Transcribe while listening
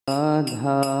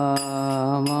राधा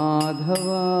माधव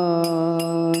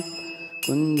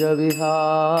कुंज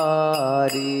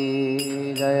विहारी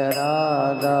जय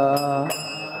राधा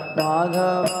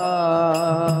माधव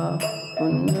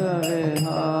कुंज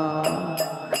विहारी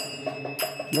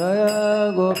जय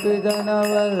गोपीजन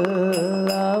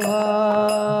वल्लभा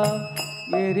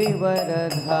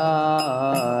गिरिवरधारी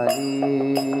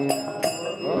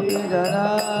गोपीजन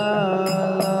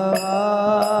वल्लभा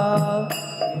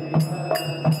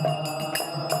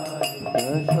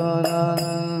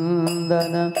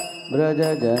यशोदानंदन ब्रज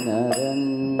जन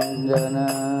रंजन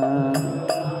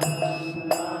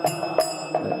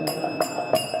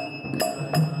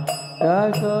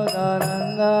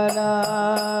यशोदानंदन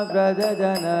ब्रज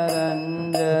जन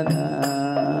रंजन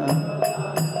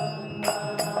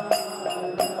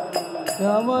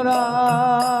यमुना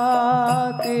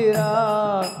तीरा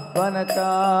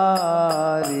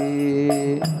वनचारी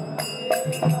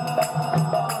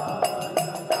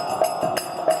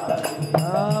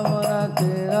यमुना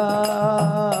तीरा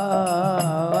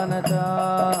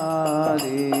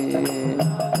वनचारी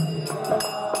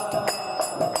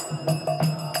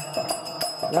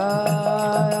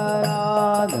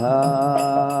राधा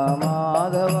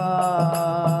माधवा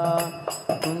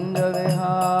कुंज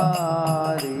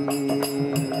विहारी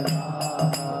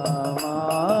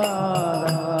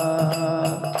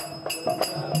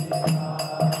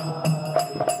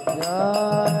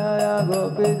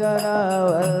गोपीजन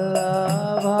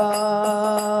वल्लभा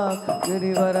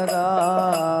गिरिवरधारी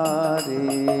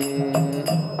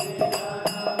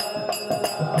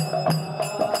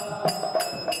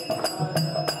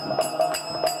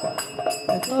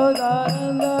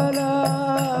यशोदानंदन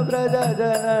ब्रज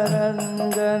जन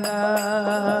रंजन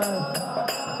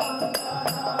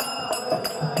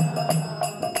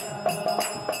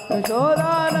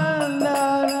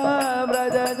यशोदानंदन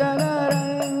ब्रज जन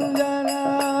रंजन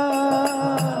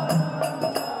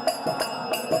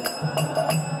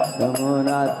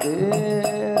यमुना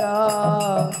तीरा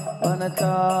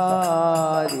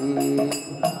वनचारी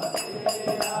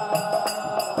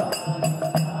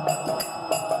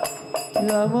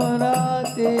यमुना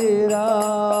तीरा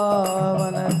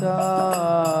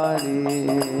वनचारी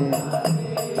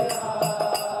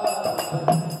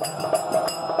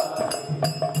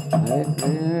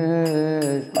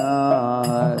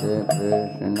हरे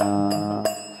कृष्णा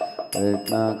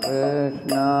कृष्ण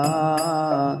कृष्ण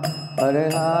हरे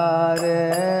हरे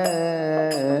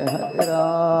हरे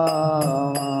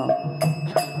राम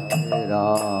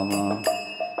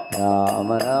राम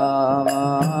राम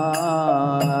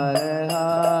हरे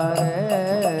हरे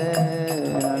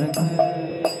हरे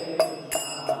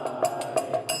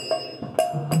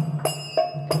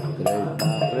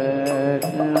कृष्ण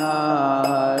कृष्ण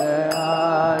हरे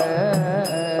हरे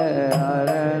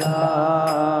हरे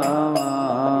राम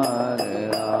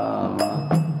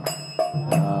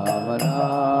राम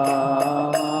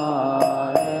राम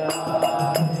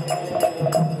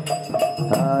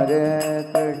हरे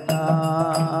कृष्ण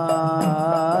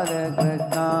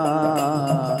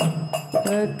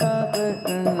कृष्ण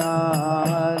कृष्ण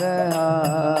हरे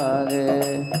हरे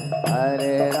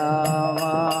हरे राम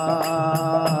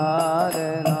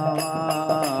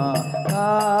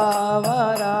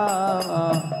राम राम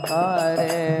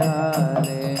हरे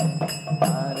हरे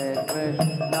हरे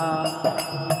कृष्ण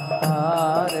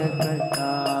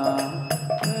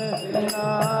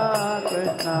कृष्ण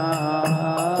कृष्ण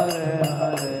हरे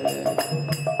हरे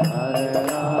हरे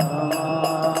राम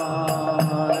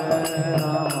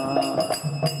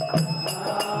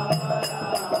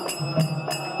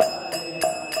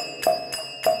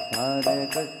हरे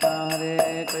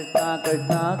कृष्ण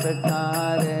कृष्ण कृष्ण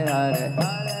हरे हरे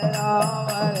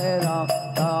हरे राम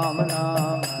राम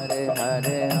राम हरे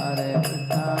हरे हरे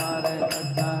कृष्ण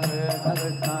कृष्ण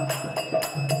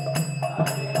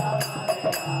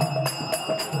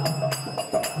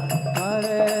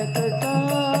कृष्ण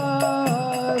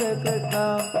हरे कृष्ण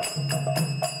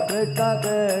कृष्ण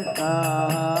कृष्ण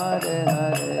हरे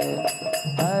हरे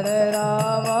हरे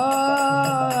राम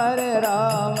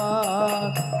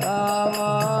राम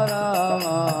राम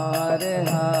हरे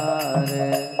हरे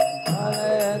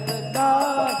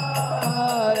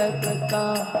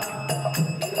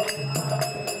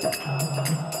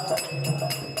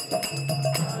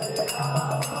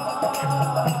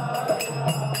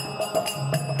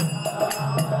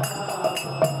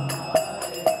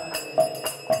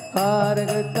हरे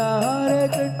कृष्ण हरे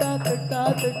कृष्ण कृष्ण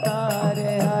कृष्ण हरे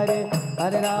हरे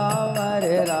हरे राम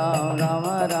राम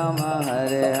राम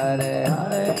हरे हरे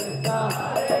हरे कृष्ण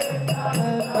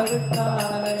कृष्ण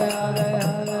हरे हरे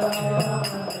हरे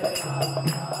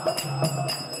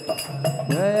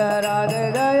जय राधे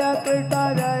जय कृष्ण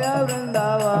जय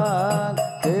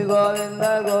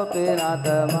गोपीनाथ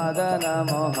मदन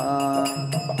मोहन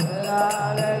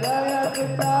जय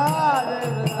कृष्ण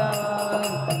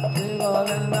श्री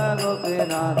गोविंद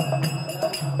गोपीनाथ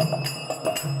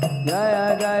जय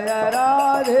जय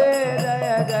राधे जय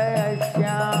जय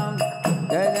श्याम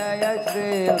जय जय श्री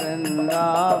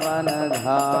वृंदावन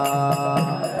धाम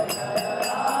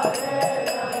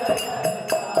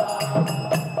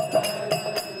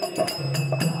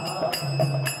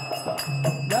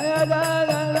जय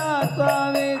जगन्नाथ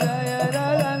स्वामी जय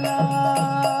जगन्नाथ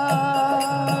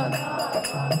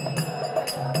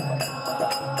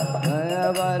जय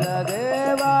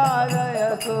बलदेवा जय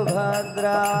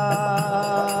सुभद्रा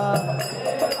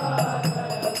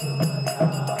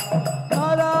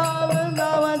राधा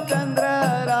वृंदावन चंद्र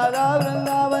राधा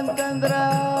वृंदावन चंद्र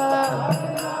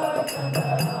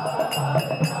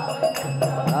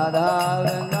राधा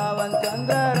वृंदावन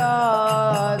चंद्र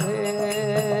राधे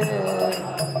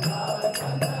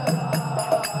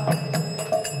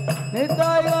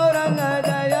निताय गौरंग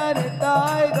जय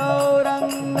निताय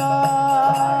गौरंगा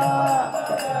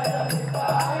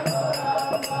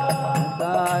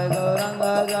निताय गौरंग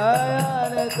जय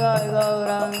निताय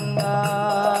गौरंगा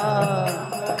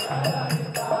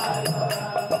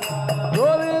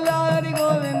गोविंदा हरि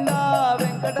गोविंदा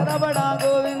वेंकटरमण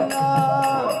गोविंदा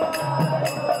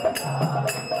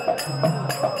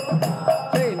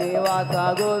श्रीनिवास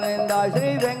गोविंदा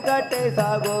श्री वेंकटेश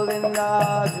गोविंदा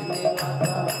श्रीनिवास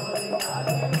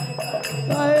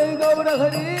जय गौर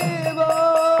हरि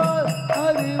बोल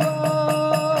हरि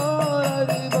बोल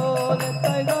हरि बोल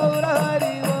जय गौर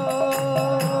हरि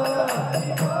बोल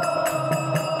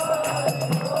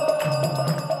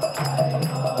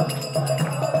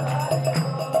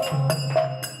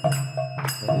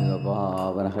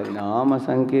पावन हरिनाम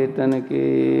संकीर्तन की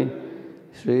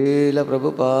श्रील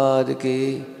प्रभुपाद की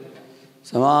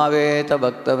समावेत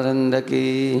भक्त वृंद की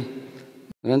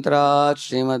ग्रंथराज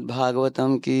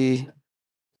श्रीमद्भागवतम की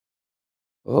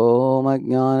ओम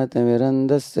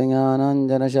अज्ञानतिमिरन्धस्य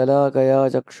ज्ञानाञ्जनशलाकया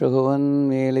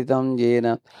चक्षुरुन्मीलितं येन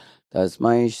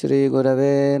तस्मै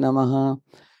श्रीगुरवे नमः।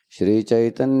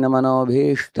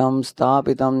 श्रीचैतन्यमनोभीष्टं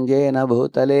स्थापितं येन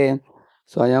भूतले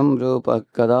स्वयं रूपः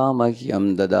कदा मह्यं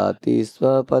ददाति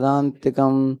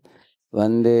स्वपदान्तिकं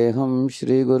वन्देऽहं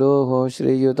श्रीगुरोः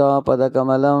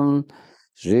श्रीयुतापदकमलं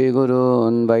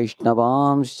श्रीगुरून्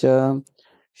वैष्णवांश्च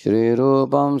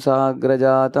श्रीरूपं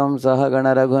साग्रजातं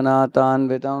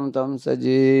सहगणरघुनाथान्वितं तं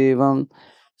सजीवं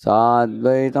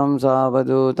साद्वैतं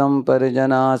सावधूतं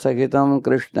परिजनासहितं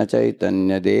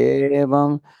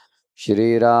कृष्णचैतन्यदेवं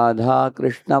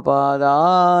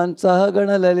श्रीराधाकृष्णपादान्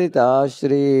सहगणललिता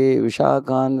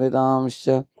श्रीविशाखान्वितांश्च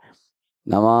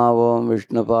नमो ॐ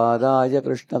विष्णुपादाय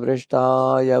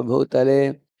कृष्णपृष्ठाय भूतले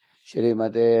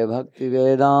श्रीमते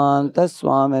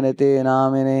भक्तिवेदान्तस्वामिनिति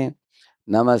नामिने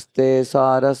नमस्ते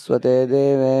सारस्वते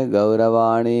देवे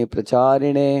गौरवाणी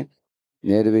प्रचारिणे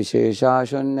निर्विशेषा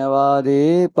शून्यवादी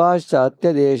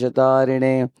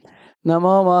पाश्चात्यदेशतारिणे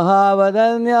नमो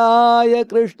महावदन्याय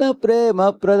कृष्ण प्रेम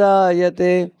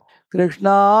प्रदायते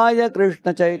कृष्णाय कृष्ण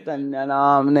चैतन्य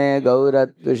नामने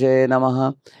गौरत्विषे नमः।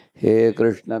 हे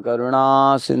कृष्ण करुणा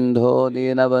सिंधो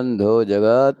दीनबंधो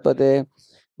जगत्पते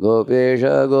गोपेश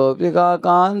गोपिका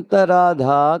कांत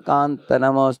राधा कांत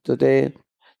नमोस्तुते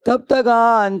तप्त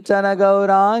कांचन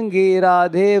गौरांगी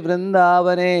राधे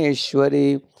वृंदावनेश्वरी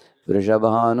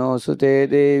वृषभानुसुते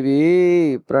देवी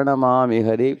प्रणमामि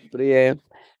हरिप्रिये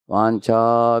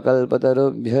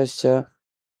वाञ्छाकल्पतरुभ्यश्च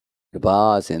कृपा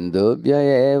सिन्धुभ्य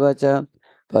एव च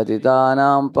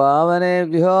पतितानां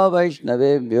पावनेभ्यो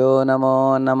वैष्णवेभ्यो नमो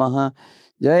नमः।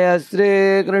 जय श्री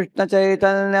कृष्ण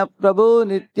चैतन्य प्रभु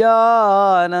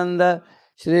नित्यानंद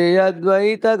श्री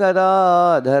अद्वैत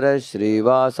गदाधर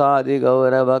श्रीवासादि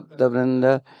गौरभक्तवृंद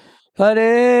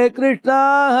हरे Krishna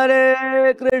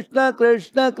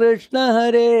Krishna Krishna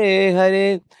Hare Hare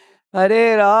Hare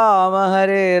Ram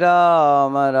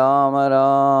Ram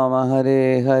Ram Hare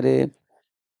Hare.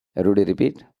 Everybody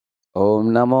repeat.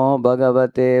 Om Namo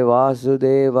Bhagavate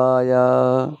Vasudevaya.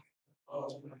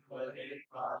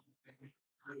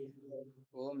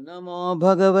 Om Namo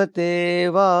Bhagavate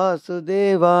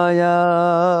Vasudevaya.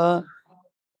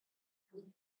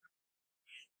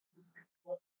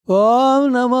 Om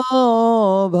Namo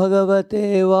Bhagavate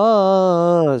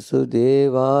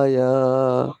Vasudevaya.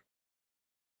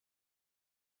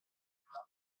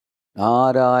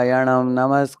 नारायणं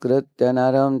नमस्कृत्य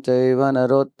नरं चैव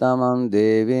नरोत्तमं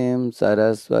देवीं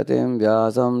सरस्वतीं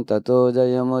व्यासं ततो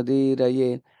जयमुदीरये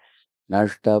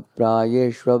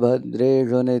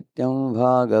नष्टप्रायेष्वभद्रेषु नित्यं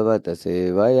भागवत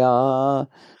सेवया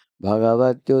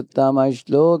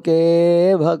भगवत्युत्तमश्लोके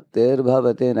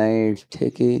भक्तिर्भवति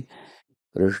नैष्ठिकी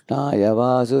कृष्णाय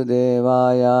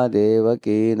वासुदेवाय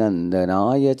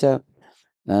देवकीनन्दनाय च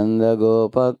नन्दगोपकुमाराय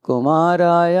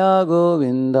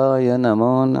गोविन्दाय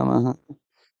नमो नमः.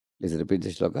 Please repeat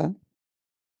the shloka.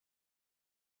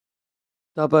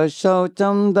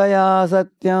 तपःशौचं दया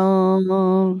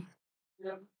सत्यम्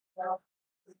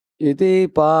इति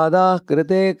पादाः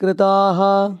कृते कृताः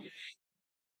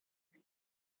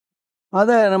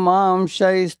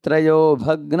अधर्मांशैस्त्रयो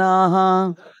भग्नाः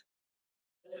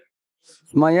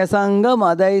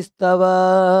स्मयसङ्गमदैस्तव.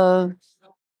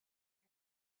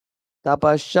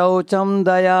 तपःशौचं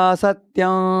दया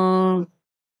सत्यम्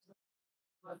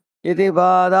इति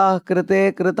पादाः कृते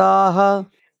कृताः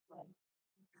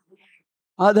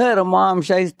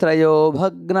अधर्मांशैस्त्रयो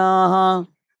भग्नाः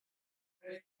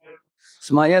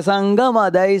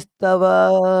स्मयसङ्गमदैस्तव.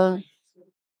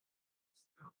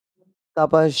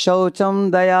 तपःशौचं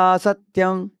दया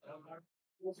सत्यम्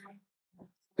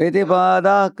इति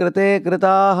पादाः कृते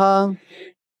कृताः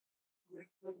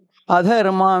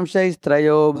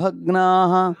अधर्मांशैस्त्रयो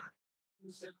भग्नाः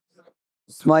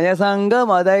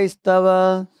स्मयसङ्गमदैस्तव.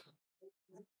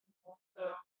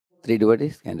 Three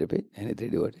devotees can repeat. Any three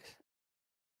devotees?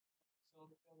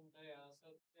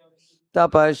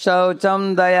 तपःशौचं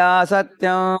दया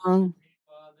सत्यम्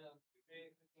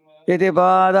इति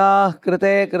पादाः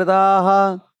कृते कृताः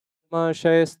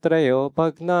शैस्त्रयो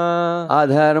भग्ना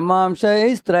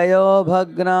अधर्मांशैस्त्रयो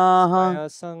भग्नाः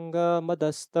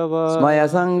संगमदस्तव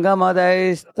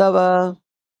स्मयसङ्गमदैस्तव.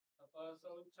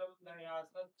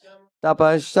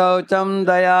 तपःशौचं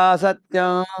दया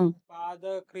सत्यम्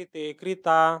पादकृते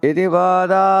कृता इति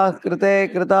पादाः कृते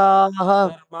कृताः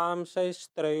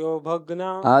धर्मांशैस्त्रयो भग्ना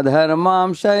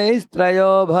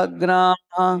अधर्मांशैस्त्रयो भग्नाः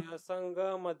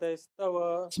संगमदस्तव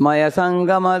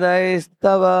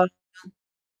स्मयसङ्गमदैस्तव.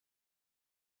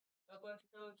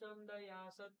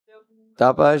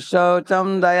 तपःशौचं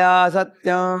दया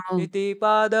सत्यम् इति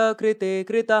पादकृते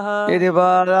कृतः इति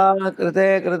पादाः कृते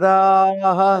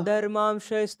कृताः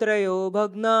धर्मांशैस्त्रयो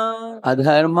भग्ना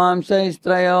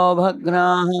अधर्मांशैस्त्रयो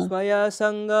भग्नाः स्वया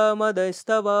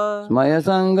संगमदस्तव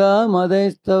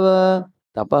स्मयसङ्गमदैस्तव.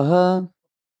 तपः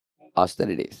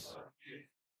austerities,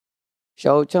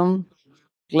 shaucham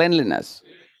cleanliness,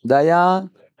 daya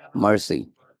mercy,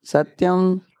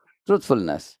 satyam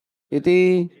truthfulness,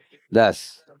 iti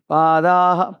thus,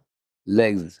 padah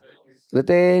legs,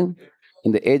 krite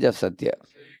in the age of satya,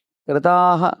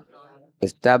 kritaha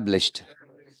established,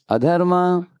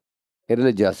 adharma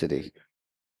irreligiosity,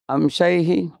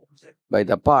 amshaihi by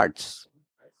the parts,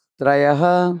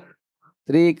 trayaha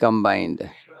three combined,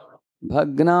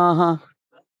 bhagnaha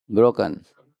broken,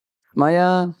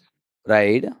 maya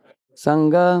pride,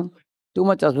 sangha too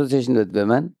much association with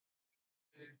women,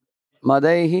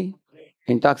 madaihi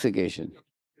intoxication,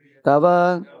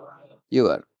 tava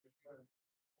your.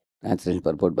 Translation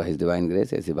purport by His Divine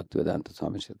Grace A.C. Bhaktivedanta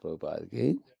Swami Srila Prabhupada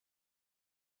ki.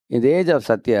 In the age of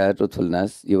Satya,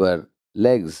 truthfulness, your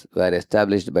legs were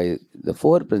established by the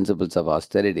four principles of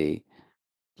austerity,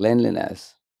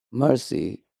 cleanliness,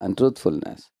 mercy, and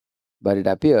truthfulness. But it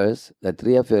appears that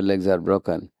three of your legs are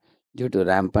broken due to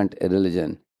rampant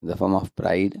irreligion in the form of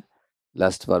pride,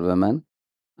 lust for women,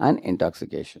 and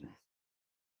intoxication.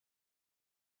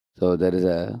 So there is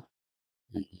a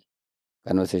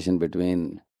conversation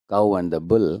between cow and the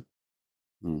bull.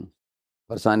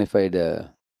 Personified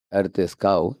earth is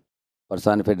cow,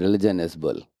 personified religion is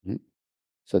bull.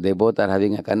 So they both are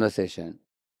having a conversation.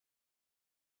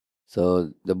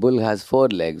 So the bull has four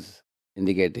legs,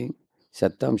 indicating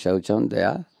Satyam, Shaucham,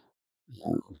 Daya,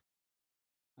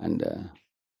 and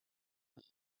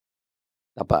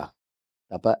Tapa.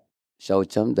 Tapa,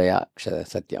 Shaucham, Daya,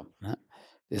 Satyam.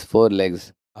 These four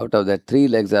legs, out of that, three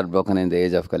legs are broken in the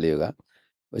age of Kali Yuga,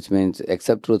 which means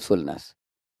except truthfulness.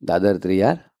 The other three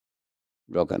are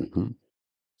broken.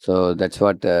 So that's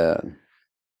what the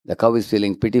cow is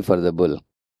feeling pity for the bull.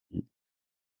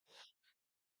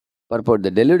 Purport: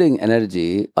 the deluding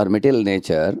energy or material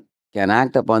nature can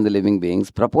act upon the living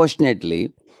beings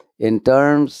proportionately in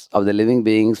terms of the living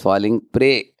beings falling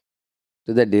prey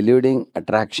to the deluding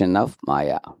attraction of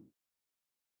Maya.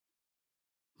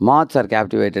 Moths are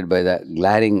captivated by the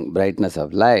glaring brightness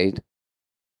of light,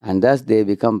 and thus they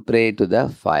become prey to the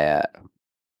fire.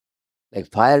 Like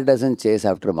fire doesn't chase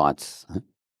after moths,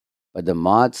 but the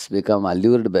moths become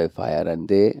allured by fire and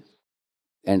they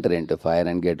enter into fire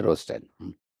and get roasted.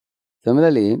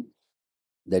 Similarly,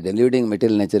 the deluding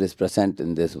material nature is present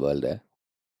in this world.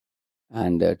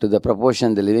 And to the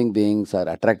proportion the living beings are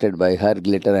attracted by her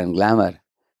glitter and glamour,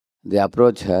 they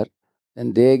approach her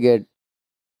and they get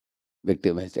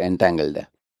victimized, entangled.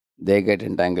 They get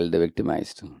entangled,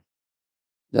 victimized.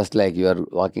 Just like you are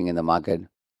walking in the market,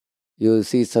 You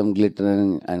see some glitter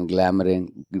and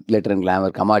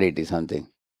glamour commodity, something.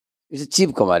 It's a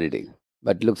cheap commodity,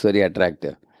 but looks very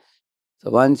attractive.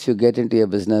 So once you get into a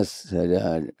business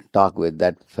talk with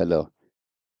that fellow,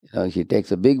 he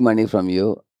takes a big money from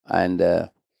you and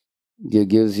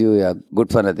gives you a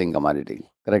good for nothing commodity.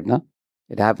 Correct, no?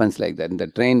 It happens like that. In the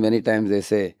train, many times they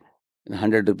say, in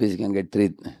 100 rupees, you can get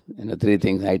three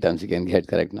things, items you can get,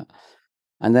 correct, no?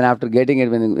 And then after getting it,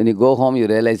 when you go home, you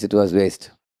realize it was waste.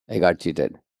 I got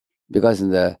cheated. Because in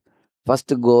the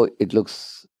first go, it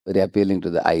looks very appealing to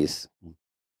the eyes.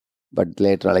 But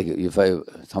later, like if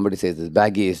somebody says this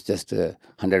baggie is just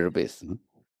 100 rupees,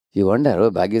 you wonder,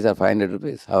 oh, baggies are 500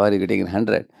 rupees. How are you getting in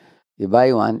 100? You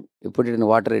buy one, you put it in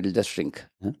water, it will just shrink.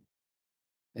 Then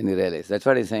you realize. That's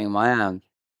what he's saying. Maya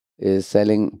is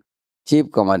selling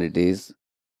cheap commodities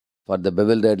for the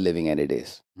bewildered living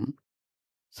entities.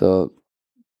 So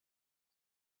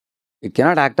it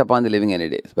cannot act upon the living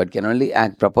entities, but can only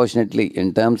act proportionately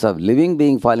in terms of living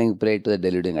being falling prey to the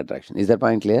deluding attraction. Is that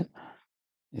point clear?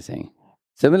 He's saying.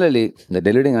 Similarly, the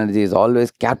deluding energy is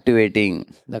always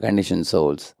captivating the conditioned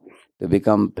souls to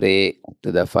become prey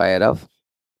to the fire of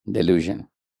delusion.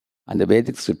 And the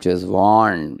Vedic scriptures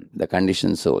warn the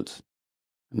conditioned souls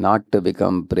not to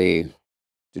become prey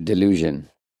to delusion,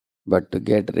 but to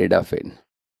get rid of it.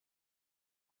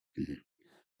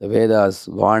 The Vedas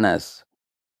warn us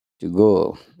to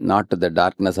go not to the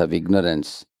darkness of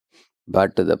ignorance,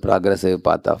 but to the progressive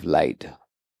path of light.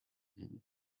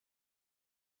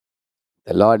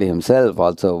 The Lord Himself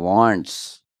also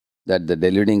wants that the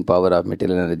deluding power of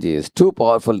material energy is too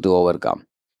powerful to overcome.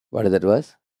 What is that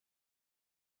verse?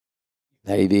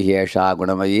 Naivihesha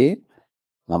gunamayi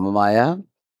mamamaya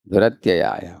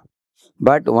duratyayaya.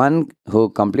 But one who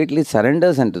completely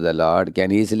surrenders unto the Lord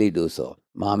can easily do so.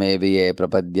 Mameviye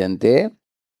prapadyante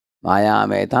maya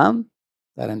metam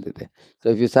sarandite. So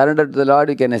if you surrender to the Lord,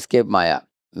 you can escape Maya.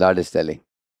 Lord is telling.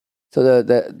 So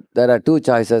there are two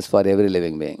choices for every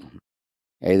living being.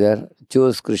 Either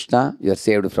choose Krishna, you are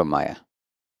saved from Maya.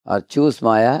 Or choose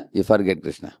Maya, you forget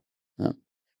Krishna.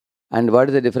 And what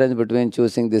is the difference between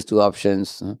choosing these two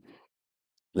options?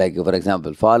 Like, for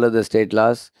example, follow the state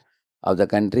laws of the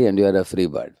country and you are a free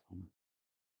bird.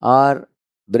 Or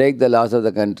break the laws of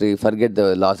the country, forget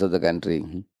the laws of the country,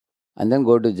 and then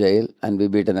go to jail and be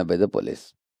beaten up by the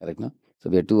police. Correct, no? So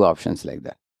we have two options like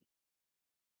that.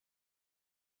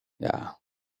 Yeah.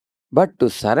 But to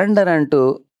surrender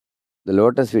unto the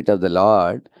lotus feet of the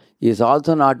Lord is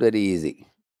also not very easy.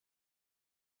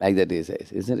 Like that he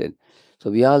says, isn't it? So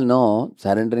we all know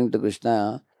surrendering to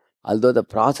Krishna, although the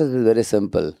process is very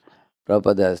simple.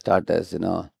 Prabhupada has taught us,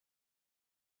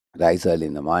 rise early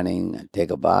in the morning, and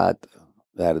take a bath,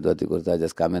 wear dhoti kurta,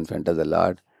 just come in front of the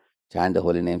Lord, chant the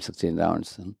holy name 16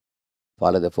 rounds,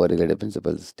 follow the four regulative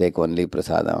principles, take only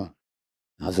prasadam,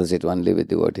 associate only with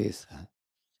devotees,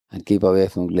 and keep away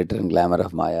from glitter and glamour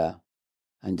of Maya,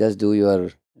 and just do your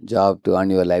job to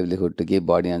earn your livelihood, to keep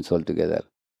body and soul together.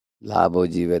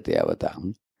 Labho jivate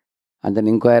avata. And then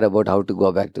inquire about how to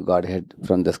go back to Godhead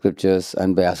from the scriptures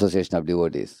and by association of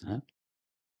devotees.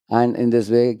 And in this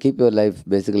way, keep your life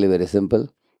basically very simple.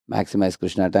 Maximize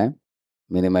Krishna time,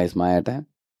 minimize Maya time.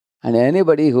 And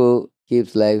anybody who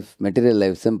keeps life, material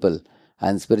life simple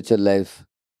and spiritual life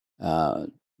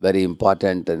very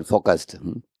important and focused,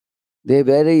 they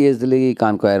very easily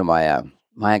conquer Maya.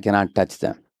 Maya cannot touch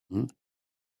them.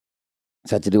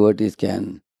 Such devotees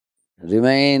can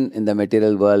remain in the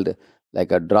material world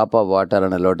like a drop of water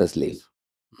on a lotus leaf.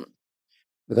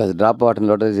 Because a drop of water on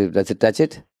lotus leaf, does it touch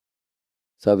it?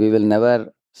 So we will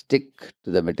never stick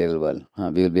to the material world.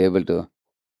 We will be able to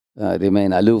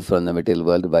remain aloof from the material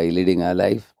world by leading a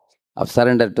life of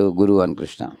surrender to Guru and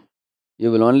Krishna.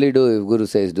 You will only do if Guru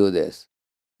says do this.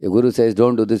 If Guru says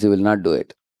don't do this, you will not do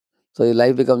it. So your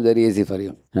life becomes very easy for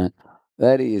you.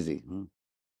 Very easy.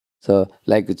 So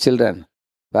like children,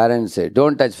 parents say,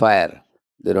 don't touch fire.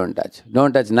 They don't touch.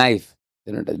 Don't touch knife.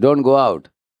 They don't touch. Don't go out.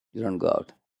 You don't go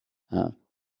out.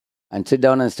 And sit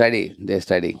down and study. They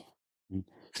study.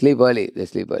 Sleep early. They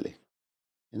sleep early.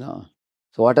 You know.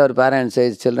 So whatever parents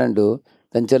say children do,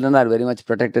 then children are very much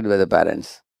protected by the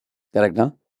parents. Correct,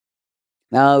 no?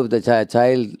 Now if the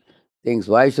child thinks,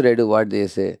 why should I do what they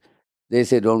say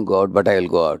don't go out, but I will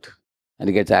go out. And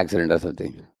he gets accident or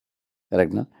something.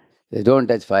 Correct, no? They don't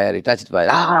touch fire, he touched fire.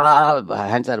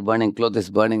 Hands are burning, clothes is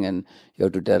burning, and you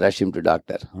have to rush him to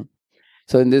doctor.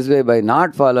 So in this way, by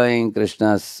not following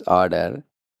Krishna's order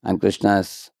and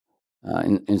Krishna's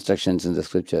instructions in the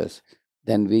scriptures,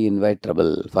 then we invite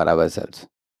trouble for ourselves.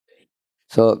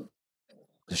 So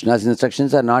Krishna's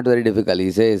instructions are not very difficult.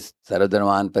 He says,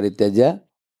 Sarvadharman Parityaja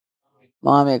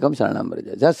Mamekam Sharanam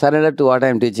Braja. Just surrender to what I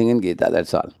am teaching in Gita,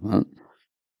 that's all.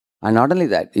 And not only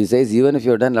that, he says, even if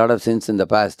you have done a lot of sins in the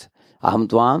past, Aham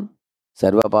Tvam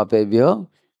Sarva Papebhyo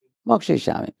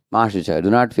Mokshishami. Mahashucha, do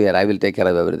not fear, I will take care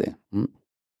of everything.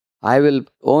 I will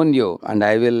own you and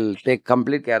I will take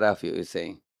complete care of you, he's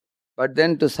saying. But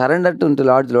then to surrender to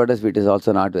Lord's lotus feet is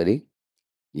also not very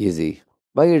easy.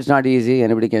 Why it's not easy?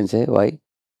 Anybody can say why?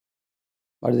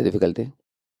 What is the difficulty?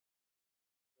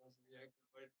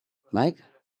 Mike?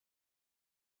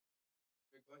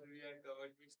 Because we are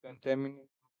covered with contaminant.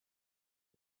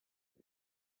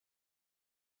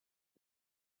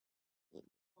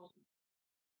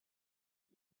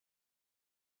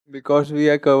 Because we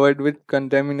are covered with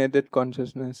contaminated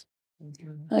consciousness.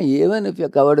 Even if you're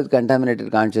covered with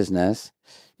contaminated consciousness,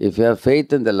 if you have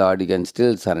faith in the Lord, you can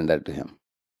still surrender to Him.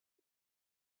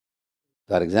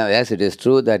 For example, yes, it is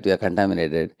true that we are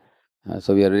contaminated,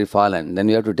 so we are very fallen. Then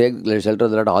we have to take shelter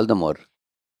of the Lord all the more.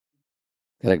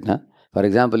 Correct, no? For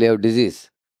example, you have disease.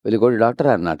 Will you go to doctor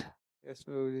or not? Yes,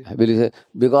 we Will you say,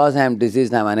 because I am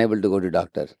diseased, I am unable to go to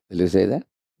doctor? Will you say that?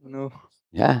 no.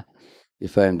 Yeah.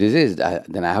 If I am diseased,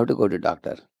 then I have to go to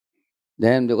doctor.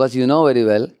 Then because you know very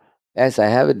well, yes, I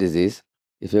have a disease.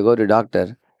 If you go to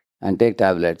doctor and take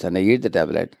tablets and I eat the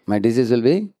tablet, my disease will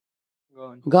be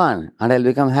Gone. gone and I'll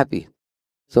become happy.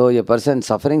 So a person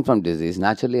suffering from disease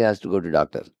naturally has to go to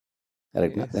doctor.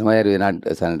 Correct? No? Yes. Then why are we not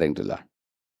surrendering to Lord?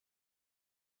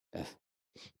 Yes.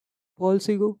 False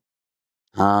ego.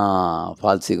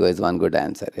 False ego is one good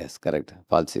answer. Yes, correct.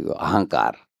 False ego.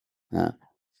 Ahankar. Ah,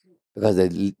 because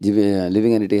the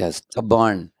living entity has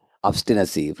stubborn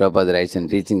obstinacy. Prabhupada writes in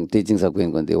teachings of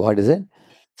Queen Kunti. What is it?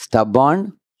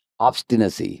 Stubborn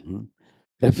obstinacy.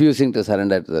 Refusing to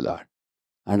surrender to the Lord.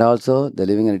 And also the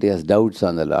living entity has doubts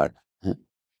on the Lord.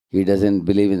 He doesn't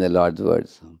believe in the Lord's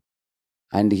words.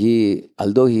 And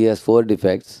although he has four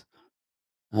defects,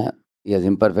 he has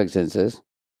imperfect senses,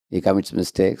 he commits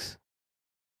mistakes,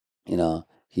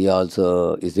 he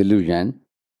also is illusion,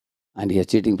 and he has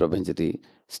cheating propensity.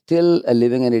 Still, a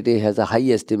living entity has a high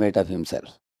estimate of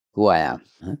himself, who I am.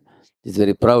 He's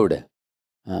very proud.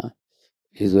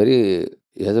 He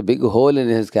has a big hole in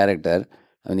his character.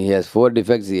 And he has four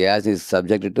defects. He's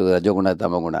subjected to Rajoguna,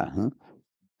 Tamaguna.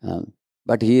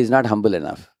 But he is not humble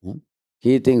enough.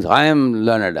 He thinks, I am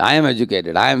learned, I am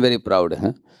educated, I am very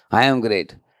proud, I am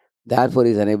great. Therefore,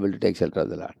 he is unable to take shelter of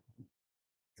the Lord.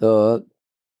 So,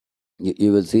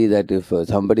 you will see that if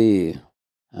somebody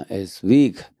is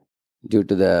weak due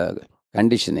to the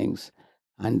conditionings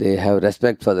and they have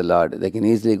respect for the Lord, they can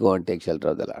easily go and take shelter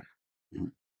of the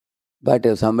Lord. But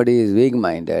if somebody is weak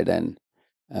minded and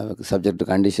subject to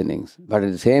conditionings, but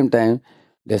at the same time,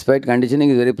 despite conditioning,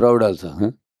 is very proud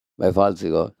also by false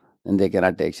ego, then they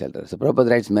cannot take shelter. So Prabhupada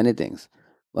writes many things.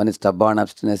 One is stubborn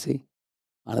obstinacy,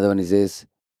 another one is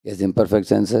he has imperfect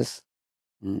senses,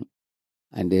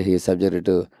 and he is subjected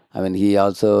to, he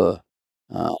also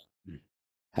uh,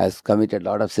 has committed a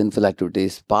lot of sinful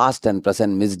activities, past and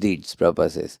present misdeeds,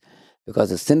 Prabhupada says.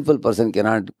 Because a sinful person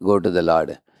cannot go to the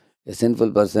Lord. A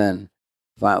sinful person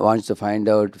wants to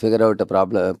figure out a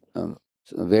problem,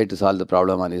 way to solve the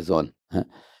problem on his own.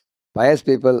 Pious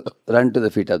people run to the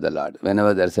feet of the Lord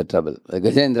whenever there's a trouble.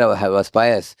 Gajendra was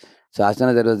pious. So as soon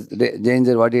as there was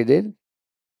danger, what he did?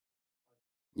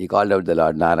 He called out the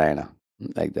Lord, Narayana,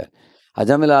 like that.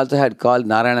 Ajamila also had called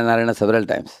Narayana, Narayana several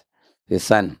times, his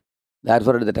son.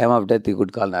 Therefore, at the time of death, he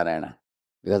could call Narayana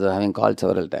because of having called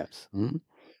several times.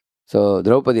 So,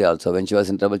 Draupadi also, when she was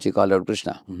in trouble, she called out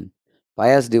Krishna.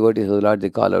 Pious devotees of the Lord, they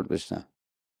call out Krishna.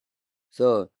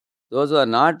 So, those who are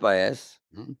not pious,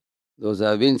 those who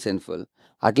have been sinful,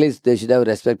 at least they should have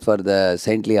respect for the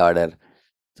saintly order.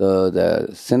 So, the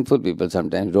sinful people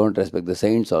sometimes don't respect the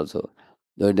saints also.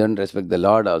 They don't respect the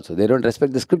Lord also. They don't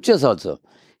respect the scriptures also.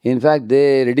 In fact,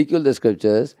 they ridicule the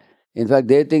scriptures. In fact,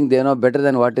 they think they know better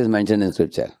than what is mentioned in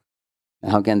scripture.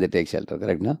 How can they take shelter?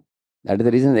 Correct, no? That is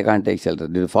the reason they can't take shelter.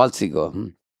 Due to false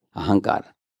ego, ahankar,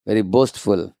 very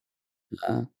boastful.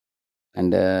 uh,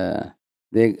 and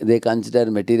they consider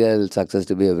material success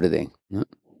to be everything.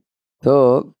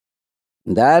 So,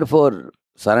 therefore,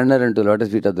 surrender into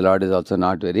lotus feet of the Lord is also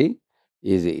not very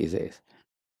easy, he says.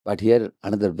 But here,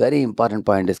 another very important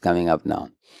point is coming up now.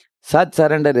 Such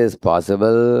surrender is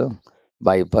possible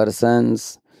by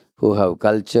persons who have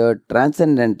cultured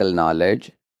transcendental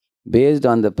knowledge based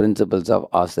on the principles of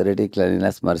austerity,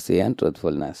 cleanliness, mercy, and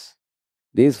truthfulness.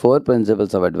 These four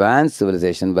principles of advanced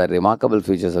civilization were remarkable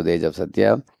features of the age of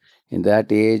Satya. In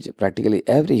that age, practically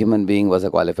every human being was a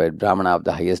qualified Brahmana of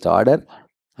the highest order,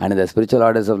 and in the spiritual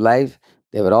orders of life,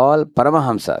 they were all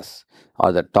Paramahamsas,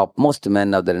 or the topmost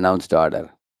men of the renounced order.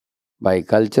 By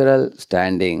cultural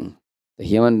standing, The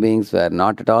human beings were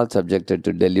not at all subjected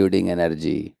to deluding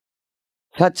energy.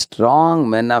 Such strong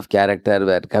men of character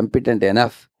were competent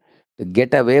enough to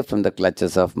get away from the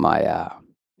clutches of Maya,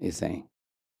 he's saying.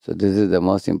 So, this is the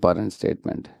most important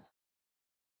statement.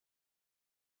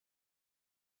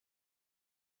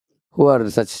 Who are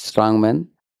such strong men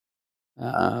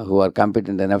who are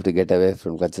competent enough to get away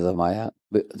from clutches of Maya?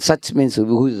 Such means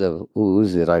who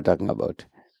is I talking about?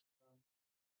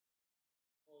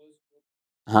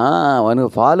 One who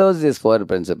follows these four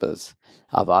principles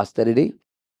of austerity,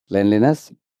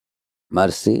 cleanliness,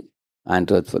 mercy, and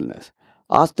truthfulness.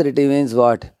 Austerity means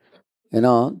what? You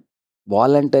know,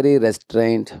 voluntary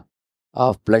restraint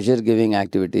of pleasure giving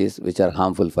activities which are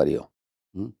harmful for you.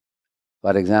 Hmm?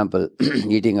 For example,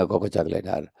 eating a cocoa chocolate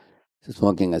or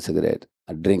smoking a cigarette,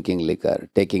 or drinking liquor,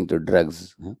 taking to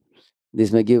drugs.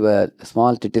 This may give a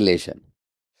small titillation.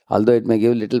 Although it may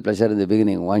give little pleasure in the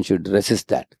beginning, one should resist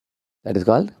that. That is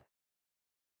called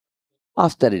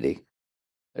austerity.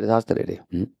 That is austerity.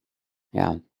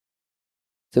 Yeah.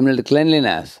 Similar to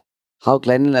cleanliness. How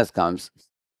cleanliness comes.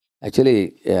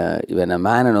 Actually, when a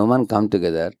man and woman come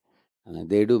together,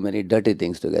 they do many dirty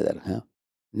things together.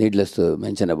 Needless to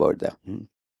mention about them.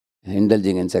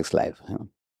 Indulging in sex life.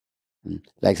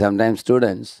 Like sometimes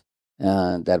students,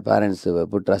 their parents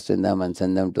put trust in them and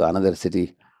send them to another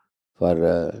city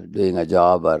for doing a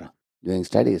job or doing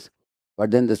studies. But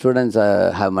then the students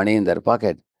have money in their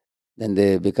pocket. Then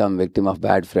they become victim of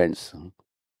bad friends.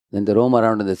 Then they roam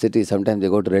around in the city. Sometimes they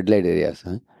go to red light areas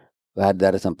where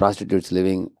there are some prostitutes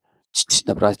living.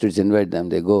 The prostitutes invite them.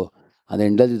 They go and they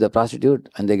indulge with the prostitute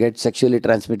and they get sexually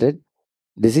transmitted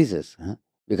diseases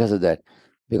because of that.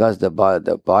 Because the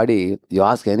body, you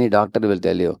ask any doctor, will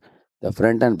tell you the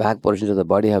front and back portions of the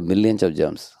body have millions of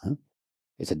germs.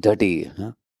 It's a dirty.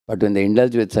 But when they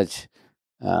indulge with such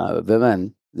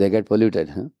women, they get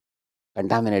polluted,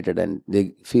 contaminated, and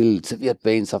they feel severe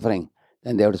pain, suffering.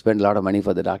 Then they have to spend a lot of money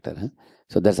for the doctor.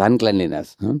 So that's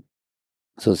uncleanliness.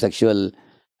 So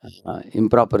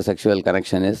improper sexual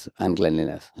connection is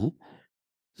uncleanliness.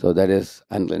 So that is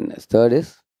uncleanliness. Third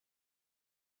is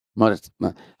modest.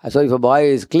 So if a boy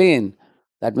is clean,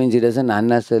 that means he doesn't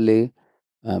unnecessarily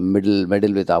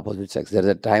meddle with opposite sex. There's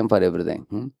a time for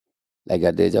everything. Like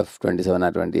at the age of 27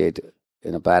 or 28,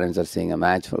 parents are seeing a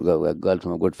match for a girl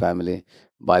from a good family,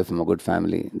 boy from a good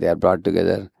family. They are brought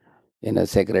together in a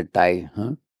sacred tie,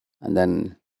 and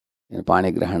then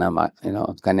Pani Grahana,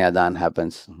 Kanyadan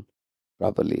happens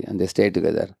properly, and they stay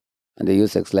together, and they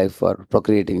use sex life for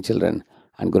procreating children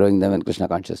and growing them in Krishna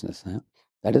consciousness.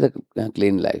 That is a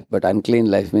clean life, but unclean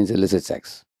life means illicit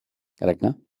sex. Correct,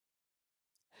 no?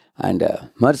 And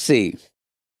mercy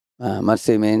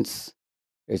means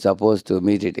it's opposed to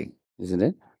meat eating, isn't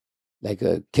it? Like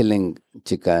killing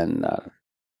chicken or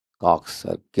cocks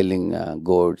or killing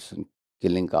goats, and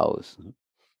killing cows.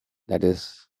 That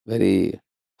is very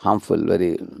harmful,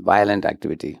 very violent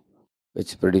activity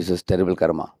which produces terrible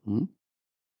karma.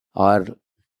 Or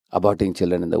aborting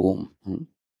children in the womb.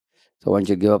 So one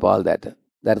should give up all that.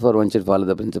 Therefore, one should follow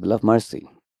the principle of mercy.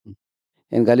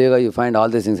 In Kali Yuga, you find all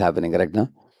these things happening, correct? No?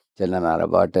 Children are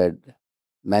aborted,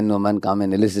 men, women come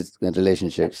in illicit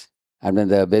relationships, and when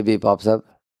the baby pops up,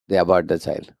 they abort the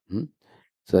child.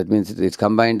 So it means it's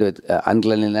combined with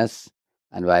uncleanliness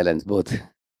and violence, both.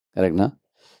 Correct, no?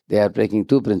 They are breaking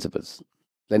two principles,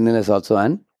 cleanliness also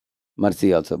and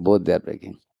mercy also, both they are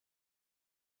breaking.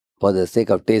 For the sake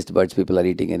of taste buds, people are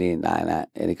eating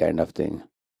any kind of thing,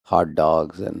 hot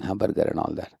dogs and hamburger and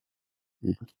all that.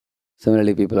 Mhm.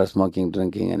 Similarly, people are smoking,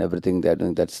 drinking, and everything they're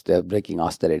doing. They're breaking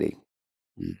austerity.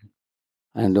 Mhm.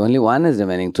 And only one is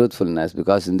remaining, truthfulness.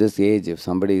 Because in this age, if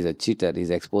somebody is a cheater, he's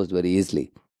exposed very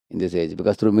easily in this age.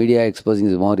 Because through media, exposing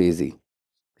is more easy.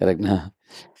 Correct? Na?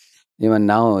 Even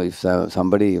now, if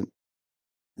somebody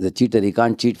is a cheater, he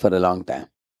can't cheat for a long time.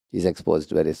 He's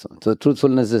exposed very soon. So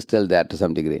truthfulness is still there to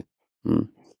some degree. Hmm.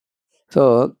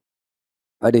 So,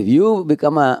 but if you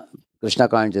become a Krishna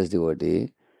conscious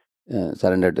devotee,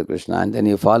 surrender to Krishna, and then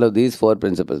you follow these four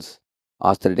principles: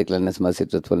 austerity, cleanliness, mercy,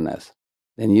 truthfulness,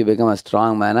 then you become a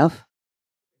strong man of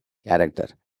character.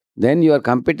 Then you are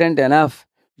competent enough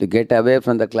to get away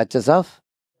from the clutches of,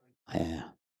 yeah,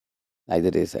 like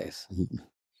the day says.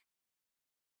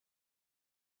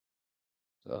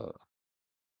 So,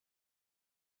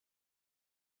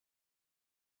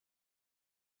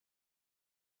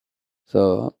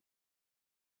 so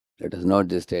let us note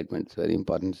this statement. It's a very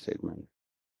important statement.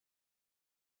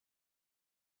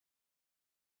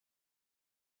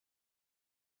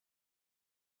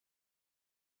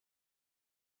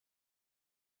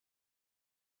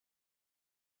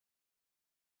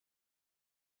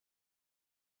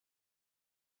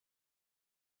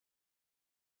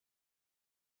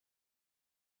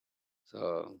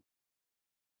 So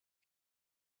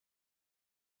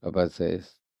Prabhupada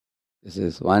says, this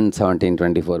is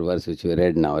 117:24 verse which we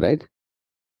read now, right? -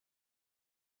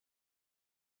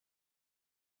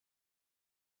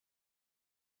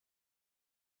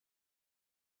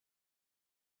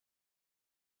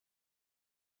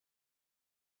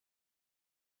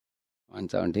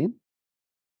 117.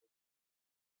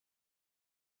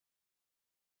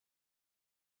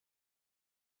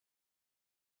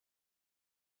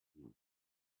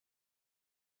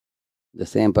 The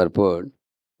same purport.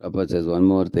 Prabhupada says one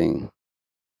more thing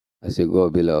as you go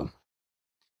below.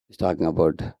 He's talking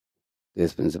about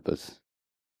these principles.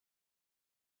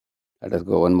 Let us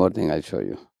go one more thing, I'll show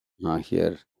you.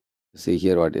 Here, see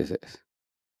here what he says.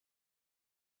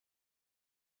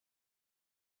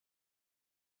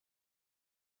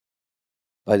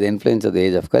 By the influence of the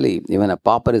age of Kali, even a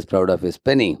pauper is proud of his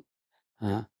penny.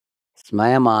 Uh,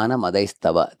 Smayamana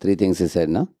Madaistava. Three things he said,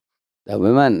 no? The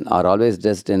women are always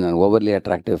dressed in an overly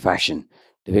attractive fashion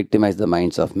to victimize the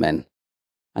minds of men.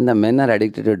 And the men are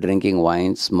addicted to drinking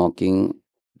wine, smoking,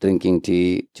 drinking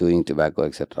tea, chewing tobacco,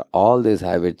 etc. All these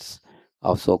habits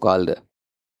of so called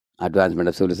advancement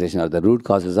of civilization are the root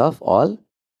causes of all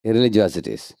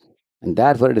irreligiosities. And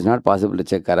therefore, it is not possible to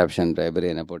check corruption, bribery,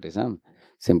 and nepotism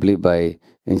simply by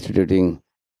instituting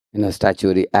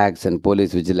statutory acts and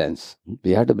police vigilance.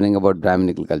 We have to bring about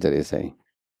Brahminical culture, he's saying.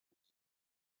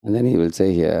 And then he will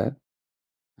say here,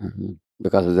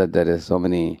 because of that, there is so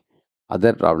many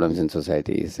other problems in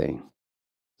society, he's saying.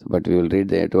 But we will read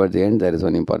there towards the end, there is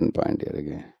one important point here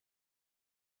again.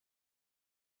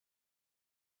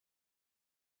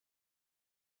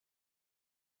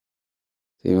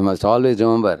 See, we must always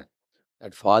remember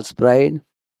that false pride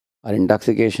or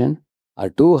intoxication or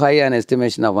too high an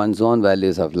estimation of one's own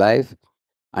values of life,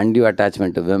 undue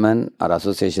attachment to women or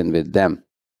association with them,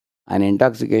 an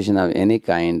intoxication of any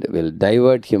kind will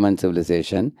divert human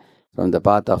civilization from the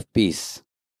path of peace,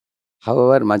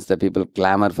 however much the people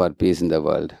clamor for peace in the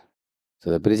world. So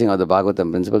the preaching of the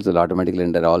Bhagavatam principles will automatically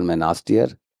render all men austere,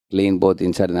 clean both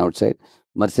inside and outside,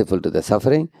 merciful to the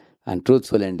suffering, and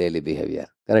truthful in daily behavior.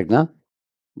 Correct, no?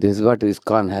 This is what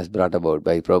ISKCON has brought about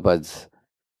by Prabhupada's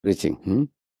preaching.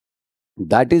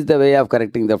 That is the way of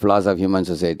correcting the flaws of human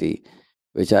society,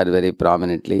 which are very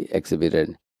prominently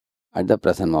exhibited at the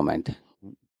present moment.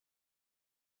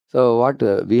 So, what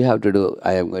we have to do,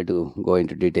 I am going to go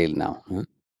into detail now.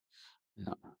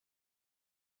 Yeah.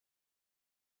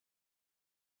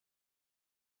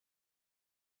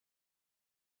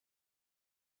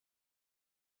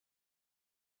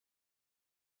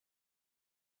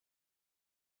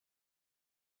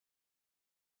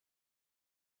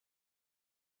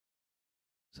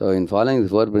 So, in following the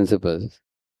four principles,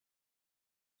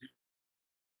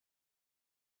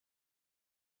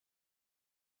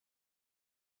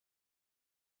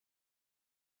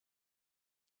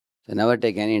 so never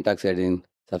take any intoxicating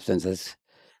substances.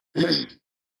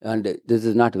 And this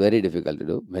is not very difficult to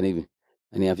do. Many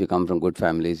of you come from good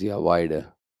families, you avoid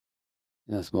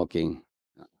smoking,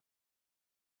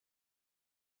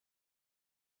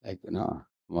 like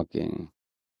smoking,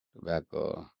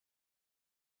 tobacco,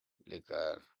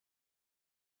 liquor.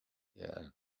 Yeah.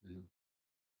 Mm.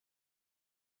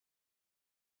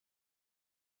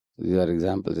 These are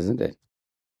examples, isn't it?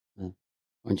 Mm.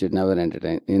 One should never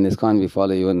entertain. In ISKCON, we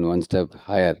follow even one step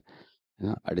higher.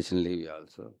 Additionally, we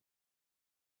also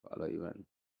follow even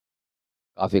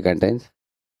coffee contains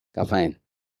caffeine,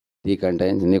 tea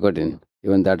contains nicotine.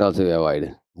 Even that also we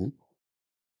avoid.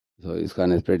 So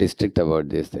ISKCON is pretty strict about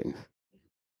these things.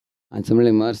 And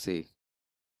similarly, mercy,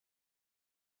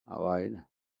 avoid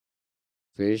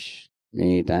fish,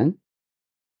 meat, and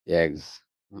eggs.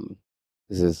 Um,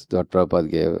 this is what Prabhupada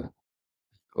gave.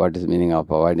 What is the meaning of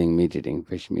avoiding meat eating,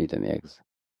 fish, meat, and eggs?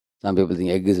 Some people think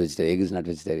egg is vegetarian. Egg is not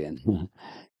vegetarian.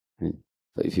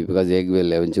 So if you, because the egg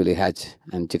will eventually hatch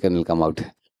and chicken will come out.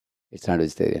 It's not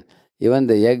vegetarian. Even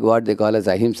the egg, what they call as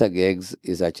ahimsa eggs,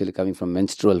 is actually coming from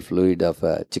menstrual fluid of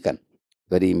chicken.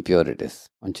 Very impure it is.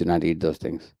 One should not eat those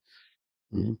things.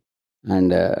 Mhm.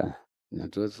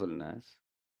 And truthfulness,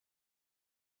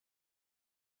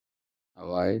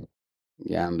 avoid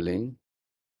gambling.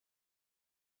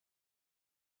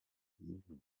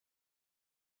 Mhm.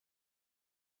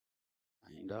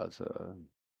 And also,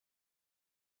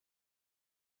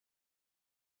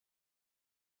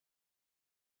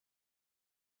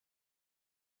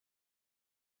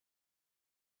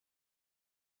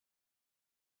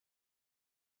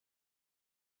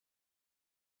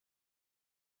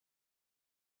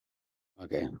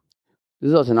 okay. This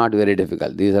is also not very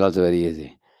difficult. These are also very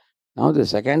easy. Now the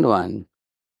second one,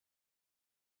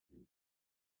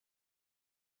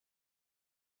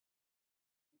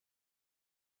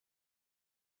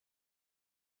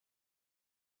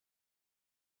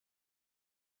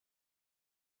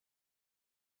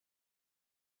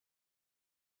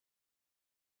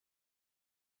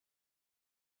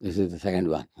 This is the second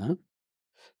one. Huh?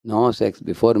 No sex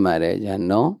before marriage and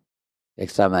no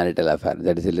extramarital affair.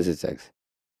 That is illicit sex.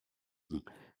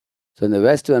 So in the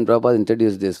West, when Prabhupada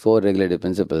introduced these four regulative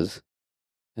principles,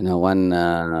 one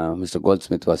Mr.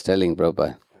 Goldsmith was telling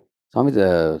Prabhupada, Swami,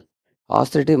 the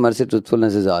austerity, mercy,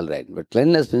 truthfulness is all right, but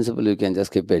cleanliness principle you can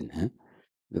just keep it, huh?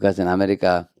 Because in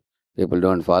America people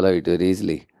don't follow it very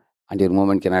easily, and your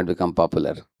movement cannot become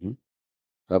popular. Hmm?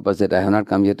 Prabhupada said, I have not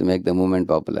come here to make the movement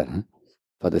popular. Huh?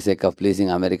 For the sake of pleasing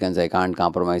Americans, I can't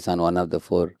compromise on one of the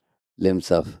four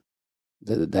limbs of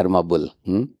the Dharma bull.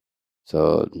 Hmm?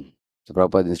 So, so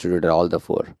Prabhupada instituted all the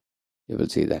four. You will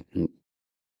see that. Hmm?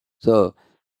 So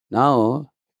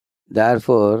now,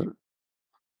 therefore,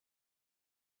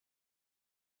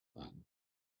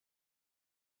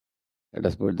 let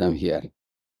us put them here.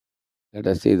 Let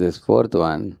us see this fourth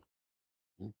one.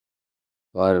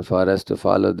 For us to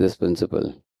follow this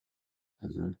principle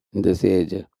in this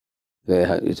age,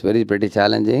 it's very pretty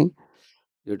challenging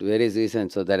due to various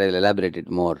reasons. So that I'll elaborate it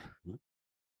more.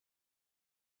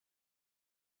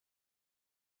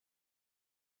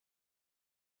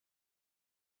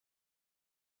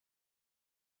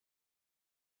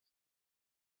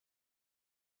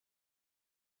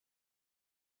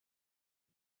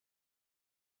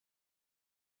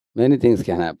 Many things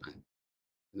can happen.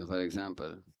 For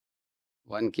example,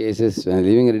 one case is when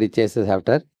living ready chases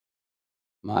after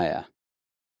Maya.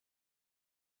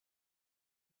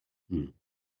 Hmm.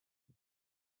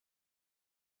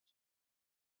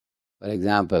 For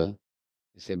example,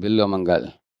 say Billo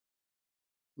Mangal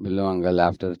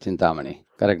after Chintamani.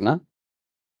 Correct, na?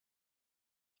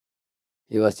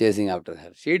 He was chasing after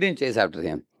her. She didn't chase after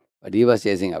him, but he was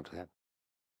chasing after her.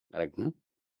 Correct, no?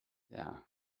 Yeah.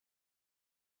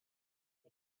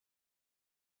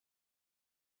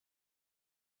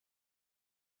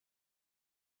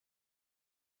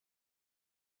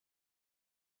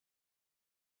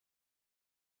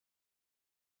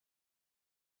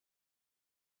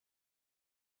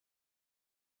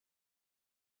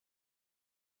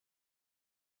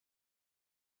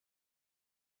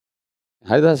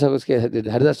 Did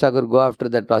Haridas Thakur go after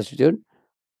that prostitute?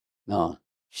 No.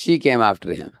 She came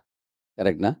after him.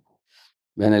 Correct, na?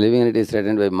 When a living entity is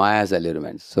threatened by Maya's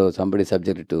allurement, so somebody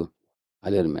subjected to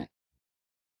allurement.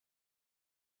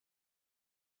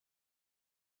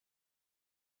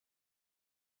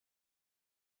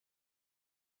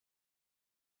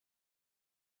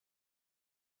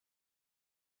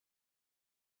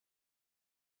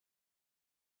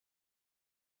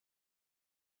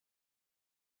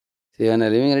 See, when a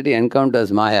living entity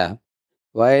encounters Maya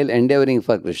while endeavoring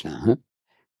for Krishna,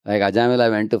 like Ajamila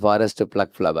went to forest to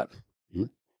pluck flower. Hmm?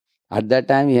 At that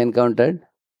time, he encountered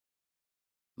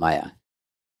Maya.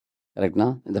 Correct,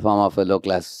 no? In the form of a low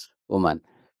class woman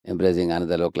embracing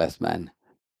another low class man.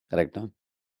 Correct, no?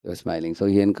 He was smiling. So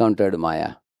he encountered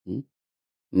Maya, in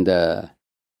the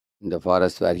in the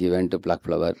forest where he went to pluck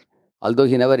flower. Although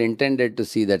he never intended to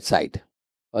see that sight.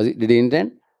 Did he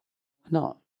intend?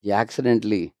 No. He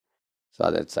accidentally saw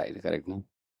that sight. Correct, no?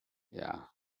 Yeah.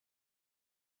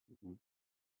 Mhm.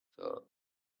 So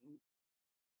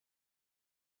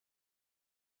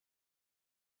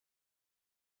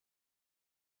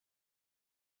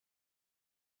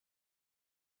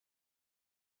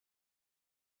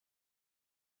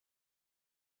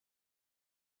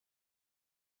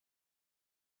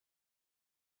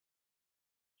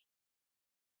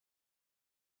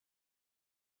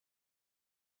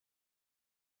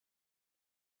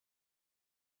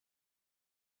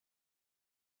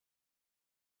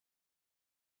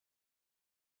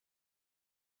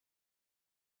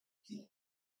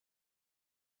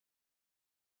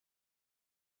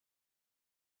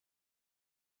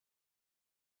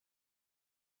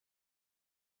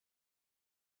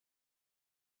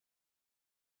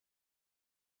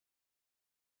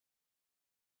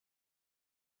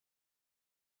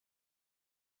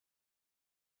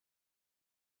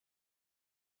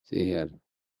see here.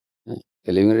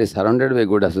 Eliminate is surrounded by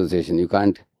good association. You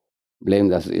can't blame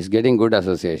the It's getting good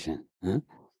association.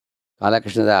 Kala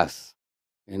Krishna Das,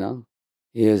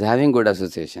 he is having good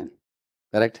association.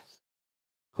 Correct?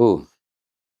 Who?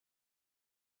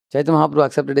 Chaitanya Mahaprabhu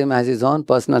accepted him as his own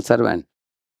personal servant.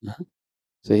 Huh?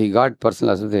 So he got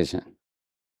personal association.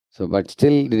 So, but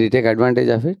still, did he take advantage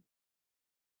of it?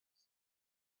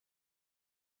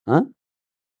 Huh?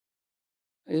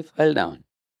 He fell down.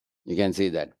 You can see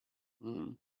that.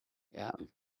 Mm, yeah.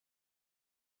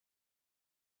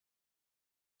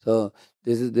 So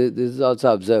this is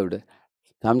also observed.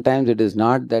 Sometimes it is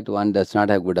not that one does not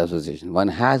have good association. One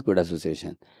has good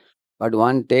association, but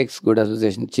one takes good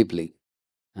association cheaply.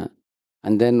 Huh?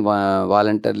 and then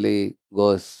voluntarily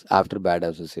goes after bad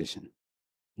association.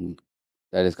 Mm.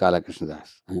 That is Kala Krishna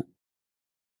Das.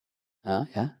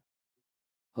 Yeah.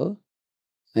 Oh,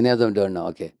 many of them don't know.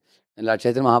 Okay. When Lord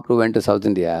Chaitanya Mahaprabhu went to South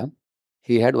India,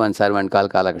 he had one servant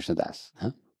called Kala Krishna Das.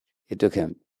 He took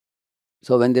him.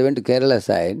 So when they went to Kerala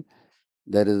side,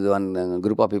 there is one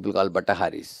group of people called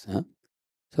Bhattaharis.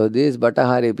 So these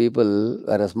Bhattahari people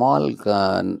were a small,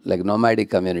 like nomadic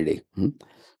community.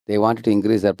 They wanted to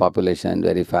increase their population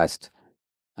very fast,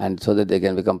 and so that they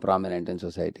can become prominent in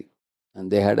society.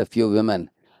 And they had a few women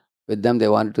with them. They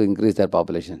wanted to increase their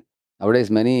population. Nowadays,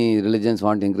 many religions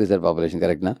want to increase their population.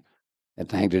 Correct, na? They're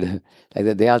trying to do like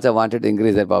that. They also wanted to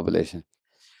increase their population.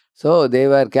 So they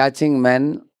were catching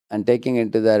men and taking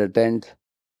into their tent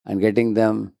and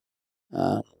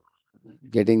uh,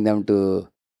 getting them to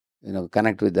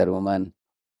connect with their woman,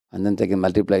 and then they can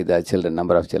multiply the children,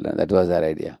 number of children. That was their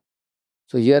idea.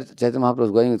 So here Chaitanya Mahaprabhu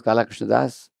was going with Kala Krishna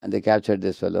Das, and they captured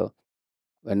this fellow.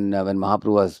 When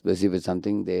Mahaprabhu was busy with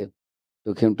something, they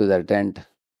took him to their tent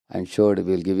and showed,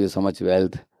 "We'll give you so much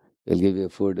wealth, we'll give you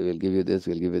food, we'll give you this,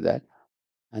 we'll give you that."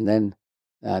 And then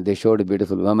they showed a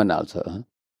beautiful woman also.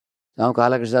 Now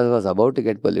Kala Krishna was about to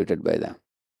get polluted by them.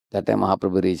 That time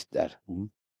Mahaprabhu reached there.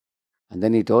 And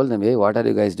then he told them, "Hey, what are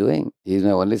you guys doing? He's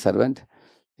my only servant,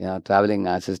 traveling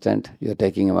assistant. You're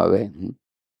taking him away."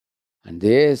 And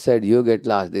they said, "You get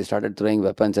lost." They started throwing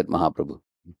weapons at Mahaprabhu.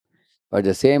 But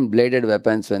the same bladed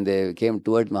weapons, when they came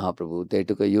towards Mahaprabhu, they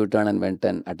took a U-turn and went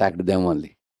and attacked them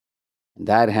only.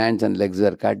 Their hands and legs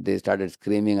were cut. They started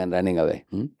screaming and running away.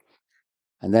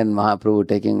 And then Mahaprabhu,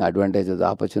 taking advantage of the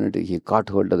opportunity, he caught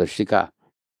hold of the shika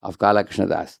of Kala Krishna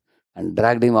Das and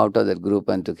dragged him out of that group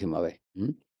and took him away.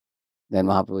 Then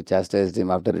Mahaprabhu chastised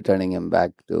him after returning him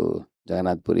back to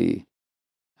Jagannath Puri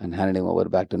and handed him over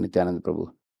back to Nityananda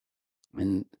Prabhu.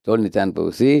 And told Nityananda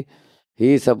Prabhu, "See,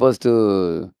 he is supposed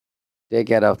to take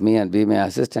care of me and be my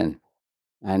assistant.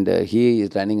 And he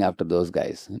is running after those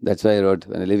guys." That's why I wrote,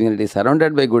 when a living entity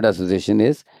surrounded by good association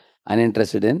is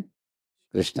uninterested in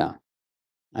Krishna.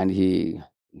 And he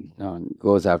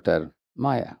goes after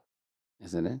Maya,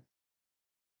 isn't it?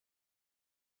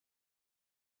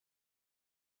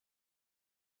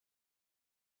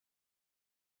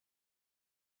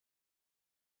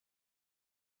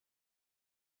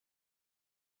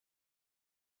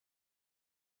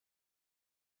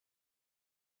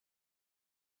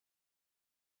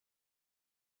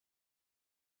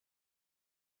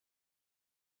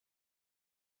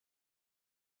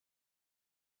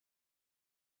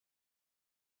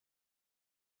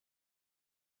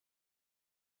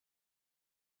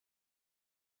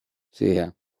 See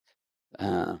here.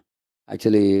 Uh,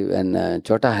 Actually, when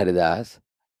Chota Haridas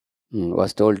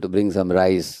was told to bring some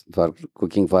rice for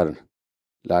cooking for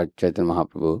Lord Chaitanya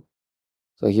Mahaprabhu,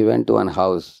 so he went to one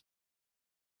house.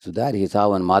 So there he saw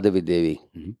one Madhavi Devi.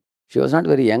 She was not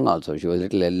very young also. She was a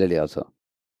little elderly also.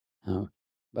 Uh,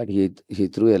 but he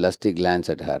threw a lusty glance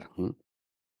at her,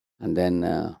 and then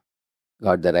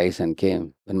got the rice and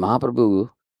came. When Mahaprabhu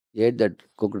ate that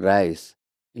cooked rice,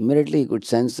 immediately he could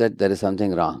sense that there is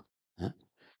something wrong. Uh,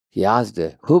 He asked,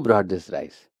 "Who brought this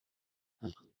rice?" Uh,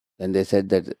 Then they said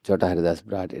that Chota Haridas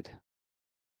brought it.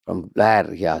 From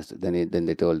where? He asked. Then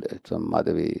they told, "It's from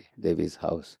Madhavi Devi's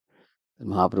house." Then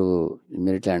Mahaprabhu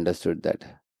immediately understood that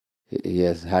he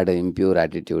has had an impure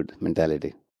attitude,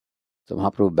 mentality. So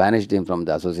Mahaprabhu banished him from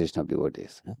the association of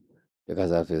devotees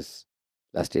because of his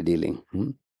lusty dealing.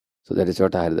 So that is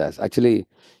Chota Haridas. Actually,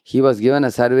 he was given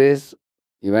a service.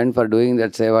 He went for doing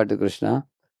that seva to Krishna,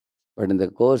 but in the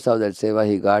course of that seva,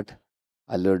 he got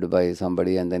allured by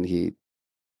somebody, and then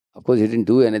of course, he didn't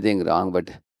do anything wrong, but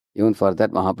even for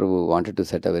that, Mahaprabhu wanted to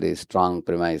set a very strong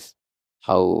premise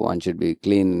how one should be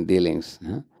clean in dealings.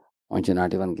 One should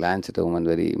not even glance at a woman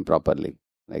very improperly,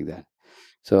 like that.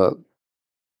 So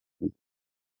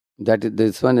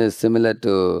this one is similar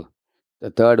to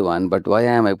the third one, but why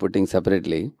am I putting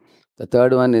separately? The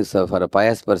third one is for a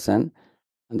pious person,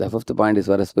 and the fifth point is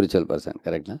for a spiritual person,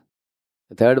 correct? No?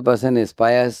 The third person is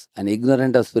pious and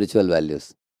ignorant of spiritual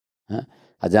values. Huh?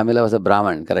 Ajamila was a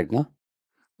Brahman, correct? No?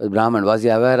 Was Brahman. Was he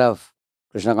aware of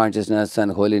Krishna consciousness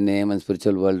and holy name and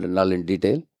spiritual world and all in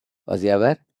detail? Was he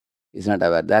aware? He's not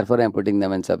aware. Therefore, I am putting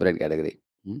them in separate category.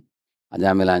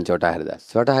 Ajamila and Chota Haridas.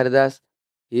 Chota Haridas,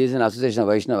 he is an association of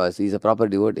Vaishnavas. He is a proper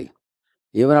devotee.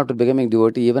 Even after becoming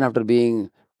devotee, even after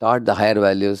being taught the higher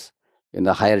values, in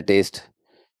the higher taste,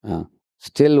 uh,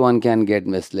 still one can get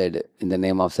misled in the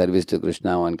name of service to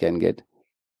Krishna. One can get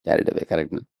carried away.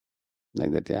 Correct? No?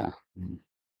 Like that, yeah.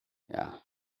 Yeah.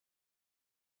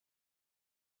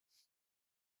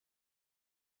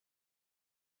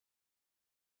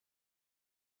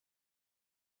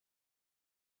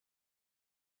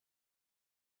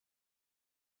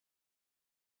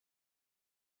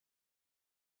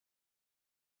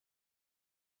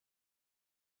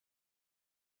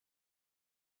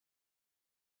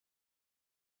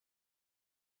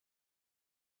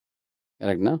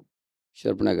 Correct, no?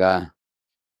 Shurpanaga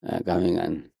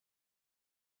coming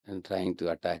and trying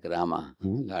to attack Rama,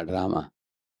 Lord Rama.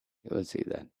 You will see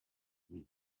that.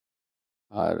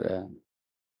 Or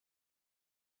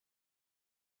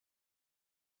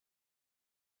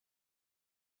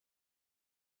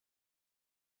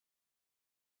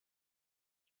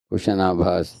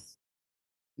Kushanabha's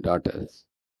daughters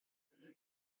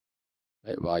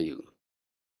by Vayu.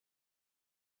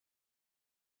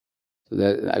 So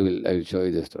that I will show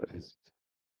you the stories.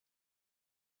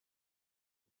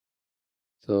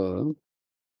 So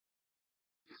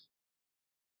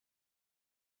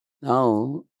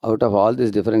now, out of all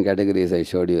these different categories I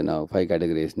showed you now, 5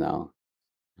 categories now.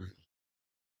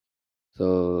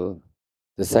 So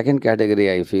the second category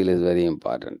I feel is very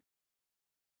important.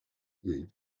 Mhm.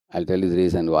 I'll tell you the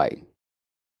reason why.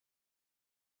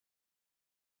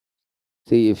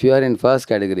 See, if you are in first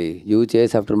category, you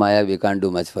chase after Maya, we can't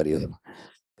do much for you.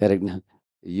 Correct? No?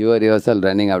 You are yourself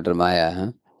running after Maya.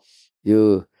 Huh?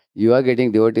 You you are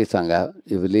getting devotee sangha.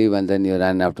 You believe and then you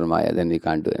run after Maya, then we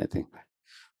can't do anything.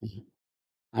 Mhm.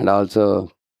 And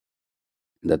also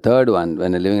the third one,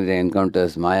 when a living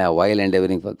encounters Maya while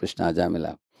endeavoring for Krishna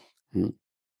Jamila. Hmm.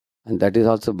 And that is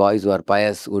also boys who are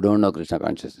pious, who don't know Krishna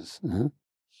consciousness.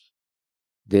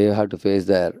 They have to face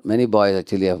their many boys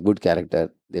actually have good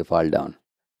character, they fall down.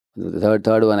 The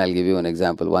third one, I'll give you an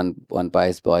example. One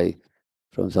pious boy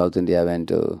from South India went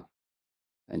to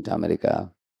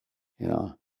America. You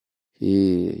know,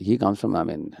 he comes from, I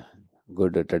mean,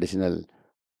 good traditional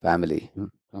family,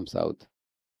 from South,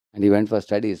 and he went for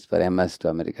studies for MS to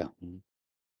America.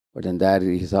 But in there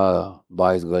he saw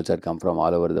boys, girls had come from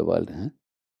all over the world,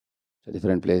 to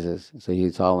different places. So he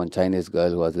saw one Chinese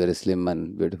girl who was very slim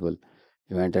and beautiful.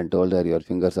 He went and told her, "Your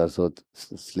fingers are so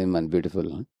slim and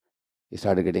beautiful." He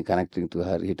started getting connecting to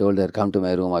her. He told her, "Come to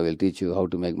my room. I will teach you how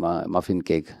to make muffin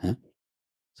cake."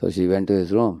 So she went to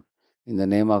his room. In the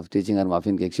name of teaching her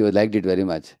muffin cake, she liked it very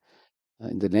much.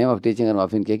 In the name of teaching her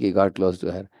muffin cake, he got close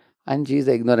to her. And she is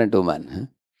an ignorant woman.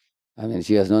 I mean,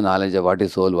 she has no knowledge of what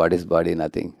is soul, what is body,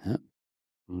 nothing.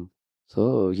 Mm.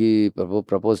 So he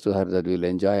proposed to her that we'll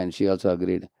enjoy, and she also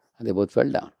agreed. And they both fell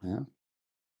down.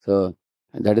 So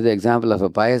that is the example of a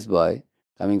pious boy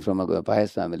coming from a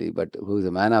pious family, but who is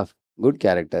a man of good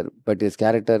character, but his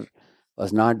character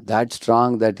was not that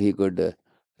strong that he could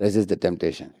resist the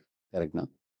temptation. Correct, no?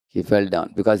 He fell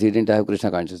down because he didn't have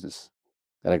Krishna consciousness.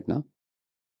 Correct, no?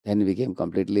 Then he became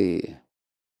completely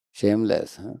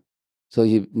shameless. So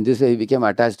in this way, he became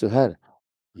attached to her.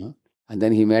 huh? And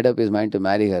then he made up his mind to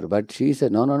marry her. But she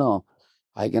said, "No, no, no,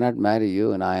 I cannot marry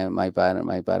you. And my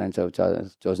parents have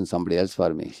chosen somebody else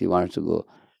for me. She wants to go."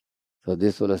 So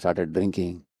this fellow started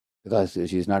drinking because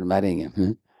she's not marrying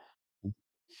him.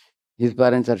 His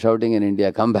parents are shouting in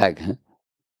India, "Come back.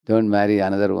 Don't marry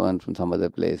another one from some other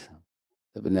place."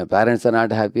 So when the parents are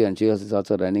not happy and she was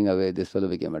also running away, this fellow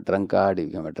became a drunkard, he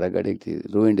became a drug addict, he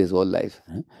ruined his whole life.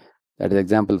 That is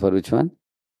example for which one?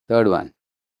 Third one.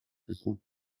 Mhm.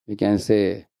 We can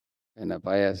say when a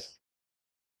pious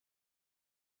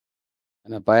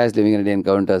living entity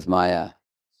encounters Maya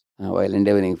while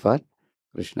endeavoring for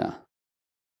Krishna.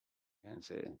 We can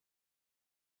say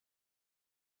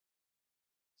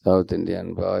South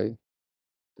Indian boy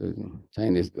to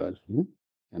Chinese girl.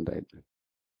 And right.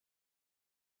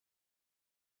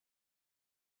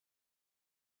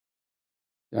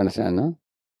 You understand, no?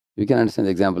 You can understand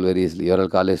the example very easily. You're all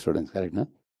college students, correct, no?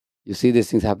 You see these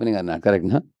things happening or not, correct,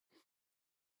 no?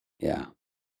 Yeah.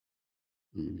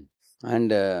 Mm.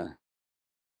 And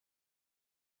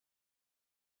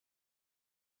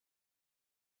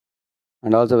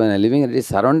also when a living entity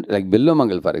surround, like Billu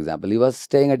Mangal, for example, he was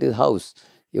staying at his house.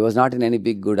 He was not in any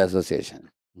big good association.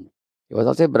 He was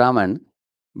also a Brahman,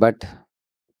 but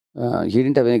he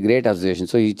didn't have any great association.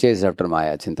 So he chased after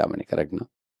Maya, Chintamani, correct, no?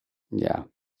 Yeah.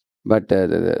 But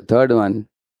the third one,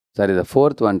 sorry, the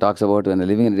fourth one talks about when the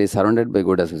living entity is surrounded by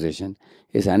good association,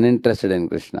 is uninterested in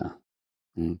Krishna.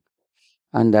 Mm.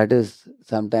 And that is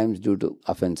sometimes due to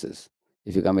offenses.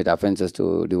 If you commit offenses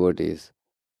to devotees,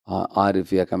 or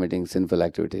if you are committing sinful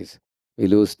activities, we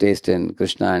lose taste in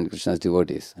Krishna and Krishna's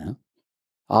devotees.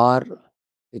 Or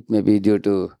it may be due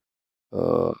to,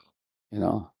 uh, you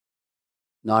know,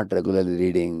 not regularly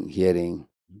reading, hearing.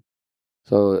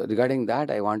 So, regarding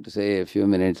that, I want to say a few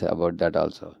minutes about that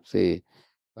also. See,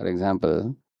 for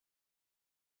example,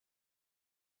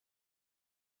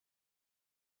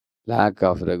 lack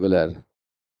of regular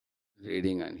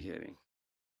reading and hearing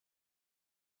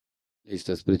leads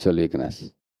to spiritual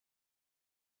weakness.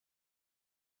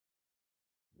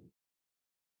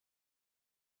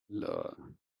 Lo-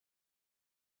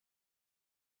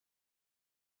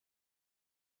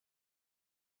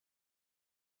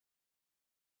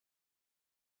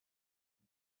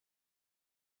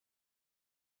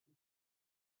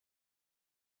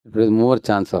 There is more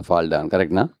chance of fall down.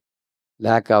 Correct, na?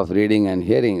 Lack of reading and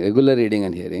hearing, regular reading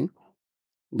and hearing,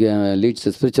 leads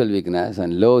to spiritual weakness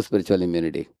and low spiritual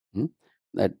immunity. Hmm?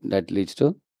 That leads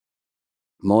to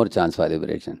more chance for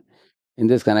liberation. In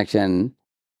this connection,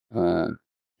 the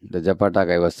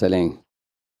Japatak I was telling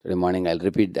today morning, I'll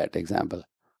repeat that example.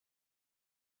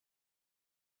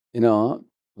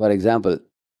 For example,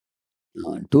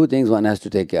 two things one has to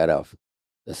take care of.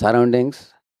 The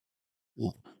surroundings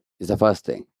is the first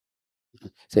thing.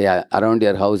 Say around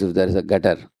your house, if there is a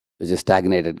gutter, which is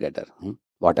stagnated gutter,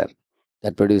 water,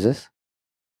 that produces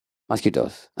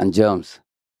mosquitoes and germs,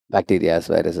 bacteria,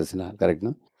 viruses, and all, correct?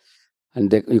 No?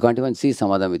 And you can't even see some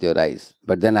of them with your eyes.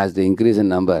 But then, as they increase in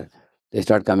number, they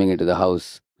start coming into the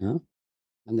house, and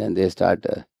then they start.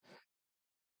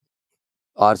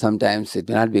 Or sometimes it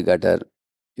may not be gutter.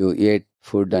 You ate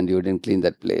food and you didn't clean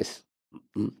that place,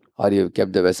 or you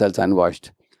kept the vessels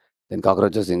unwashed. Then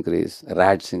cockroaches increase,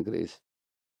 rats increase,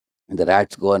 and the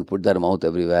rats go and put their mouth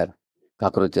everywhere.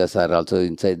 Cockroaches are also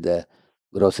inside the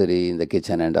grocery, in the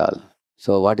kitchen, and all.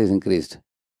 So, what is increased?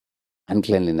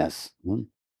 Uncleanliness.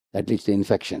 That leads to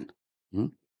infection.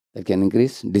 That can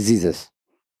increase diseases.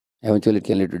 Eventually, it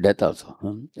can lead to death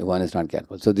also, if one is not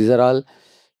careful. So, these are all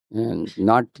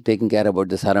not taking care about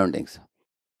the surroundings.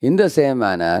 In the same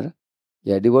manner,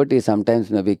 a devotee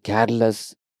sometimes may be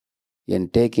careless in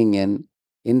taking in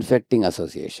infecting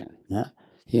association.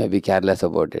 He may be careless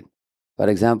about it. For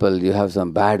example, you have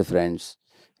some bad friends,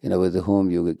 with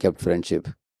whom you kept friendship,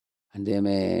 and they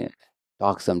may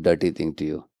talk some dirty thing to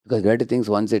you. Because dirty things,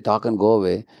 once they talk and go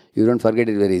away, you don't forget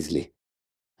it very easily.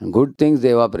 And good things,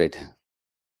 they evaporate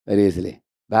very easily.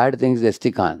 Bad things, they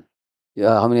stick on.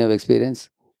 How many have experience?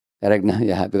 Correct?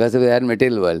 Yeah, because of their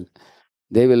material world.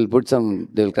 They will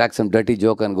crack some dirty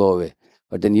joke and go away.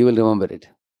 But then you will remember it.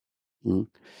 Mm.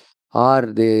 Or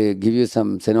they give you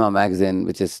some cinema magazine,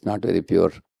 which is not very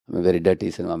pure, very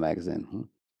dirty cinema magazine.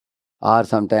 Or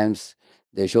sometimes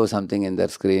they show something in their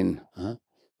screen,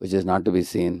 which is not to be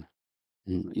seen.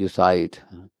 You saw it.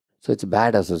 So it's a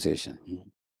bad association.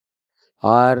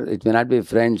 Or it may not be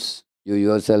friends. You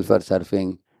yourself are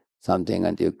surfing something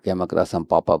and you came across some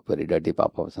pop up, very dirty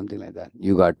pop up, something like that.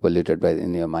 You got polluted by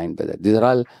in your mind by that. These are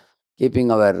all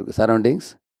keeping our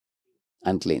surroundings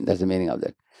unclean. That's the meaning of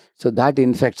that. So that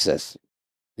infects us.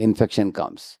 The infection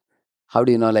comes. How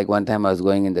do you know? Like one time I was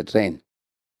going in the train.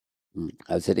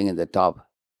 I was sitting in the top,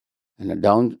 and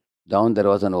down there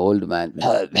was an old man.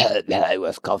 I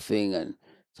was coughing and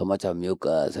so much of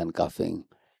mucus and coughing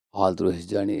all through his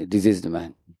journey. Diseased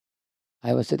man.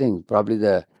 I was sitting. Probably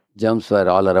the germs were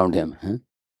all around him.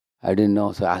 I didn't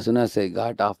know. So as soon as I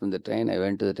got off from the train, I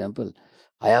went to the temple.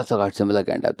 I also got similar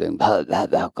kind of thing,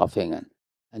 coughing,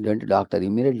 and went to doctor.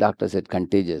 Immediate doctor said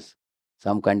contagious.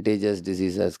 Some contagious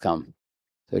diseases come.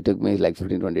 So it took me like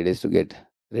 15, 20 days to get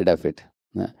rid of it,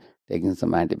 taking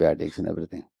some antibiotics and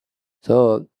everything.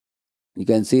 So you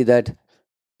can see that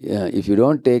if you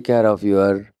don't take care of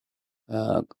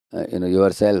uh,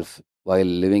 yourself while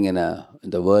living in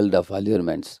the world of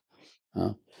allurements,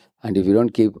 uh, and if you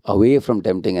don't keep away from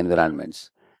tempting environments,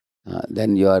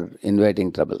 then you are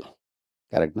inviting trouble.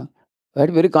 Correct, no? But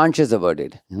very conscious about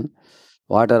it.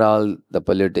 What are all the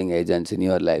polluting agents in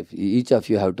your life? Each of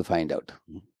you have to find out.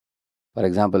 For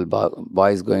example,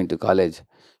 boys going to college,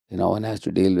 one has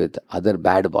to deal with other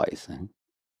bad boys.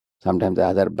 Sometimes the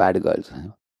other bad girls.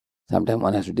 Sometimes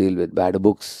one has to deal with bad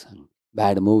books,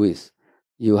 bad movies.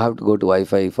 You have to go to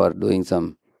Wi-Fi for doing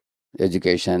some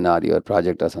education or your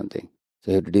project or something.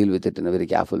 So you have to deal with it in a very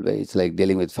careful way. It's like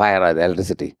dealing with fire or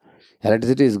electricity.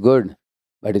 Electricity is good,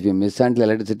 but if you mishandle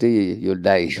electricity, you'll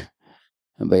die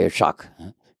by a shock.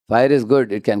 Fire is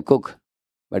good, it can cook,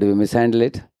 but if you mishandle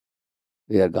it,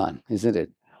 we are gone, isn't it?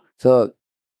 So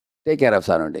take care of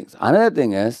surroundings. Another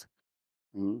thing is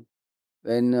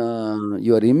when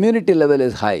your immunity level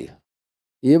is high,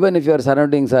 even if your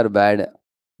surroundings are bad,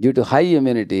 due to high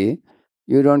immunity,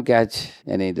 you don't catch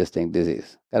any distinct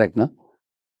disease. Correct, no?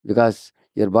 Because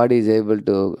your body is able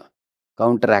to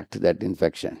counteract that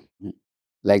infection.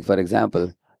 Like, for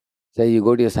example, say you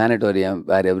go to a sanatorium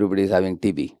where everybody is having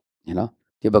TB,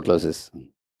 tuberculosis,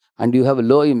 and you have a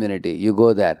low immunity, you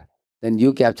go there, then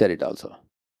you capture it also.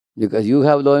 Because you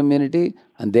have low immunity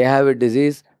and they have a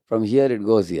disease, from here it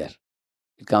goes here.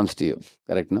 It comes to you.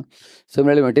 Correct, no?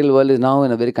 Similarly, material world is now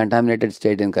in a very contaminated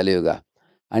state in Kali Yuga.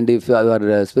 And if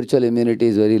our spiritual immunity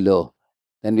is very low,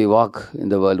 then we walk in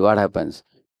the world, what happens?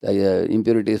 The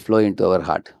impurities flow into our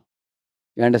heart.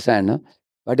 You understand, no?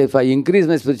 But if I increase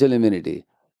my spiritual immunity,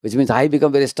 which means I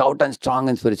become very stout and strong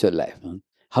in spiritual life.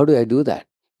 How do I do that?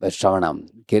 By Shravanam,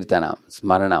 Kirtanam,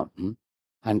 Smaranam,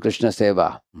 and Krishna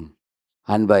Seva.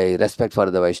 and by respect for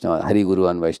the Vaishnava, Hari Guru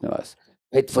and Vaishnavas,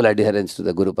 faithful adherence to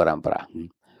the Guru Parampara,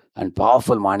 and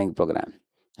powerful morning program,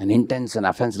 and intense and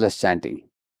offenseless chanting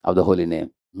of the holy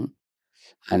name,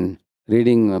 and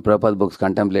reading Prabhupada books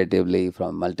contemplatively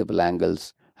from multiple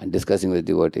angles and discussing with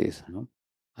devotees,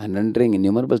 and rendering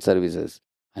innumerable services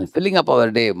and filling up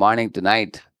our day, morning to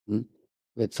night,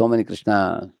 with so many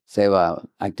Krishna Seva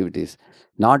activities,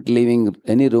 not leaving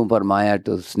any room for Maya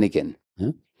to sneak in,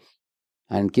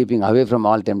 and keeping away from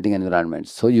all tempting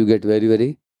environments. So you get very,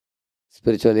 very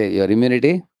spiritually, your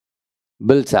immunity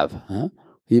builds up.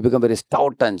 You become very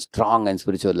stout and strong in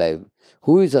spiritual life.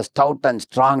 Who is a stout and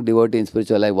strong devotee in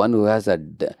spiritual life? One who has a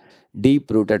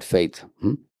deep rooted faith.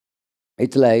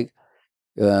 It's like,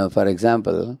 for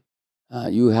example,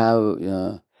 you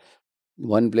have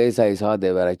one place I saw,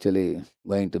 they were actually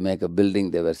going to make a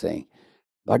building, they were saying.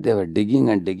 But they were digging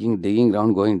and digging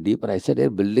around, going deeper. I said, hey,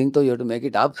 building, though, you have to make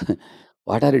it up.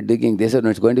 What are you digging? They said,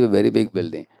 no, it's going to be a very big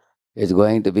building. It's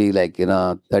going to be like, 30,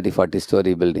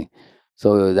 40-story building.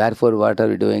 So therefore, what are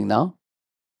we doing now?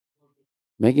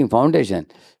 Making foundation.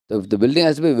 So if the building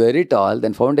has to be very tall,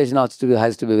 then foundation has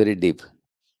to be very deep.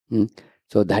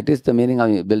 So that is the meaning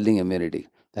of building immunity.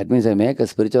 That means I make a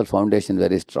spiritual foundation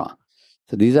very strong.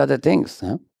 So these are the things.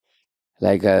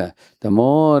 Like the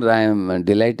more I am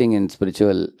delighting in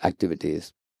spiritual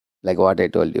activities, like what I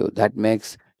told you, that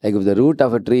makes, like if the root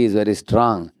of a tree is very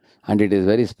strong and it is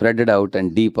very spreaded out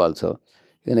and deep also,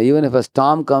 even if a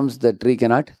storm comes, the tree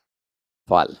cannot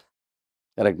fall.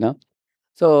 Correct, no?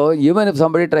 So even if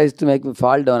somebody tries to make me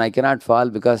fall down, I cannot fall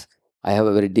because I have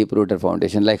a very deep rooted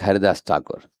foundation, like Haridas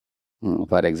Thakur,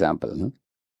 for example.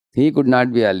 He could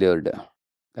not be allured.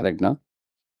 Correct, no?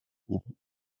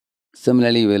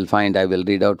 Similarly, you will find, I will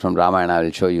read out from Ramayana, I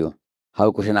will show you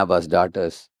how Kushanabha's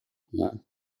daughters, uh,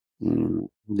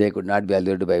 they could not be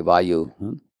allured by Vayu,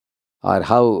 or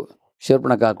how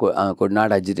Shurpanaka could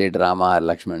not agitate Rama or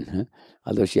Lakshman,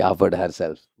 although she offered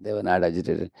herself. They were not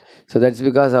agitated. So that's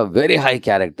because of very high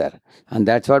character. And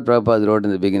that's what Prabhupada wrote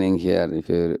in the beginning here. If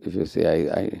you see,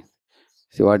 I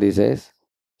see what he says.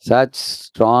 Such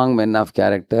strong men of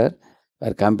character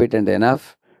were competent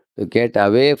enough to get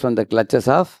away from the clutches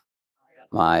of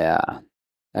Maya.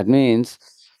 That means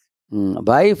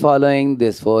by following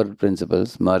these four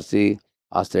principles, mercy,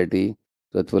 austerity,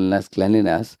 truthfulness,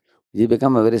 cleanliness, you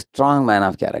become a very strong man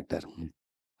of character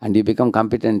and you become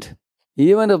competent.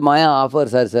 Even if Maya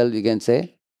offers herself, you can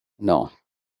say no.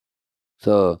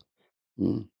 So,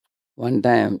 one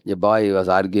time a boy was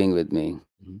arguing with me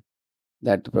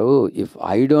that, Prabhu, if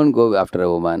I don't go after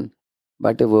a woman,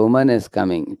 but a woman is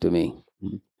coming to me,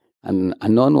 an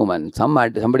unknown woman,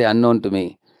 somebody unknown to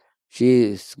me, she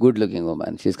is good looking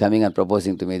woman. She's coming and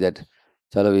proposing to me that,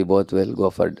 chalo, we both will go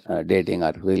for dating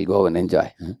or we'll go and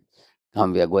enjoy.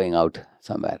 Come, we are going out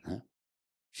somewhere.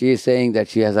 She is saying that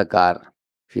she has a car.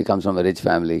 She comes from a rich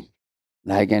family.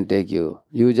 I can take you.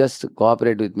 You just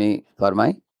cooperate with me for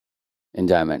my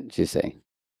enjoyment, she's saying.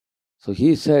 So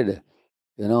he said,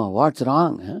 what's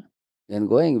wrong in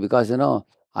going? Because,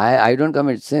 I don't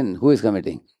commit sin. Who is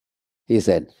committing? He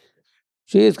said,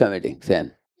 she is committing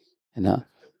sin. you know.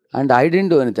 And I didn't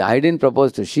do anything. I didn't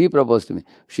propose to. She proposed to me.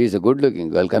 She is a good-looking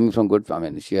girl coming from good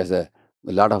family. She has a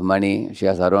lot of money. She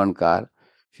has her own car.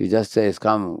 She just says,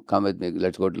 come with me.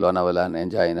 Let's go to Lonavala and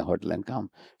enjoy in a hotel and come."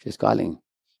 She's calling.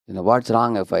 What's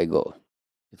wrong if I go?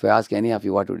 If I ask any of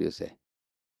you, what would you say?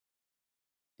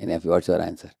 Any of you, what's your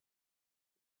answer?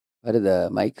 Where is the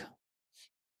mic?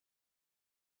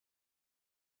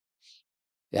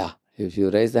 Yeah. If you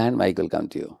raise the hand, mic will come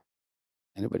to you.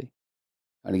 Anybody?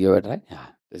 Want to give it a try? Yeah.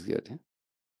 Let's give it.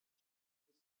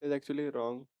 It's actually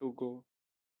wrong to go.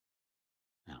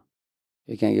 Yeah.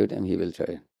 You can give it him, he will show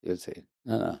it. He will say it.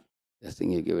 No, no. This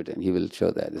thing you give it him, he will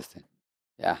show that this thing.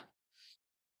 Yeah.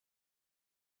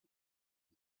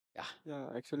 Yeah. Yeah,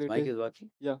 This actually it mic is. is working?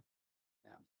 Yeah,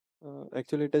 Yeah.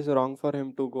 actually it is wrong for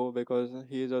him to go because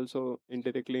he is also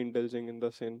indirectly indulging in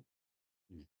the sin.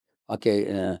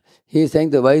 Okay. He is saying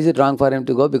that why is it wrong for him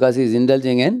to go? Because he is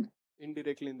indulging in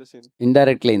Indirectly in the sin.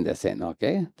 indirectly in the sin.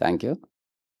 Okay. Thank you.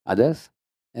 Others?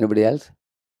 Anybody else?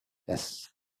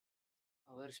 Yes.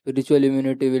 Our spiritual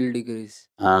immunity will decrease.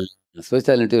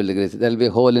 Spiritual immunity will decrease. There will be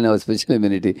a hole in our spiritual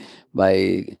immunity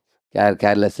by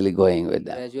carelessly going with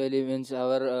that. Gradually means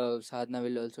our sadhana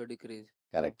will also decrease.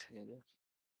 Correct. Together.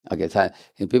 Okay.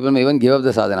 So people may even give up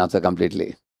the sadhana also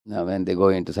completely when they go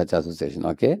into such association.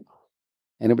 Okay.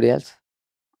 Anybody else?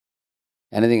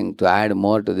 Anything to add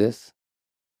more to this?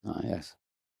 Yes.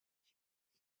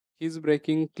 He's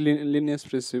breaking cleanliness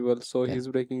principle, so Okay. he's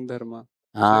breaking dharma.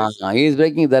 So He is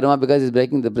breaking dharma because he is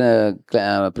breaking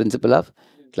the principle of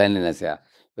cleanliness. Yeah.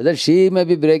 Whether she may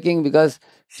be breaking because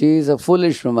she is a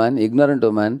foolish woman, ignorant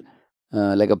woman,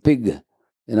 like a pig,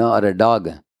 or a dog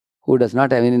who does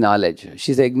not have any knowledge.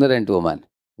 She's an ignorant woman.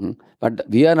 But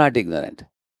we are not ignorant.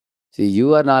 See,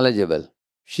 you are knowledgeable.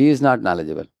 She is not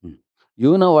knowledgeable.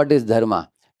 You know what is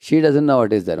dharma. She doesn't know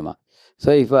what is dharma.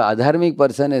 So if a adharmic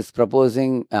person is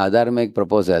proposing a adharmic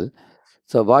proposal,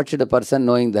 so what should a person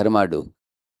knowing dharma do?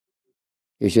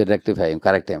 You should rectify him,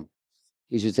 correct him.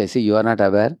 You should say, see, you are not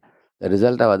aware. The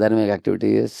result of adharmic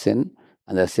activity is sin,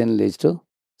 and the sin leads to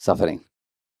suffering.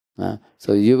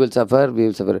 So you will suffer, we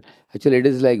will suffer. Actually, it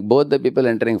is like both the people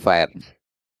entering fire.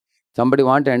 Somebody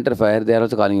want to enter fire, they are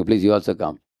also calling you, please, you also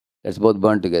come. Let's both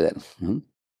burn together.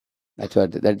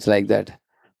 That's like that.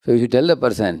 So you should tell the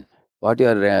person what you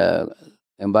are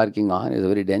embarking on is a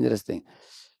very dangerous thing.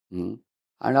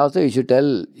 And also you should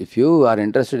tell, if you are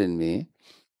interested in me,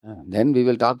 then we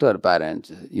will talk to our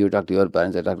parents. You talk to your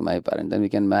parents, I talk to my parents. Then we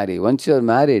can marry. Once you are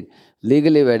married,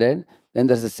 legally wedded, then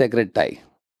there's a sacred tie.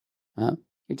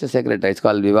 It's a sacred tie. It's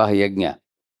called Vivaha Yajna.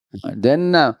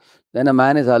 Then a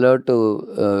man is allowed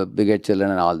to beget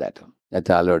children and all that. That's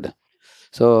allowed.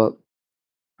 So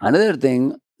another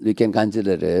thing we can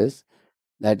consider is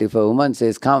that if a woman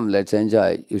says, come, let's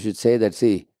enjoy, you should say that,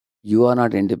 see, you are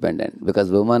not independent, because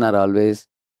women are always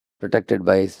protected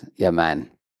by a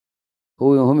man.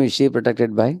 Whom is she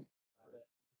protected by?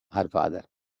 Her father.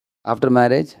 After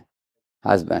marriage,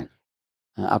 husband.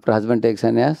 After husband takes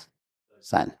sannyas,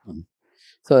 son.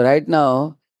 So right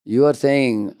now, you are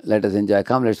saying, let us enjoy.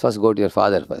 Come, let's first go to your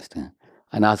father first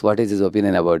and ask what is his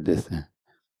opinion about this.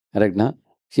 Correct, no?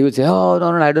 She would say, oh,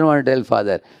 no, I don't want to tell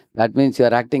father. That means you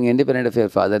are acting independent of your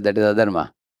father. That is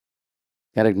adharma.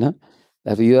 Correct, no?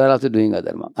 Therefore, you are also doing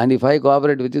adharma. And if I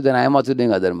cooperate with you, then I am also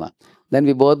doing adharma. Then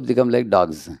we both become like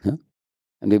dogs.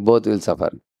 And we both will suffer.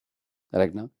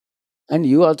 Correct, no? And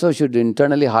you also should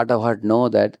internally, heart of heart, know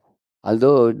that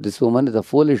although this woman is a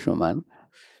foolish woman,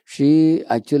 she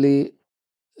actually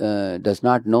does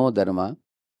not know dharma.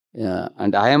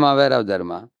 And I am aware of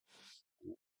dharma.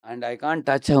 And I can't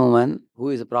touch a woman who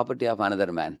is a property of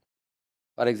another man.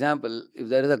 For example, if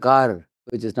there is a car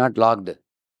which is not locked,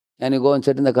 can you go and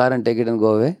sit in the car and take it and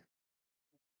go away?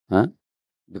 Huh?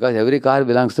 Because every car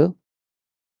belongs to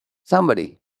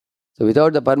somebody. So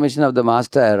without the permission of the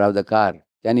master of the car,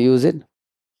 can you use it?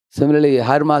 Similarly,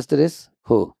 her master is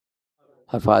who?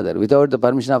 Her father. Without the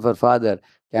permission of her father,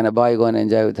 can a boy go and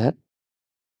enjoy with her?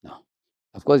 No.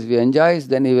 Of course, if he enjoys,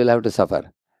 then he will have to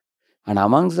suffer. And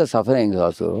amongst the sufferings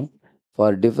also,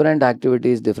 for different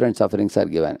activities, different sufferings are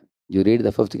given. You read the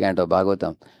 5th canto of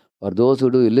Bhagavatam. For those who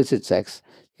do illicit sex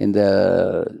in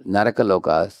the Naraka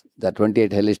Lokas, the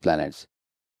 28 hellish planets,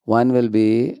 one will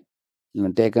be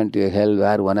taken to a hell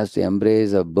where one has to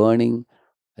embrace a burning,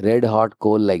 red hot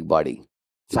coal like body,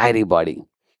 fiery body.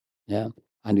 Yeah.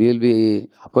 And we will be,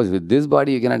 of course, with this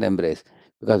body you cannot embrace.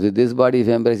 Because with this body, if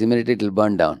you embrace, immediately it will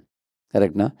burn down.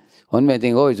 Correct, no? One may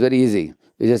think, oh, it's very easy.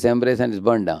 We just embrace and it's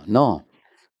burned down. No.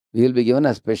 We will be given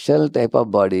a special type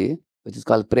of body, which is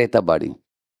called Preta body.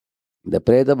 The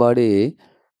Preta body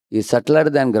is subtler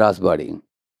than gross body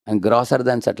and grosser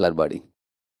than subtler body.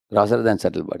 Grosser than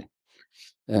subtle body.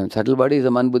 Subtle body is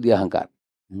a man buddhi ahankar.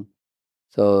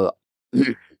 So,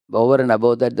 over and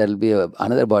above that, there will be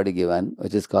another body given,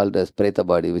 which is called as Preta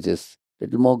body, which is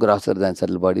little more grosser than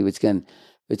subtle body, which can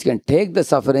take the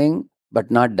suffering but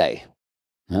not die.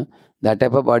 That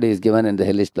type of body is given in the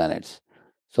hellish planets.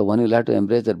 So one will have to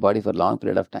embrace that body for a long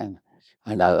period of time.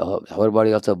 And our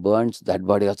body also burns, that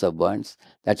body also burns.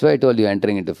 That's why I told you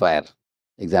entering into fire.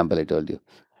 Example I told you.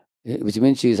 Which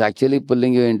means she is actually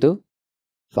pulling you into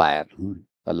fire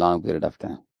for a long period of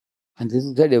time. And this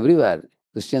is said everywhere.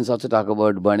 Christians also talk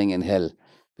about burning in hell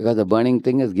because the burning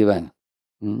thing is given.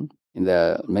 In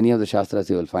the many of the Shastras,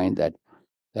 you will find that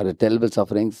there are terrible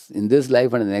sufferings in this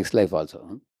life and in the next life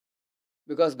also.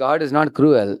 Because God is not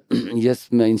cruel, He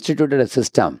just instituted a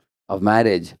system of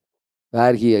marriage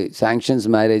where He sanctions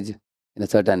marriage in a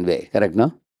certain way. Correct,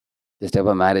 no? This type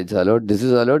of marriage is allowed, this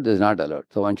is allowed, this is not allowed.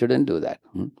 So one shouldn't do that.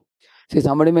 See,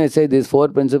 somebody may say these 4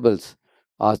 principles,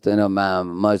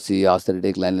 mercy,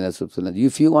 austerity, cleanliness, truthfulness.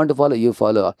 If you want to follow, you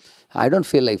follow. I don't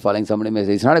feel like following. Somebody may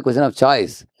say, it's not a question of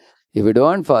choice. If you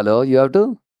don't follow, you have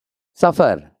to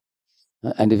suffer.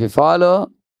 And if you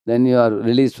follow, then you are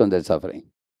released from that suffering.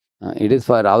 It is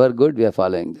for our good, we are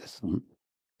following this.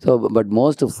 So, but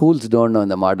most fools don't know in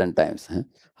the modern times.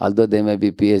 Although they may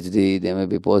be PhD, they may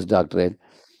be postdoctorate,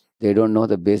 they don't know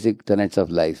the basic tenets of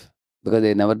life because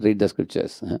they never read the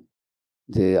scriptures.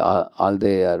 They are all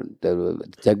they are the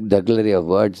jugglery of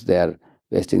words. They are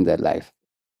wasting their life.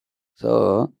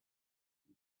 So,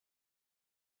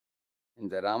 in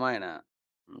the Ramayana,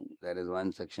 there is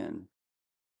one section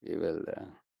we will.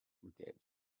 Okay,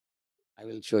 I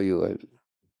will show you.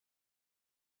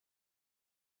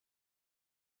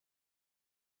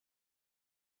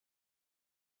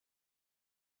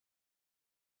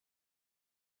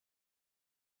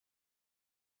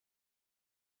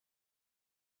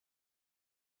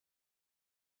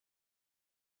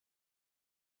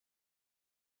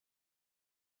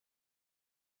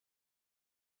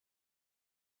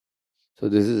 So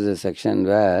this is a section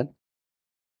where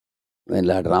when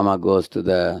Lord Rama goes to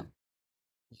the,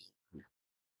 you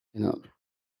know,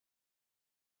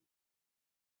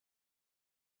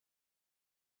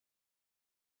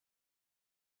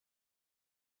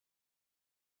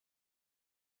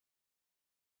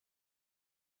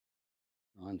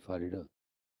 on for it. You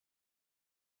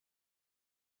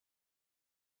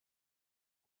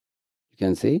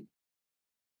can see.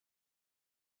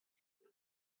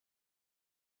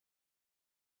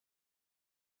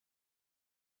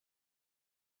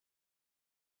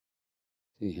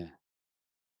 See here.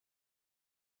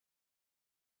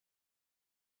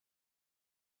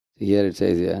 See here it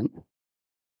says here,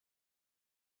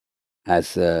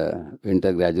 as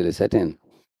winter gradually set in,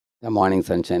 the morning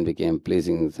sunshine became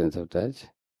pleasing sense of touch.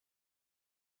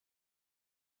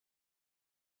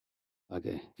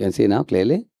 Okay, you can see now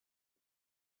clearly.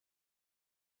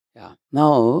 Yeah.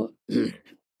 Now,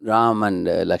 Ram and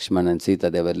Lakshman and Sita,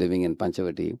 they were living in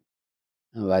Panchavati,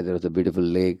 where there was a beautiful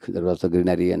lake, there was a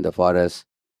greenery and the forest.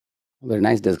 Very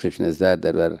nice description is that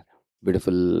there were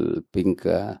beautiful pink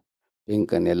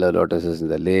and yellow lotuses in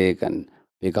the lake, and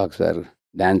peacocks were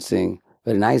dancing.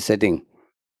 Very nice setting.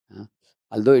 Uh,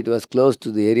 Although it was close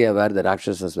to the area where the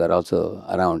Rakshasas were also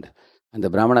around, and the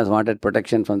Brahmanas wanted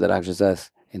protection from the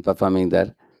Rakshasas in performing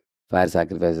their fire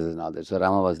sacrifices and all that. So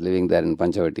Rama was living there in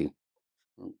Panchavati.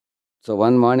 So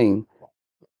one morning,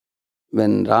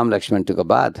 when Ram Lakshman took a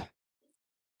bath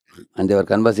and they were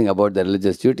conversing about their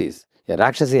religious duties, a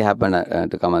Rakshasi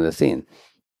happened to come on the scene.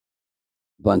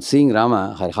 Upon seeing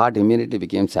Rama, her heart immediately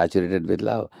became saturated with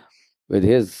love. With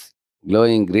his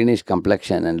glowing greenish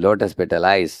complexion and lotus petal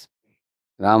eyes,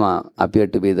 Rama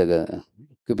appeared to be the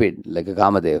Cupid, like a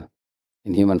Kamadev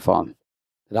in human form.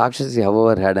 Rakshasi,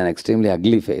 however, had an extremely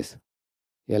ugly face,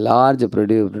 a large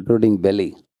protruding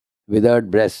belly, withered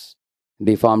breasts,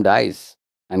 deformed eyes,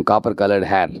 and copper colored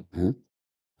hair.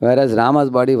 Whereas Rama's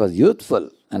body was youthful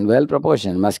and well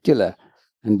proportioned, muscular,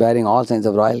 and bearing all signs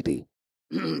of royalty.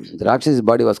 The Rakshasi's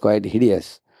body was quite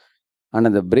hideous and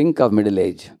on the brink of middle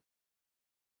age.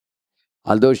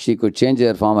 Although she could change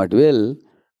her form at will,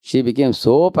 she became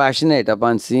so passionate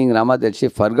upon seeing Rama that she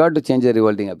forgot to change her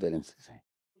revolting appearance.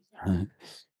 You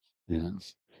know.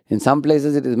 In some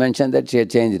places, it is mentioned that she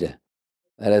had changed,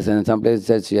 whereas in some places, it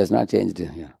says she has not changed.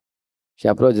 Yeah. She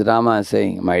approached Rama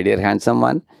saying, "My dear handsome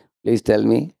one, please tell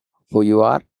me who you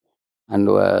are and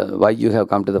why you have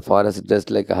come to the forest dressed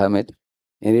like a hermit.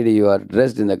 Indeed, you are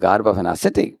dressed in the garb of an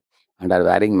ascetic and are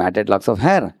wearing matted locks of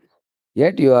hair.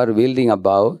 Yet you are wielding a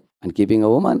bow and keeping a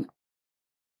woman.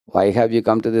 Why have you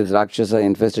come to this Rakshasa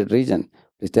infested region?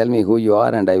 Please tell me who you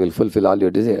are and I will fulfill all your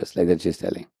desires." Like that she is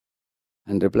telling.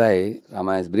 In reply,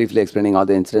 Rama is briefly explaining all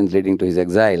the incidents leading to his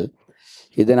exile.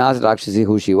 He then asked Rakshasi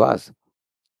who she was.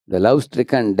 The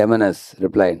love-stricken demoness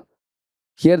replied,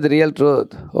 "Hear the real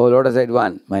truth, O lotus-eyed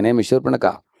one. My name is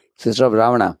Shurpanaka, sister of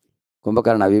Ravana,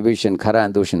 Kumbhakarna, Vibhishan, Khara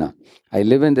and Dushana. I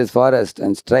live in this forest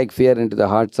and strike fear into the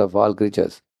hearts of all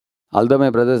creatures. Although my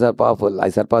brothers are powerful, I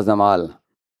surpass them all.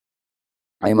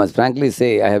 I must frankly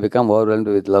say I have become overwhelmed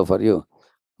with love for you.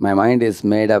 My mind is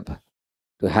made up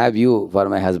to have you for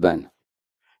my husband.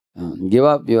 Give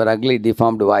up your ugly,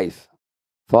 deformed wife,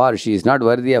 for she is not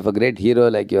worthy of a great hero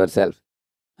like yourself.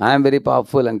 I am very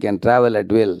powerful and can travel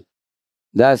at will.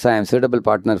 Thus, I am suitable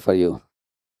partner for you.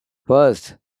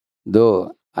 First,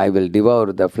 though, I will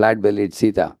devour the flat-bellied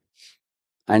Sita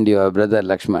and your brother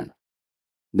Lakshman.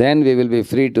 Then we will be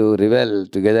free to revel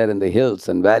together in the hills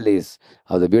and valleys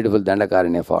of the beautiful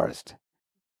Dandakaranya forest."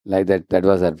 Like that, that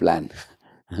was her plan,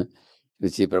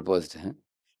 which she proposed.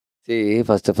 See,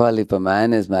 first of all, if a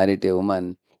man is married to a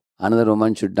woman, another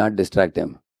woman should not distract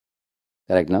him.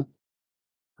 Correct, no?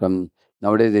 From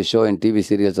nowadays, they show in TV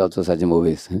serials also such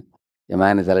movies. A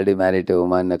man is already married to a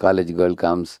woman, a college girl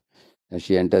comes, and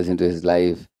she enters into his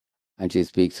life, and she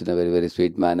speaks in a very, very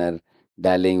sweet manner,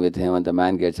 dallying with him, and the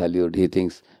man gets allured. He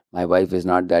thinks, my wife is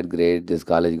not that great, this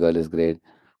college girl is great.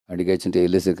 And he gets into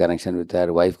illicit connection with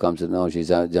her. Wife comes to know, she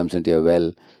jumps into a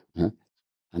well, huh?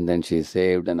 And then she is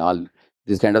saved, and all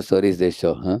these kind of stories they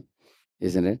show, huh?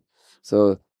 Isn't it?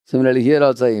 So, similarly, here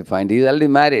also you find he's already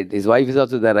married. His wife is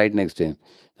also there right next to him.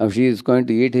 Now she is going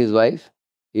to eat his wife,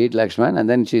 eat Lakshman, and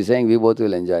then she's saying, we both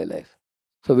will enjoy life.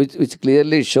 So which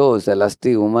clearly shows a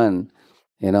lusty woman,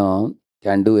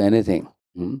 can do anything.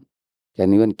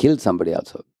 Can even kill somebody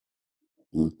also.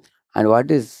 Mm. And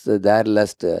what is their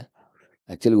lust?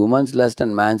 Actually, woman's lust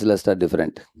and man's lust are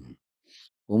different.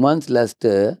 Woman's lust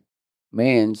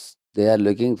means they are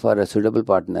looking for a suitable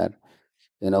partner,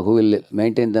 who will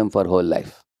maintain them for whole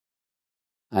life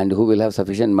and who will have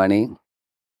sufficient money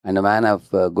and a man of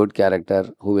good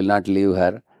character who will not leave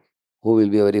her, who will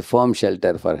be a very firm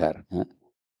shelter for her,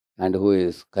 and who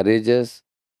is courageous,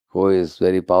 who is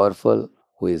very powerful,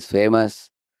 who is famous,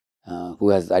 who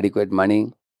has adequate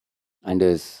money and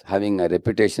is having a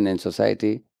reputation in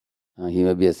society. He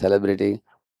may be a celebrity.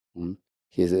 Mm.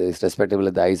 He is respectable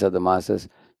in the eyes of the masses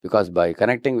because by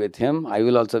connecting with him,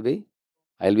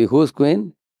 I'll be whose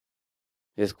queen?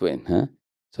 His queen.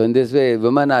 So in this way,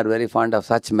 women are very fond of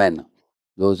such men.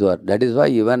 Those who are. That is why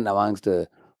even amongst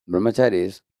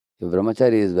brahmacharis, if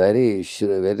brahmachari is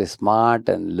very smart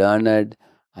and learned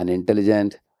and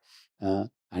intelligent and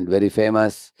very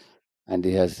famous, and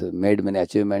he has made many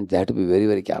achievements, they have to be very,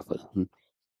 very careful.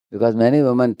 Because many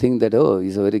women think that, oh,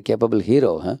 he's a very capable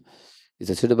hero. He's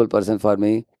a suitable person for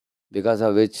me, because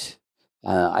of which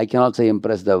I can also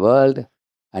impress the world,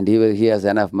 and he has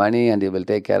enough money and he will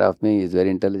take care of me. He's very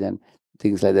intelligent.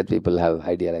 Things like that, people have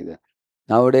idea like that.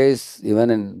 Nowadays, even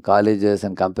in colleges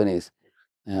and companies,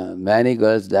 many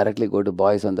girls directly go to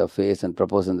boys on the face and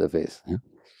propose on the face.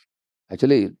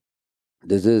 Actually,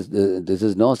 this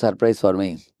is no surprise for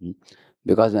me.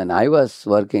 Because when I was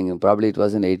working, probably it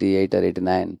was in 88 or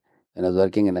 89, when I was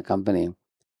working in a company,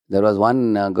 there was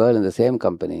one girl in the same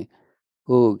company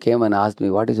who came and asked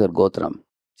me, "What is your Gotram?"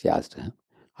 She asked.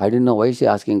 I didn't know why she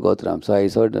asking Gotram. So I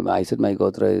said my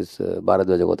Gotra is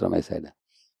Bharadwaja Gotram, I said.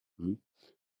 Hmm.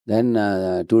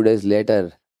 Then 2 days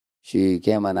later, she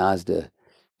came and asked,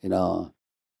 you know,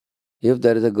 if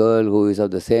there is a girl who is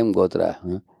of the same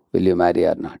Gotra, will you marry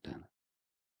or not?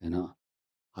 You know,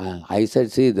 I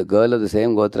said, see, the girl of the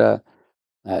same Gotra,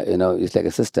 is like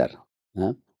a sister.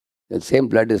 Huh? The same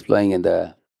blood is flowing in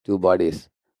the two bodies,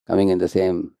 coming in the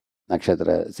same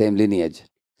nakshatra, same lineage.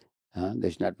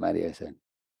 They should not marry, I said.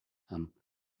 Um,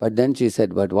 but then she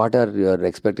said, but what are your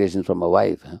expectations from a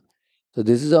wife? So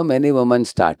this is how many women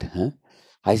start.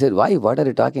 I said, why? What are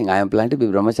you talking? I am planning to be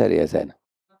brahmachari, I said.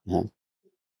 Huh?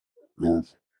 Yeah.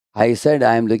 I said,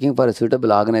 I am looking for a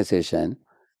suitable organization.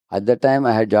 At that time,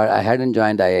 I hadn't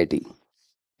joined IIT.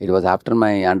 It was after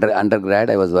my undergrad,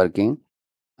 I was working.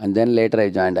 And then later I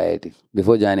joined IIT,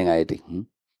 before joining IIT.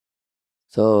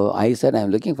 So I said,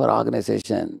 I'm looking for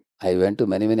organization. I went to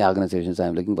many, many organizations.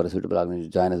 I'm looking for a suitable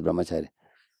organization to join as brahmachari.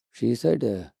 She said,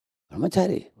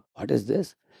 brahmachari, what is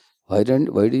this? Why do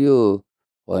you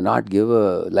not give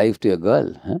a life to a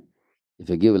girl? If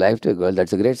you give life to a girl,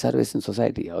 that's a great service in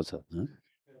society also.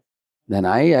 Then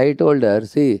I told her,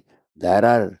 see, there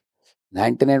are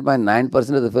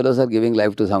 99.9% of the fellows are giving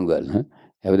life to some girl.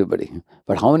 Everybody.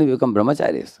 But how many become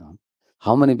brahmacharis?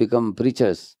 How many become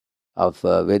preachers of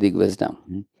Vedic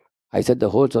wisdom? I said the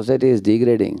whole society is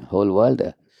degrading, whole world.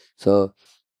 So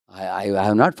I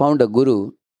have not found a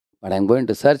guru, but I'm going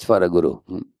to search for a guru.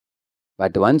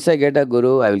 But once I get a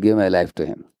guru, I will give my life to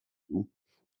him.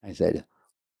 I said.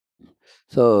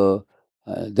 So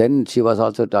then she was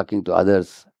also talking to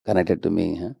others connected to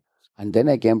me. And then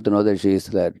I came to know that she is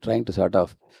trying to sort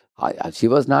of, she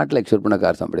was not like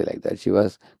Shurpanaka or somebody like that. She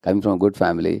was coming from a good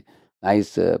family,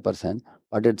 nice person.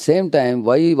 But at the same time,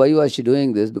 why was she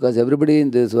doing this? Because everybody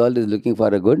in this world is looking for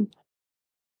a good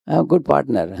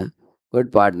partner,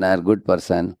 good partner, good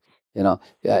person. Yeah,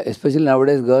 especially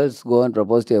nowadays, girls go and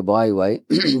propose to a boy. Why?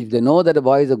 If they know that a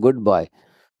boy is a good boy,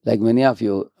 like many of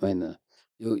you,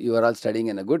 you are all studying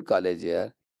in a good college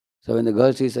here. So when the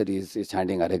girl sees that he's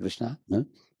chanting Hare Krishna,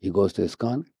 he goes to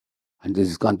ISKCON, and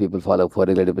this ISKCON people follow four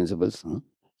regulative principles.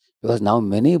 Because now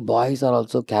many boys are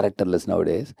also characterless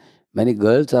nowadays. Many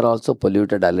girls are also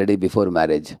polluted already before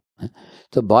marriage.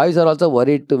 So boys are also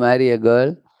worried to marry a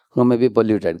girl who may be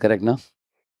polluted, correct, no?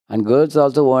 And girls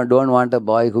also don't want a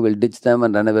boy who will ditch them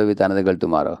and run away with another girl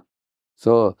tomorrow.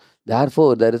 So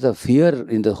therefore, there is a fear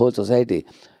in the whole society.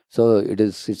 So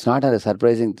it's not a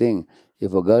surprising thing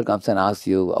if a girl comes and asks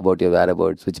you about your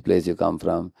whereabouts, which place you come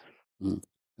from, mm,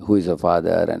 who is your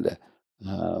father, and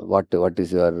what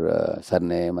is your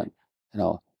surname, and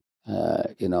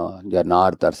you're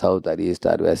north or south or east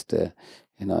or west.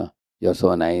 You're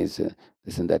so nice,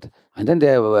 this and that, and then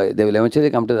they will eventually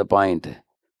come to the point.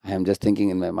 I am just thinking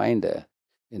in my mind,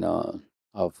 you know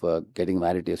of getting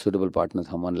married to a suitable partner,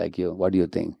 someone like you. What do you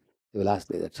think? They will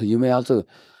ask like that. So you may also,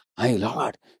 my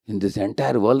Lord, in this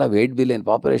entire world of 8 billion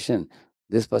population,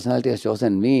 this personality has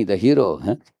chosen me, the hero.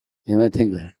 You may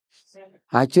think that.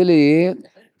 Actually,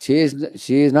 she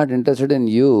is not interested in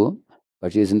you,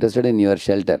 but she is interested in your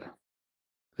shelter.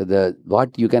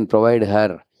 What you can provide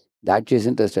her, that she is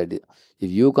interested. If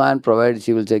you can't provide,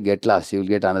 she will say, get lost. She will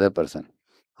get another person.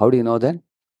 How do you know that?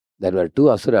 There were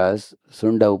two asuras,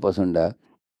 Sunda, Upasunda.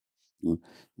 Mm.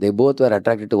 They both were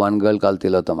attracted to one girl called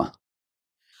Tilotama.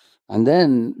 And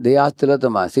then they asked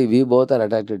Tilotama, see, we both are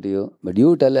attracted to you, but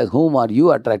you tell us, whom are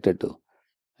you attracted to?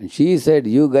 And she said,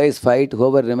 you guys fight,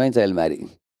 whoever remains, I'll marry.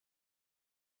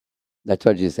 That's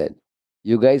what she said.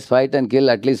 You guys fight and kill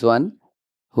at least one.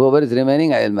 Whoever is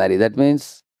remaining, I will marry. That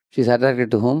means she's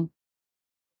attracted to whom?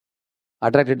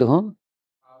 Attracted to whom?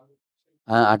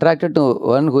 Attracted to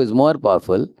one who is more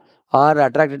powerful, or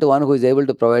attracted to one who is able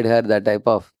to provide her that type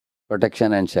of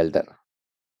protection and shelter.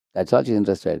 That's all she's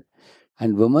interested.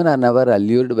 And women are never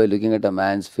allured by looking at a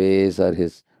man's face or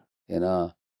his, you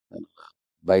know,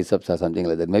 biceps or something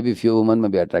like that. Maybe few women may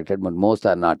be attracted, but most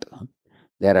are not.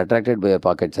 They are attracted by a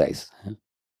pocket size.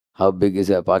 How big is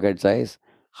your pocket size?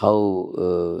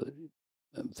 How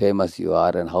famous you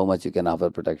are, and how much you can offer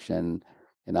protection,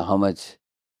 how much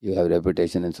you have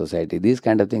reputation in society. These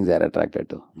kind of things they are attracted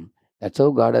to. That's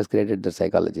how God has created the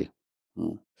psychology.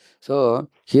 Mm. So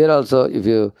here also, if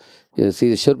you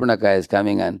see Shurpanaka is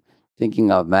coming and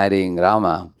thinking of marrying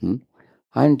Rama,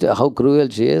 and how cruel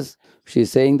she is.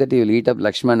 She's saying that you will eat up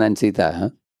Lakshman and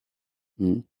Sita.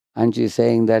 And she's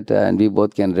saying that and we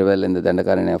both can revel in the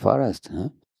Dandakaranya forest.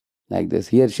 Like this.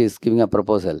 Here she is giving a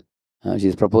proposal.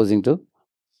 She's proposing to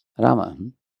Rama.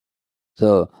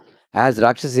 So, as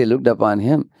Rakshasi looked upon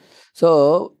him,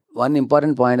 so one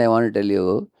important point I want to tell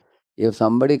you, if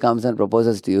somebody comes and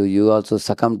proposes to you, you also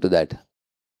succumb to that.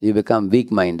 You become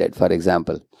weak-minded, for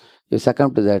example. You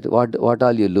succumb to that, what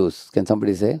all you lose? Can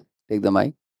somebody say? Take the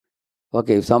mic.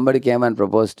 Okay, if somebody came and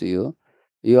proposed to you,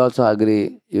 you also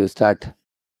agree, you start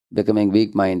becoming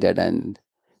weak-minded and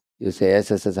you say, yes,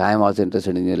 yes, yes, I am also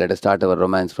interested in you. Let us start our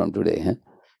romance from today.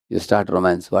 You start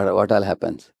romance. What all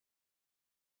happens?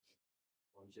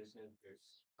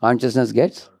 Consciousness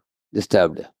gets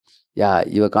disturbed. Yeah,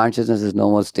 your consciousness is no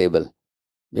more stable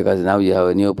because now you have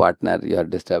a new partner. You are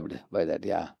disturbed by that.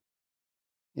 Yeah,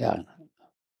 yeah.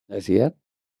 That's here.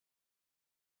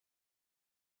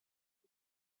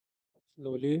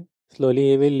 Slowly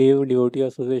he will leave devotee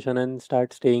association and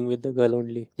start staying with the girl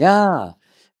only. Yeah,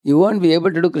 you won't be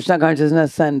able to do Krishna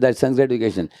consciousness and that sense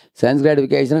gratification. Sense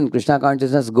gratification and Krishna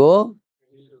consciousness go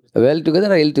well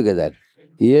together or ill together?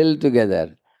 Ill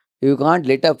together. You can't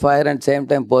lit up fire and same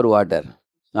time pour water.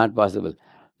 Not possible.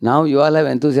 Now you all have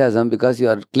enthusiasm because you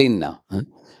are clean now.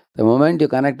 The moment you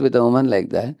connect with a woman like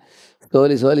that,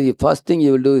 slowly, slowly, first thing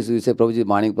you will do is you say, Prabhuji,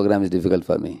 morning program is difficult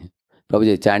for me.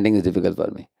 Prabhuji, chanting is difficult for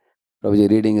me. Prabhuji,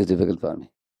 reading is difficult for me.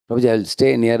 Prabhuji, I will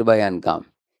stay nearby and come.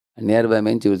 And nearby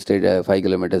means you will stay 5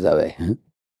 kilometers away.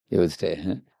 You will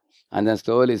stay. And then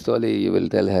slowly, slowly you will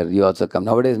tell her, you also come.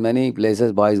 Nowadays, many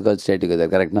places, boys, girls stay together,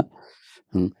 correct?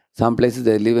 No? Some places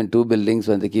they live in 2 buildings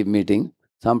when they keep meeting.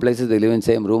 Some places they live in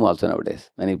same room also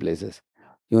nowadays. Many places.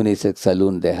 Unisex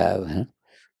saloon they have.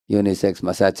 Unisex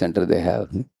massage center they have.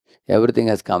 Everything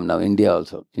has come now. India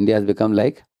also. India has become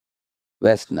like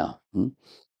West now.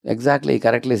 Exactly,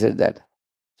 correctly said that.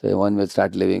 So one will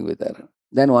start living with her.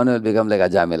 Then one will become like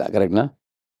Ajamila, correct? No?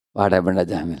 What happened to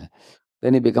Ajamila?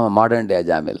 Then he become a modern day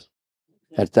Ajamil.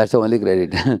 That's the only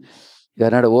credit. You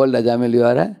are not old Ajamil, you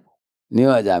are a new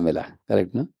Ajamila,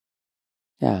 correct? No?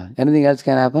 Yeah. Anything else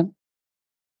can happen?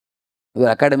 Your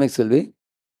academics will be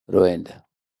ruined,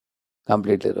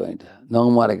 completely ruined. No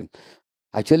more.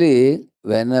 Actually,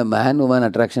 when a man-woman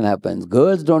attraction happens,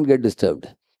 girls don't get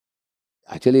disturbed.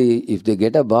 Actually, if they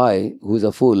get a boy who's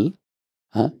a fool,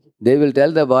 they will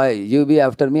tell the boy, you be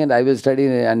after me and I will study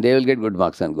and they will get good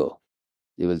marks and go.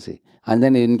 You will see. And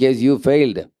then in case you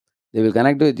failed, they will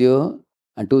connect with you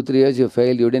and 2, 3 years you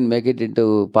failed, you didn't make it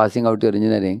into passing out your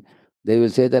engineering. They will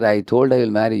say that I told I will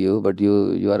marry you, but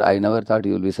I never thought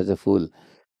you will be such a fool.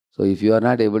 So if you are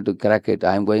not able to crack it,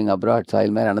 I am going abroad, so I'll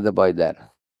marry another boy there.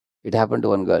 It happened to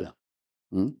one girl.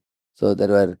 So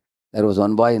there was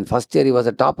one boy in first year, he was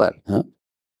a topper.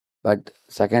 But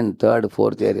second, third,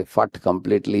 fourth year, he fought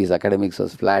completely. His academics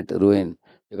was flat, ruined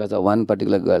because of one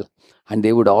particular girl. And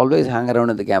they would always hang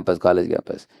around in the campus, college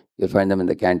campus. You'll find them in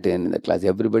the canteen, in the class.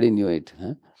 Everybody knew it.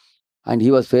 And he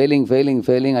was failing, failing,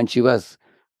 failing, and she was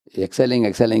excelling,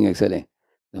 excelling, excelling.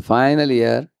 The final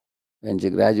year, when she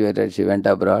graduated, she went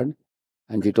abroad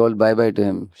and she told bye-bye to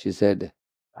him. She said,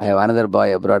 I have another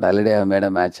boy abroad. Already I have made a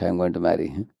match. I am going to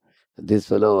marry. This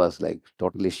fellow was like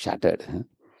totally shattered.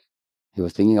 He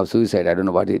was thinking of suicide. I don't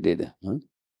know what he did.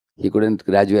 He couldn't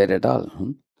graduate at all.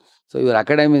 So your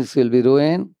academics will be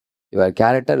ruined. Your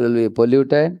character will be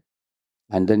polluted.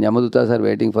 And then Yamadutas are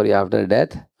waiting for you after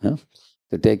death,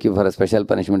 to take you for a special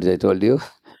punishment, as I told you,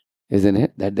 isn't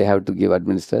it? That they have to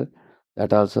administer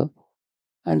that also.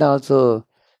 And also,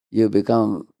 you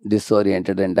become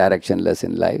disoriented and directionless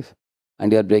in life.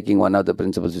 And you are breaking one of the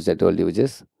principles which I told you, which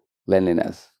is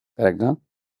cleanliness. Correct, no?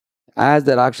 As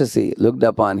the Rakshasi looked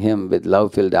upon him with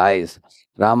love filled eyes,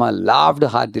 Rama laughed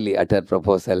heartily at her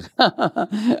proposal.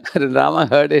 Rama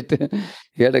heard it.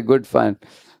 He had a good fun.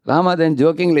 Rama then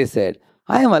jokingly said,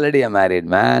 I am already a married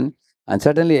man, and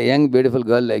certainly a young, beautiful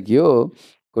girl like you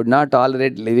could not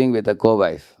tolerate living with a co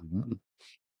wife.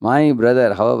 My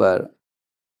brother, however,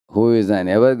 who is an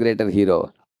ever greater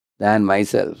hero than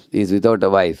myself, is without a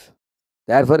wife.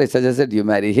 Therefore, I suggested you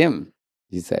marry him,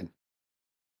 he said.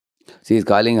 She is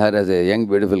calling her as a young,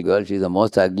 beautiful girl. She is the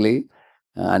most ugly.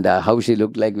 And how she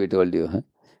looked like, we told you. Huh?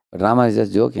 But Rama is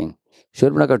just joking.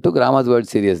 Shurpanaka took Rama's words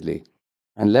seriously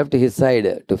and left his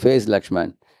side to face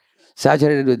Lakshman.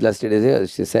 Saturated with lusty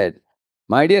desires, she said,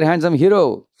 My dear handsome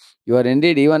hero, you are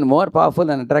indeed even more powerful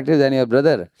and attractive than your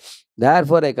brother.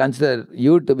 Therefore, I consider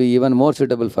you to be even more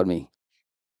suitable for me.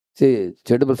 See,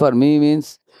 suitable for me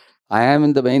means I am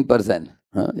in the main person.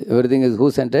 Everything is who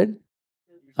centered?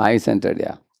 I centered,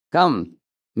 yeah. Come,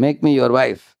 make me your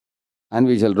wife, and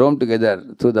we shall roam together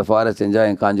through the forest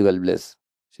enjoying conjugal bliss,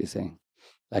 she saying.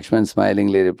 Lakshman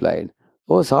smilingly replied,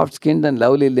 Oh, soft skinned and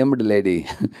lovely limbed lady.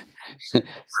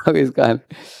 So he's called,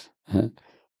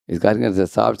 he's calling her as a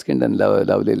soft skinned and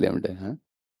lovely limbed.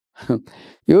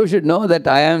 You should know that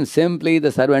I am simply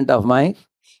the servant of my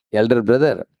elder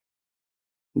brother.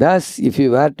 Thus, if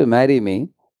you were to marry me,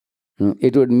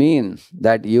 it would mean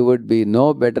that you would be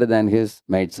no better than his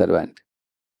maidservant.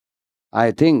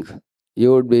 I think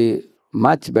you would be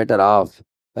much better off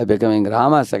by becoming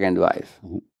Rama's second wife.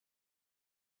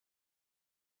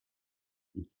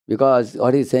 Because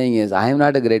what he's saying is, I am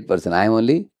not a great person, I am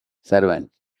only servant.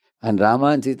 And Rama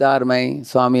and Sita are my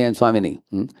Swami and Swamini.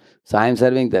 So I am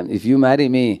serving them. If you marry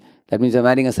me, that means you're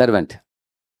marrying a servant.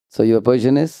 So your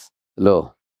position is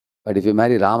low. But if you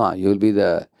marry Rama, you will be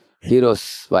the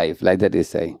hero's wife, like that he's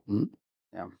saying.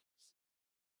 Yeah.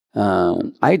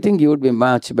 I think you would be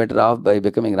much better off by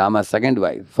becoming Rama's second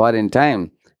wife, for in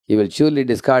time he will surely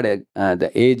discard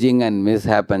the aging and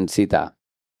misshapen Sita,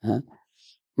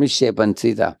 misshapen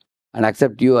Sita, and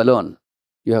accept you alone.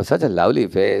 You have such a lovely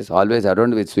face, always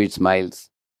adorned with sweet smiles.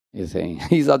 He's saying.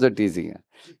 He's also teasing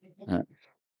her.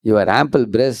 Your ample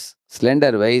breasts,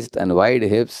 slender waist, and wide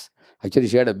hips. Actually,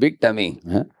 she had a big tummy,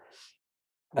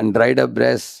 and dried up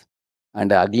breasts, and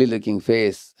a ugly looking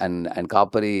face, and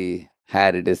coppery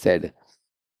hair, it is said.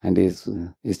 And he's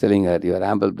telling her, Your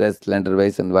ample breasts, slender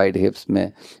waist, and wide hips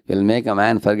will make a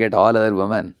man forget all other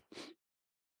women.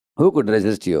 Who could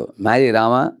resist you? Marry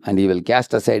Rama, and he will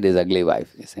cast aside his ugly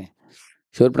wife. You see.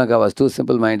 Shurpanaka was too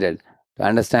simple minded to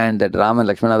understand that Rama and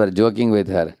Lakshmana were joking with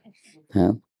her.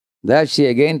 Thus she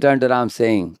again turned to Ram,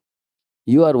 saying,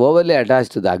 You are overly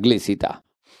attached to the ugly Sita.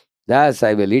 Thus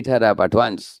I will eat her up at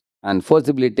once and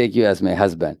forcibly take you as my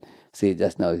husband. See,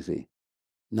 just now you see.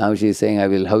 Now she is saying,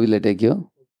 how will I take you?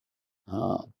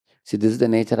 See, this is the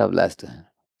nature of lust.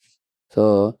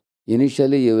 So,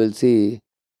 initially you will see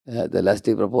the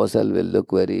lusty proposal will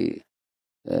look very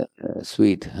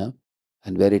sweet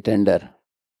and very tender.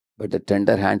 But the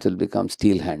tender hands will become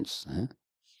steel hands.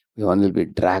 One will be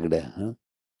dragged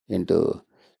into.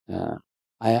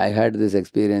 I had this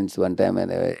experience one time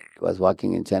when I was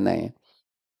walking in Chennai.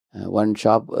 One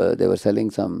shop, they were selling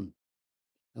some,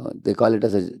 they call it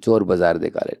as a chor bazaar,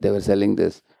 they call it. They were selling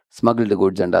this smuggled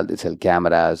goods and all. They sell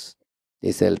cameras,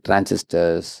 they sell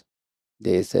transistors,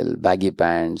 they sell baggy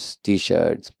pants,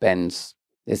 t-shirts, pens.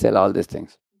 They sell all these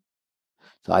things.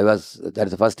 So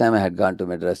that's the first time I had gone to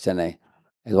Madras, Chennai.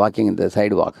 I was walking in the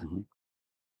sidewalk.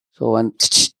 So one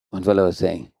fellow was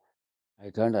saying, I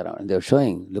turned around and they were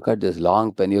showing, look at this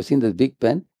long pen. You've seen this big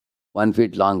pen? 1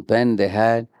 feet long pen they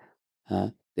had.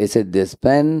 They said this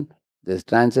pen, this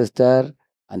transistor,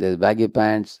 and this baggy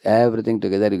pants, everything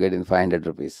together you get in 500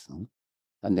 rupees.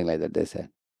 Something like that they said.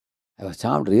 I was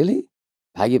charmed, really?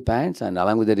 Baggy pants, and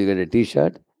along with that you get a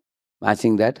t-shirt,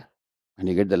 matching that, and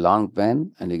you get the long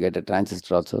pen, and you get a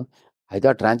transistor also. I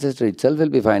thought transistor itself will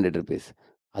be 500 rupees.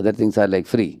 Other things are like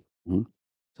free. So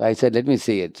I said, let me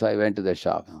see it. So I went to the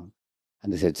shop.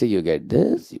 And they said, see, you get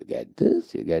this, you get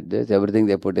this, you get this, everything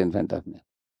they put in front of me.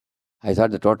 I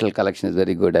thought the total collection is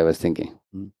very good, I was thinking.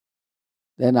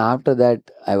 Then after that,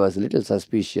 I was a little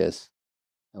suspicious.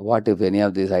 What if any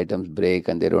of these items break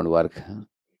and they don't work?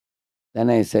 Then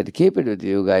I said, keep it with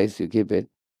you guys, you keep it.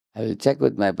 I will check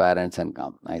with my parents and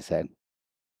come, I said.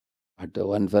 But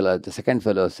the second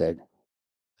fellow said,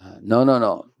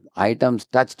 no. Items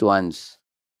touched once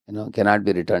cannot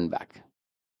be returned back.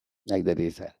 Like that he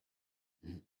said.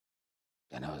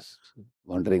 Then I was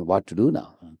wondering what to do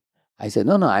now. I said,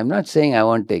 no, I'm not saying I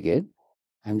won't take it.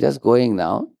 I'm just going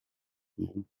now.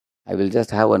 I will just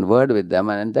have one word with them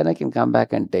and then I can come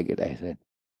back and take it. I said.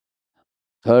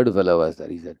 Third fellow was there.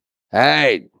 He said,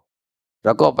 hey,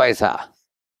 rako paisa.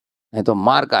 नहीं तो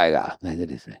मार का आएगा. Like that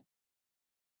he said.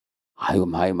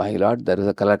 My lord, there is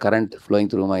a current flowing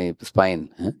through my spine.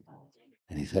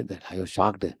 And he said that. I was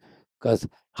shocked. Because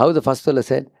how the first fellow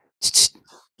said,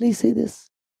 please see this.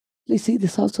 Please see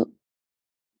this also.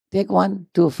 Take 1,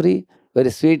 2 free. Very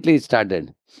sweetly it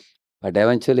started. But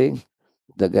eventually,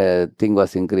 the thing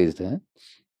was increased.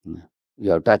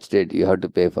 You have touched it, you have to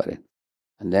pay for it.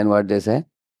 And then what they say?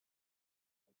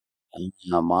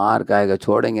 मार खाएगा,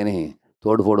 छोड़ेंगे नहीं,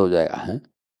 तोड़ फोड़ हो जाएगा,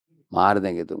 मार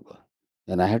देंगे तुमको.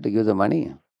 Then I had to give the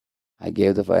money. I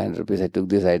gave the 500 rupees. I took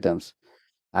these items.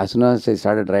 As soon as I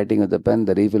started writing with the pen,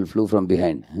 the refill flew from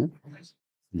behind.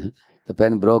 The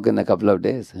pen broke in a couple of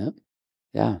days.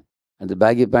 Yeah. And the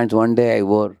baggy pants one day I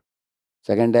wore.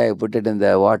 Second day I put it in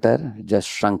the water, it just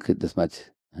shrunk this much.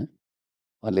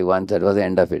 Only once, that was the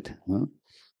end of it.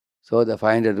 So the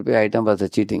 500 rupee item was a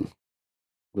cheating.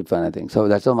 Good for nothing. So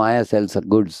that's how Maya sells her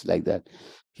goods like that.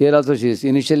 Here also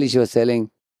initially she was selling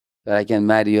that I can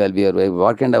marry you, I'll be your wife.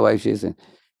 What kind of wife she is?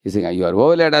 He's saying, you are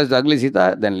overlaid as the ugly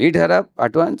Sita, then lead her up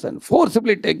at once and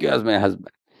forcibly take you as my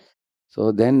husband.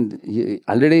 So then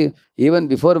already, even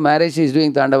before marriage, she is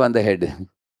doing Tandava on the head.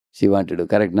 She wanted to do,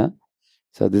 correct, no?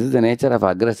 So this is the nature of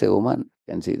aggressive woman.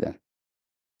 You can see that.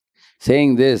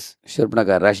 Saying this,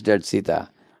 Shurpanaka rushed at Sita.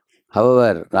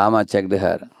 However, Rama checked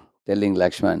her, telling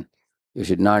Lakshman, you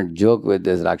should not joke with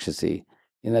this Rakshasi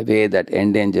in a way that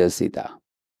endangers Sita.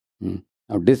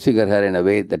 Now disfigure her in a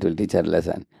way that will teach her a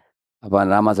lesson. Upon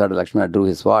Rama's order, Lakshmana drew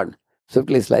his sword,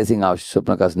 swiftly slicing off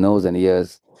Shurpanaka's nose and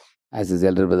ears. As his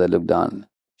elder brother looked on,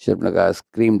 Shurpanaka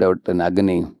screamed out in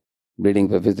agony. Bleeding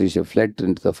profusely, she fled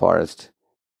into the forest.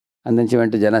 And then she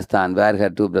went to Janasthan, where her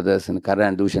two brothers, Kara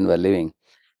and Dushan, were living.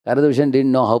 Kara and Dushan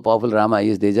didn't know how powerful Rama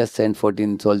is. They just sent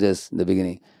 14 soldiers in the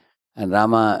beginning. And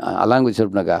Rama, along with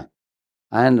Shurpanaka,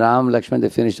 and Ram, Lakshman, they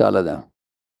finished all of them.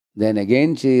 Then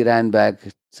again she ran back,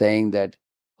 saying that,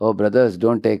 oh brothers,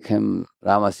 don't take him,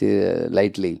 Rama,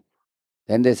 lightly.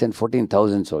 Then they sent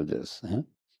 14,000 soldiers.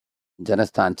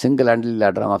 Janasthan, single-handedly,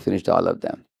 Lord Rama finished all of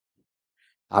them.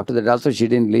 After that also she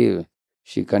didn't leave.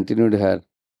 She continued her.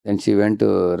 Then she went to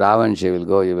Ravan, she will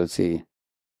go, you will see.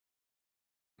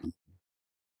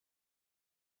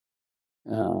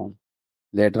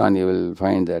 Later on you will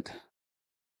find that.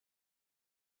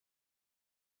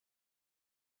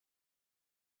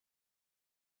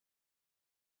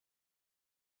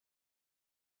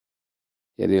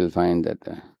 Here you will find that.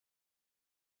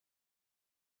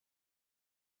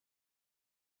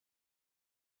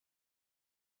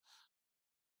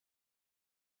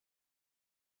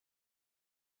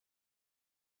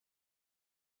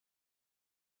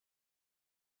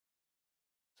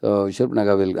 So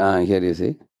Shurpanaka will, here you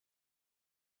see.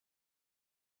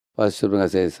 First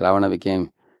Shurpanaka says, Ravana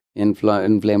became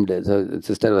inflamed. So the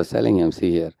sister was telling him,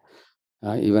 see here,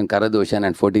 even Karadoshan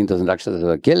and 14,000 Rakshasas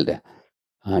were killed.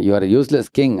 You are a useless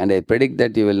king and I predict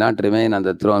that you will not remain on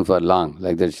the throne for long.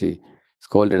 Like that she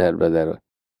scolded her brother.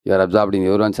 You are absorbed in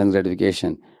your own son's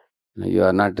gratification. You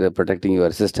are not protecting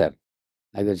your sister.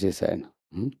 Like that she said.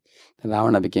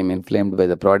 Ravana became inflamed by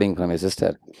the prodding from his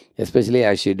sister, especially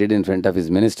as she did in front of his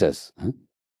ministers.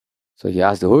 So he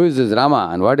asked, who is this Rama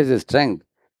and what is his strength?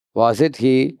 Was it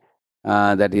he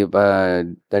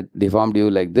that deformed you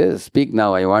like this? Speak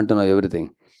now, I want to know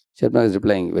everything. Shurpanaka is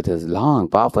replying, with his long,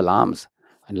 powerful arms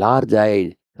and large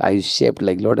eyes shaped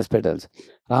like lotus petals,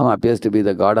 Rama appears to be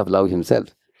the god of love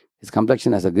himself. His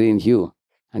complexion has a green hue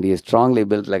and he is strongly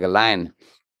built like a lion.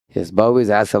 His bow is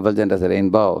as effulgent as a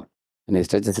rainbow, and he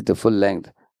stretches it to full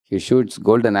length. He shoots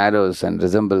golden arrows and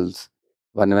resembles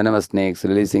venomous snakes,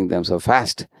 releasing them so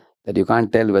fast that you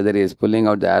can't tell whether he is pulling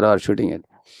out the arrow or shooting it.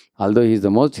 Although he is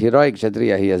the most heroic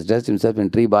Kshatriya, he has dressed himself in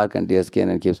tree bark and deer skin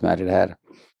and keeps matted hair.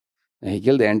 And he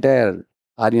killed the entire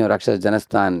army of Rakshas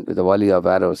Janasthan with a volley of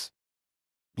arrows.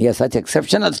 He has such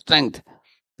exceptional strength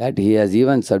that he has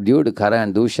even subdued Kara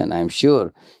and Dushan. I am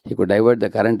sure he could divert the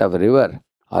current of a river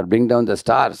or bring down the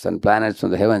stars and planets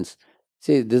from the heavens.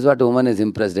 See, this is what a woman is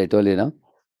impressed, I told you,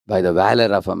 by the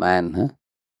valor of a man.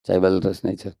 Chivalrous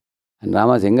nature. And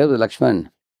Rama's younger brother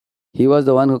Lakshman, he was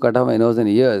the one who cut off my nose and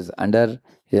ears under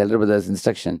his elder brother's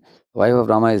instruction. The wife of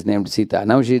Rama is named Sita.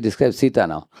 Now she describes Sita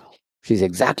now. She is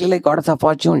exactly like goddess of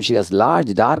fortune. She has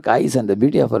large, dark eyes and the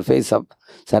beauty of her face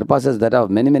surpasses that of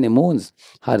many, many moons.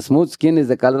 Her smooth skin is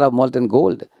the color of molten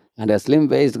gold. And her slim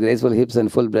waist, graceful hips,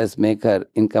 and full breasts make her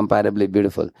incomparably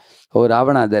beautiful. Oh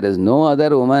Ravana, there is no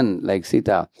other woman like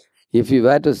Sita. If you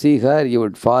were to see her, you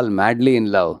would fall madly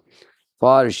in love,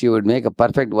 for she would make a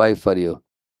perfect wife for you.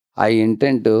 I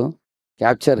intend to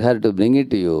capture her to bring it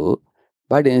to you,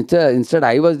 but instead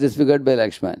I was disfigured by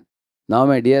Lakshman. Now,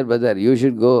 my dear brother, you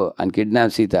should go and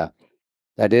kidnap Sita.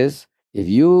 That is, if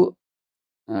you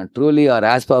truly are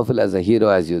as powerful as a hero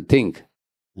as you think.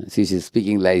 See, she's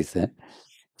speaking lies.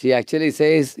 She actually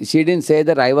says, she didn't say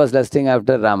that I was lusting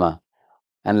after Rama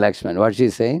and Lakshman. What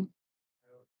she's saying?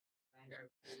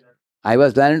 I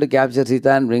was planning to capture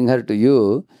Sita and bring her to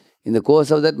you. In the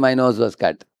course of that, my nose was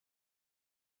cut.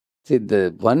 See,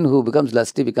 the one who becomes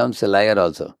lusty becomes a liar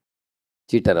also,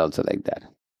 cheater also, like that.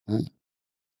 Huh?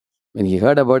 When he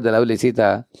heard about the lovely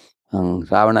Sita,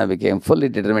 Ravana became fully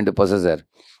determined to possess her.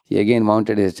 He again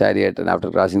mounted his chariot and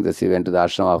after crossing the sea went to the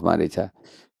ashram of Maricha.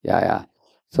 Yeah.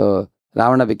 So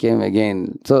Ravana became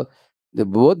again. So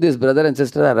both these brother and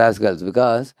sister are rascals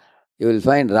because you will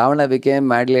find Ravana became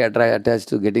madly attached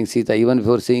to getting Sita even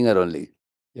before seeing her only.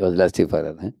 He was lusty for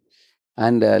her.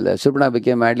 And Shurpana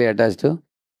became madly attached to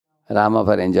Rama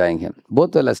for enjoying him.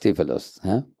 Both were lusty fellows.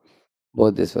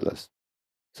 Both these fellows.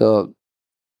 So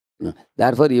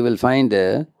therefore, you will find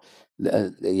a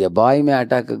boy may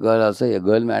attack a girl also, a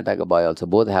girl may attack a boy also.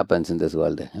 Both happens in this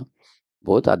world.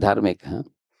 Both are dharmic.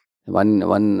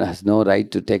 One has no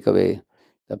right to take away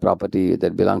the property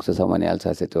that belongs to someone else,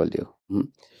 as I told you.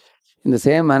 In the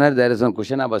same manner, there is one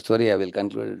Kushanaba story. I will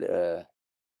conclude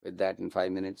with that in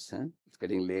 5 minutes. It's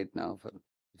getting late now.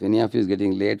 If any of you is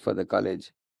getting late for the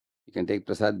college, you can take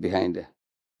Prasad behind.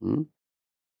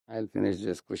 I'll finish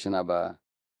this Kushanaba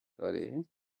story.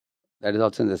 That is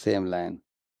also in the same line,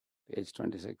 page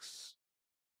 26.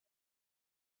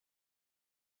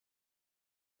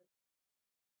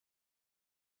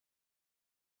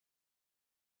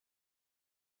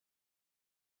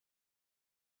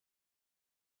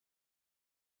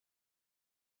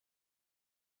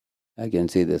 I can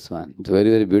see this one. It's very,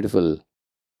 very beautiful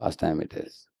pastime it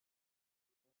is.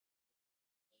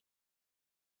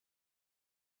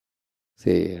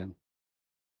 See,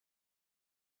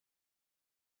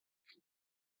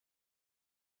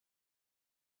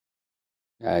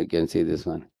 I can see this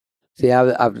one. See,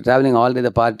 after traveling all day,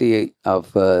 the party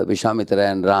of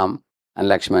Vishwamitra and Ram and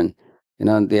Lakshman,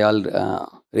 they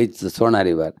all reached the Sona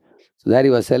river. So there he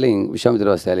was telling, Vishwamitra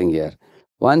was telling here,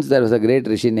 once there was a great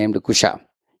rishi named Kusha,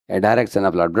 a direct son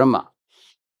of Lord Brahma.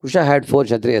 Kusha had 4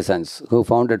 Kshatriya sons who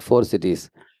founded 4 cities,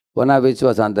 one of which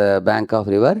was on the bank of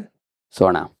river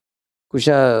Sona.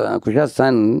 Kusha's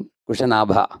son,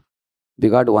 Kushanabha,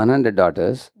 begot 100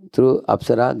 daughters through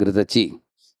Apsara Gritachi.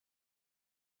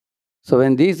 So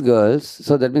when these girls,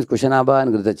 so that means Kushanabha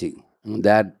and Gritachi, they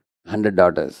had 100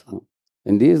 daughters.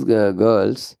 When these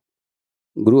girls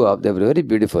grew up, they were very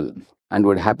beautiful and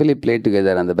would happily play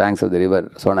together on the banks of the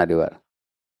river, Sona river.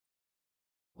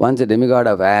 Once a demigod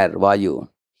of air, Vayu,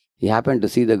 he happened to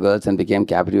see the girls and became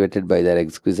captivated by their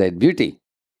exquisite beauty.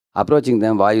 Approaching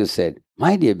them, Vayu said,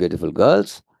 "My dear beautiful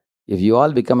girls, if you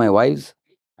all become my wives,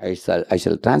 I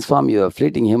shall transform your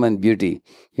fleeting human beauty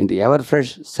into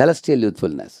ever-fresh celestial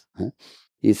youthfulness."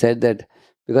 He said that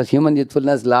because human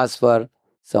youthfulness lasts for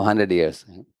some 100 years.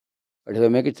 But if I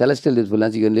make it celestial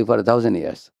youthfulness, you can live for 1,000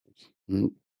 years.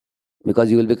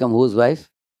 Because you will become whose wife?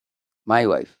 My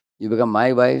wife. You become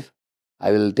my wife,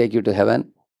 I will take you to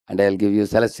heaven and I will give you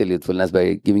celestial youthfulness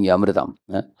by giving you Amritam.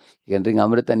 You can drink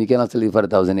Amrit and you can also live for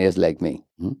 1,000 years like me.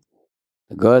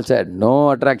 The girl said,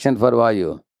 no attraction for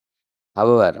Vayu.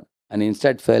 However, and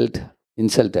instead felt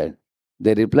insulted.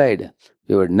 They replied,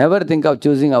 we would never think of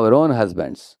choosing our own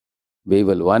husbands. We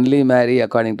will only marry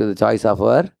according to the choice of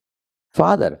our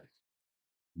father.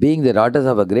 Being the daughters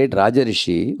of a great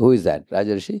Rajarishi, who is that?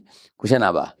 Rajarishi?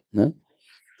 Kushanabha.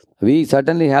 We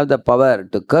certainly have the power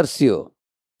to curse you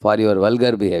for your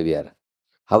vulgar behavior.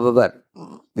 However,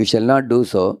 we shall not do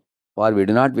so, for we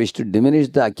do not wish to diminish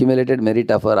the accumulated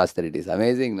merit of our austerities.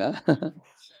 Amazing, no?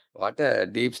 What a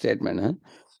deep statement.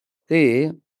 See,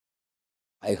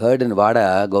 I heard in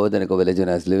Vada, Govardhanako village when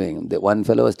I was living, one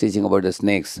fellow was teaching about the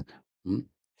snakes.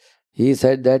 He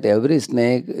said that every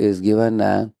snake is given,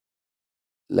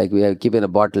 like we have keep in a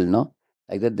bottle, no?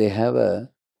 Like that they have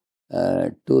a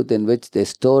tooth in which they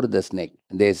store the snake,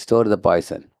 they store the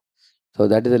poison. So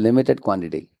that is a limited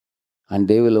quantity. And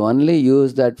they will only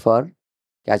use that for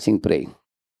catching prey.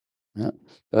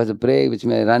 Because the prey which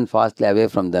may run fastly away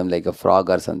from them, like a frog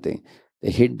or something,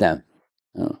 they hit them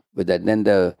with that. Then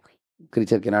the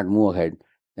creature cannot move ahead.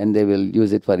 Then they will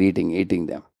use it for eating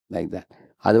them, like that.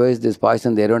 Otherwise, this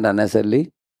poison they don't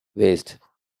unnecessarily waste.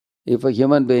 If a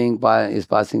human being is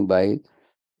passing by,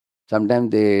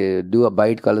 sometimes they do a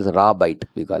bite called as a raw bite,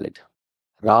 we call it.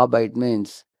 Raw bite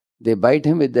means they bite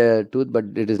him with the tooth, but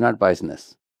it is not poisonous.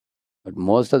 But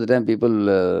most of the time, people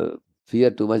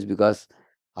fear too much because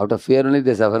out of fear only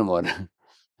they suffer more.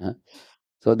 Huh?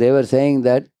 So they were saying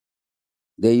that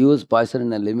they use poison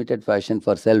in a limited fashion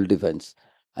for self-defense,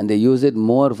 and they use it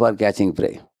more for catching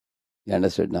prey. You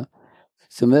understood now?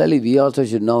 Similarly, we also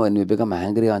should know when we become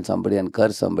angry on somebody and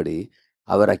curse somebody,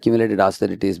 our accumulated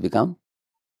austerities become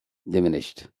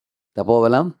diminished.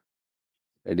 Tapovalam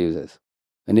reduces.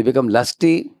 When you become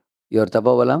lusty, your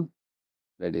tapovalam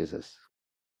reduces.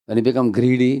 When you become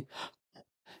greedy,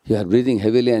 you are breathing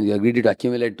heavily and you are greedy to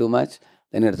accumulate too much,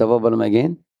 then your tapovalam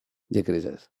again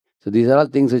decreases. So these are all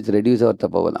things which reduce our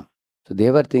tapovalam. So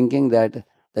they were thinking that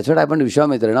that's what happened to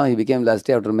Vishwamitra. Now he became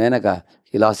lusty after Menaka.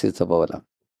 He lost his tapovalam.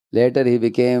 Later he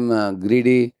became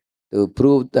greedy to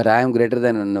prove that I am greater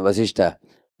than Vasishta.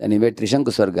 Then he made Trishanku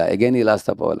Swarga. Again he lost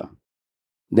tapovalam.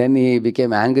 Then he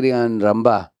became angry on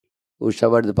Ramba, who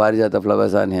showered the Parijata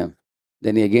flowers on him.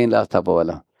 Then he again lost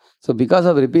tapovalam. So because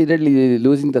of repeatedly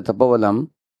losing the tapovalam,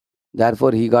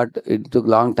 therefore it took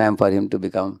long time for him to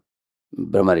become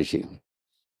Brahma Rishi.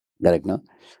 Correct, no?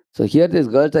 So here these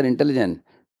girls are intelligent.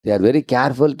 They are very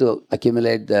careful to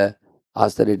accumulate the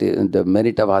austerity, the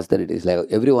merit of austerities. Like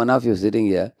every one of you sitting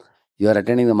here, you are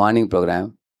attending the morning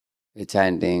program,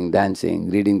 chanting, dancing,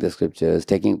 reading the scriptures,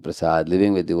 taking prasad,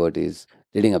 living with devotees,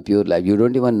 leading a pure life. You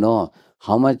don't even know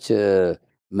how much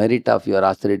merit of your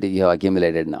austerity you have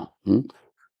accumulated now.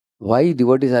 Why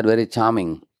devotees are very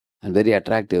charming and very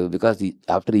attractive? Because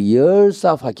after years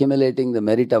of accumulating the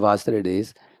merit of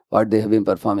austerities, what they have been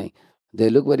performing, they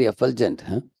look very effulgent.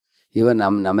 Even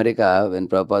in America, when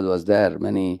Prabhupada was there,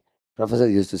 many professors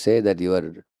used to say that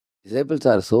your disciples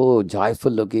are so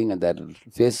joyful looking and their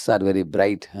faces are very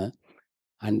bright,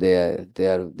 and they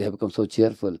have become so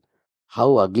cheerful.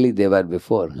 How ugly they were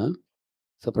before.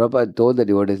 So Prabhupada told the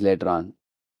devotees later on,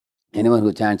 anyone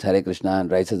who chants Hare Krishna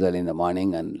and rises early in the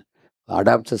morning and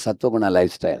adopts a Sattva-guna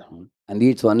lifestyle and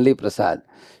eats only prasad,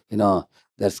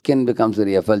 their skin becomes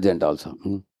very effulgent also.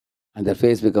 And their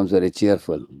face becomes very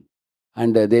cheerful.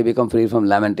 And they become free from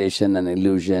lamentation and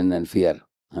illusion and fear.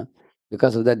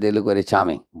 Because of that, they look very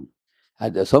charming.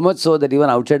 And so much so that even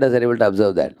outsiders are able to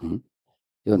observe that.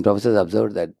 Even professors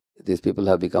observed that these people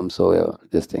have become so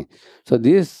this thing. So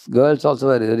these girls also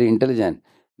were very intelligent.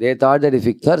 They thought that if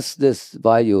we curse this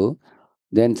Vayu,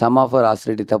 then some of our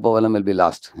austerity, tapovalam, will be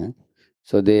lost.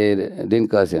 So they didn't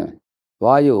curse him.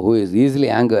 Vayu, who is easily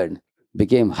angered,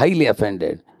 became highly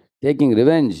offended. Taking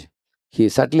revenge, he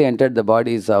subtly entered the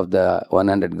bodies of the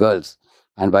 100 girls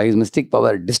and by his mystic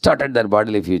power distorted their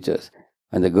bodily features.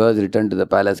 When the girls returned to the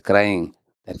palace crying,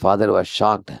 their father was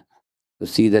shocked to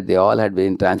see that they all had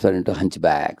been transferred into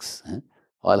hunchbacks.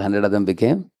 All 100 of them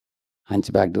became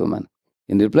hunchbacked women.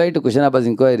 In reply to Kushanabha's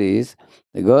inquiries,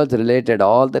 the girls related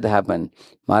all that happened.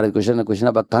 Maharaj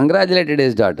Kushanabha congratulated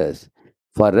his daughters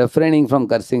for refraining from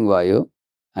cursing Vayu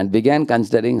and began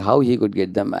considering how he could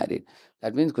get them married.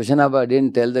 That means Kushanabha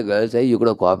didn't tell the girls, hey, you could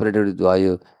have cooperated with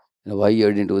Vayu. Why you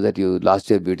didn't do that? You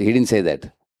lost your beauty. He didn't say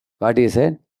that. What he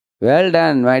said? Well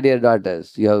done, my dear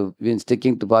daughters. You have been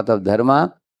sticking to path of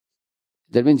dharma.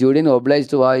 That means you didn't oblige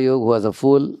to Vayu, who was a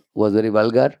fool, who was very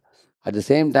vulgar. At the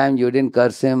same time, you didn't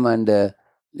curse him and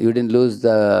you didn't lose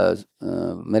the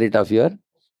merit of your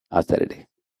austerity.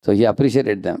 So he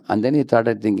appreciated them. And then he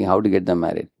started thinking how to get them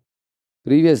married.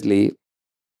 Previously,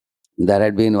 there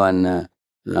had been one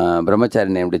brahmachari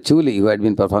named Chuli who had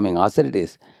been performing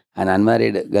austerities. An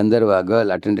unmarried Gandharva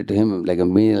girl attended to him like a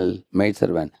male maid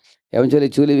servant. Eventually,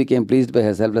 Chuli became pleased by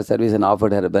her selfless service and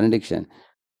offered her a benediction.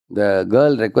 The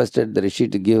girl requested the rishi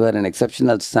to give her an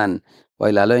exceptional son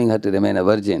while allowing her to remain a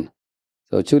virgin.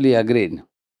 So Chuli agreed.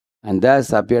 And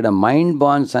thus appeared a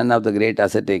mind-born son of the great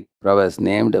ascetic prowess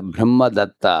named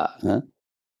Brahmadatta.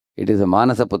 It is a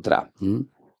Manasaputra.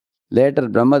 Later,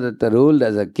 Brahmadatta ruled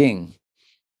as a king,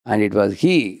 and it was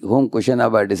he whom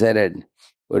Kushanabha decided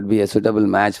would be a suitable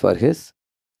match for his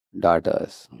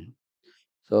daughters.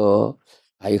 So,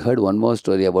 I heard one more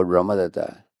story about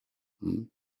Brahmadatta.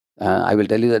 I will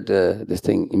tell you that this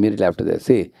thing immediately after this.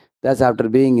 See, thus after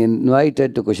being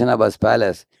invited to Kushanabha's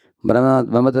palace,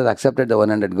 Brahmadatta accepted the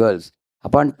 100 girls.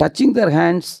 Upon touching their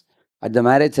hands at the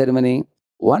marriage ceremony,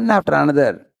 one after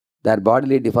another, their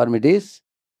bodily deformities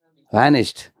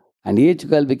vanished, and each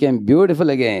girl became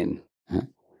beautiful again.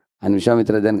 And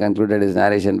Vishwamitra then concluded his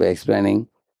narration by explaining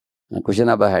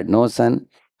Kushanabha had no son,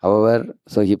 however,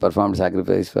 so he performed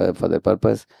sacrifice for the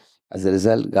purpose. As a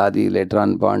result, Gadi later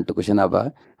on born to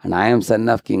Kushanabha, and I am son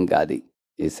of King Gadi,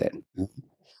 he said.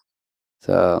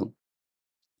 So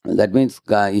that means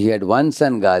he had one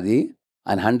son, Gadi,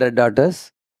 and 100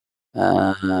 daughters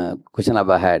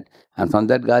Kushanabha had. And from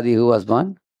that Gadi, who was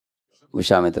born?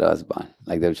 Vishwamitra was born,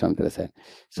 like the Vishwamitra said.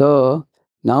 So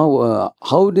now,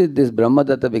 how did this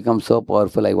Brahmadatta become so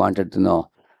powerful? I wanted to know.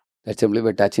 That simply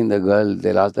by touching the girl,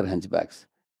 they lost their hunchbacks.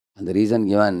 And the reason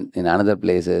given in another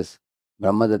place is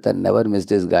Brahmadatta never missed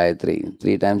his Gayatri.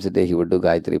 3 times a day he would do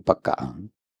Gayatri Pakka.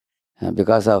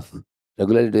 Because of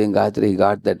regularly doing Gayatri, he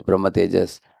got that Brahma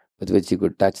Tejas with which he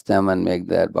could touch them and make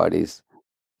their bodies.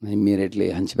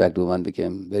 Immediately, hunchbacked woman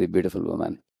became very beautiful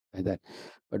woman. Like that.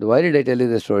 But why did I tell you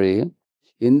the story?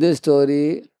 In this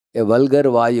story, a vulgar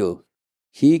Vayu,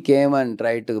 he came and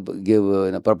tried to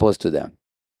give propose to them.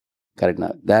 Correct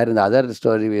now. There in the other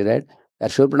story we read,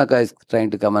 that Shurpanaka is trying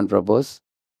to come and propose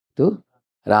to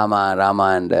Rama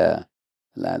and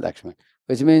Lakshman.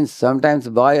 Which means sometimes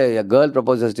a girl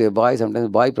proposes to a boy, sometimes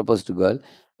boy proposes to girl.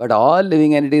 But all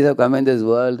living entities have come in this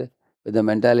world with the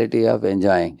mentality of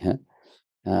enjoying.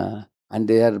 And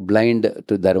they are blind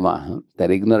to Dharma. They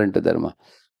are ignorant to Dharma.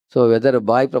 So whether a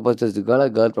boy proposes to girl or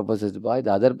girl proposes to boy,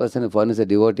 the other person, if one is a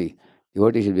devotee,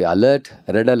 devotee should be alert,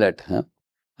 red alert,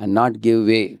 and not give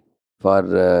way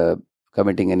for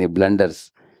committing any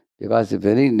blunders. Because if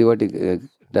any devotee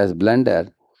does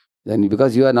blunder, then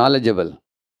because you are knowledgeable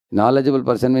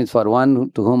person means for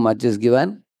one to whom much is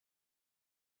given,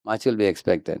 much will be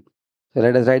expected. So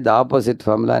let us write the opposite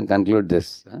formula and conclude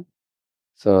this.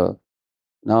 So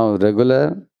now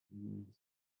regular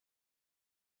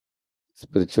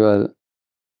spiritual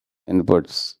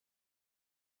inputs.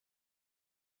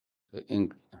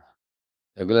 In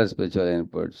regular spiritual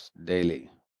inputs daily.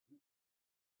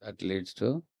 That leads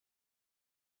to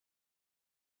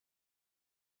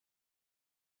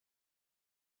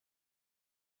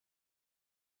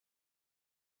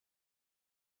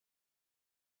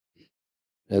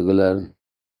regular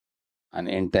and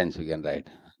intense, we can write.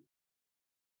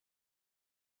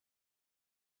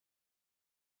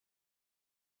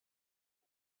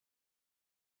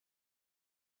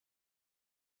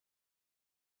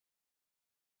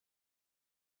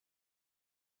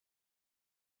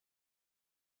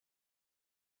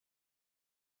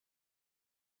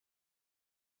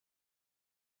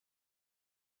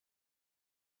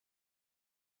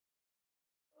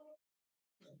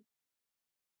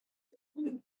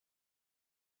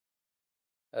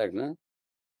 Correct, no?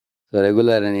 So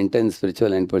regular and intense spiritual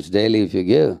inputs daily if you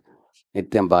give,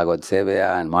 Nityam Bhagavad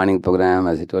Sevaya and morning program,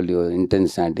 as I told you,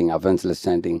 intense chanting, offenseless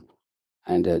chanting,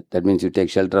 and that means you take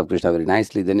shelter of Krishna very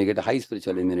nicely, then you get a high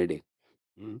spiritual immunity.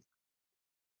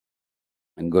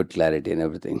 And good clarity and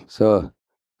everything. So,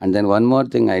 and then one more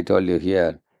thing I told you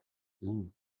here.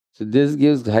 So this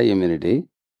gives high immunity,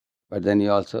 but then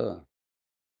you also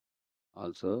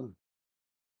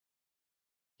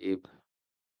keep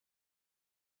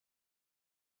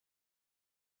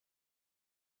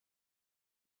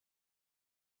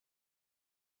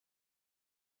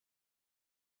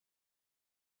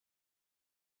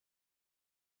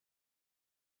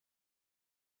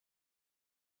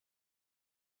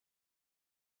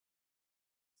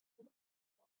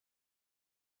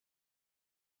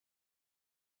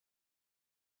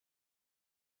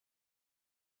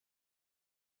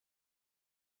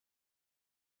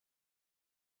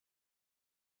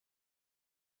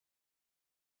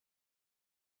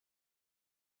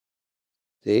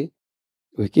see,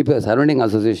 we keep a surrounding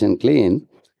association clean,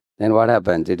 then what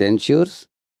happens? It ensures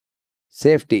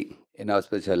safety in our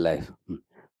spiritual life.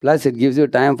 Plus, it gives you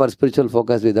time for spiritual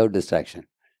focus without distraction.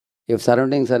 If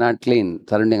surroundings are not clean,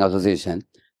 surrounding association,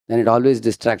 then it always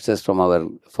distracts us from our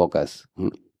focus.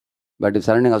 But if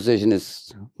surrounding association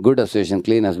is good association,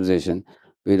 clean association,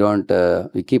 we don't,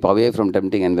 we keep away from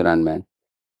tempting environment.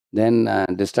 Then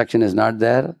distraction is not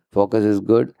there, focus is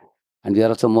good, and we are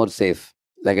also more safe.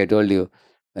 Like I told you,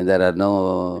 when there are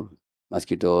no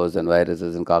mosquitoes and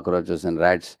viruses and cockroaches and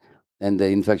rats, then the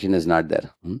infection is not there.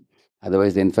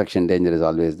 Otherwise, the infection danger is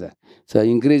always there. So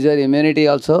increase your immunity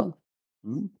also.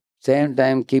 Same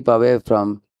time, keep away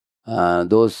from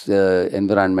those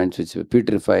environments which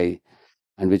putrefy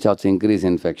and which also increase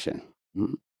infection.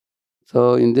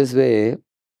 So in this way,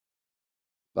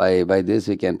 by this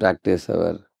we can practice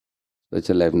our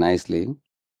spiritual life nicely.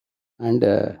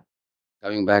 And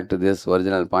coming back to this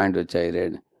original point which I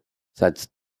read, such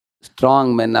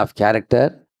strong men of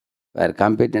character were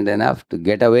competent enough to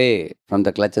get away from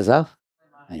the clutches of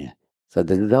Maya. So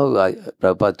this is how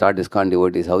Prabhupada taught ISKCON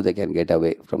devotees how they can get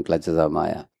away from clutches of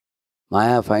Maya.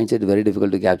 Maya finds it very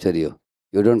difficult to capture you.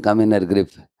 You don't come in her grip.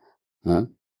 Huh?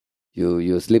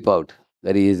 You slip out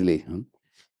very easily.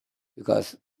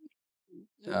 Because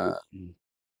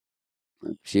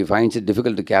She finds it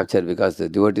difficult to capture because the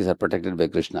devotees are protected by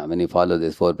Krishna when you follow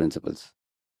these 4 principles.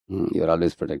 You are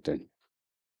always protected.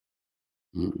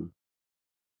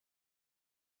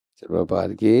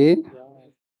 Prabhupada ki,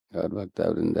 Gaur Bhakta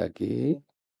Vrinda ki.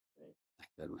 Thank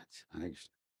you very much. Hare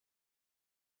Krishna.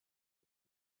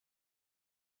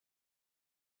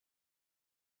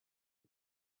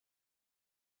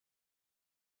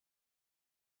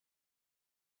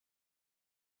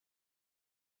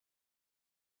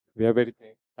 We are very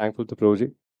thankful to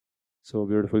Prabhuji. So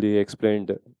beautifully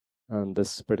explained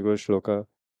this particular shloka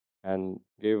and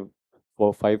gave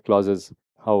for 5 clauses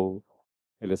how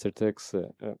illicit sex,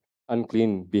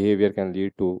 unclean behavior can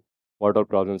lead to what all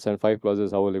problems, and 5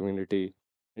 clauses how eliminity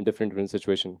in different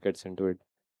situation gets into it,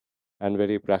 and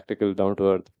very practical, down to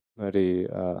earth, very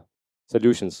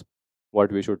solutions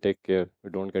what we should take care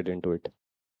we don't get into it.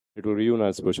 It will ruin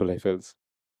our spiritual life else.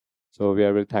 So we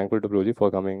are very thankful to Prabhuji for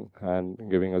coming and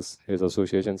giving us his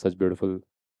association, such beautiful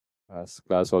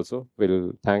class also.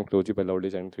 We'll thank Prabhuji by loudly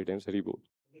chanting 3 times Hari Bol.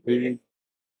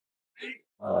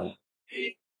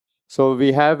 So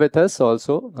we have with us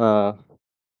also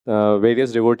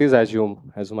various devotees, as you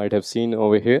might have seen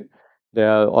over here. They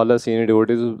are all senior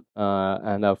devotees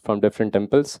and are from different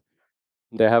temples.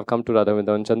 They have come to Radha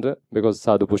Vrindavan Chandra because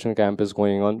Sadhu Bhushan camp is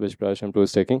going on, which Radheshyam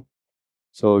is taking.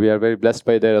 So we are very blessed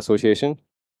by their association.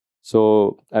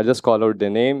 So I'll just call out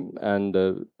their name and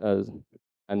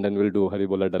then we'll do Hari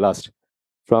Bol at the last.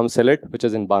 From Sylhet, which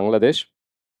is in Bangladesh,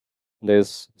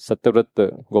 there's Satyavrat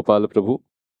Gopal Prabhu,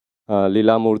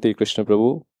 Leela Murthy Krishna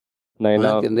Prabhu,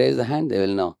 One can raise the hand, they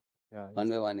will know. Yeah, One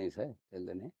by one is, tell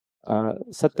the name.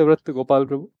 Satyavrat Gopal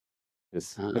Prabhu.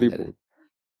 Yes. Hari Bol.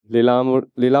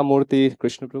 Leela Murthy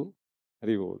Krishna Prabhu.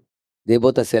 Hari Bol. They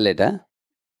both are Sylhet, huh?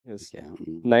 Yes. Okay.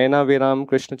 Nayana Viram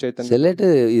Krishna Chaitanya. Sylhet,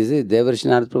 is it Devarsha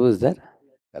Narad Prabhu is there?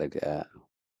 Correct. Yeah.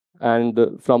 And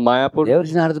from Mayapur.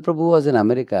 Devarsha Narad Prabhu was in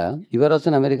America. You were also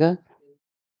in America?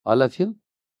 All of you?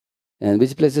 And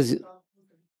which places?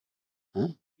 Huh?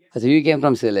 So you came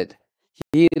from Sylhet.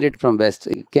 He read from West.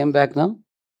 He came back now?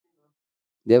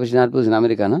 Devarsha Narad Prabhu is in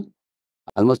America, no?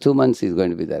 Almost 2 months he's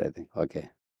going to be there, I think. Okay.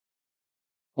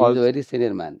 He is a very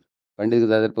senior man. Pandit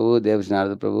Gadadhar Prabhu, Devarsha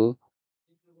Narad Prabhu,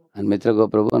 and Mitra Go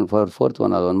Prabhu, and for fourth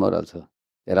one more also.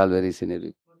 They're all very senior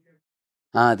people.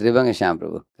 Tribhanga Shyam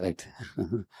Prabhu, correct.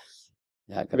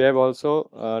 Yeah, correct. We have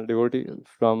also devotee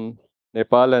from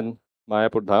Nepal and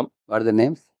Mayapur Dham. What are the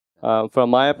names?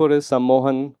 From Mayapur is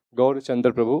Sammohan Gaur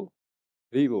Chandra Prabhu.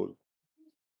 Hari Bol.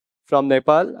 From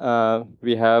Nepal,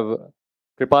 we have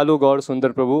Kripalu Gaur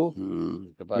Sundar Prabhu.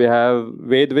 We have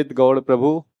Vedvit Gaur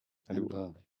Prabhu.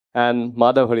 And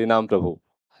Madhav Harinam Prabhu.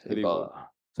 Hari Bol.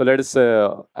 So let us,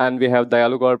 and we have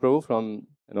Dayalu Gaur Prabhu from,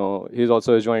 he's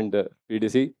also joined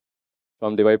PDC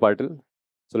from Divai Patil.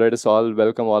 So let us all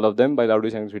welcome all of them by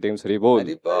loudly chanting 3 times Hari Bol.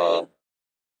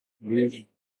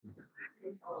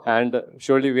 And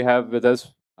surely we have with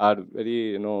us our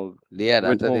very, dear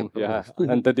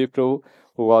Antadeep Prabhu,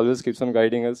 who always keeps on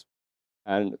guiding us.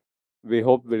 And we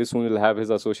hope very soon we'll have his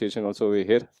association also over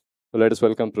here. So let us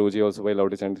welcome Prabhuji also by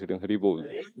loudly chanting Hari Bol.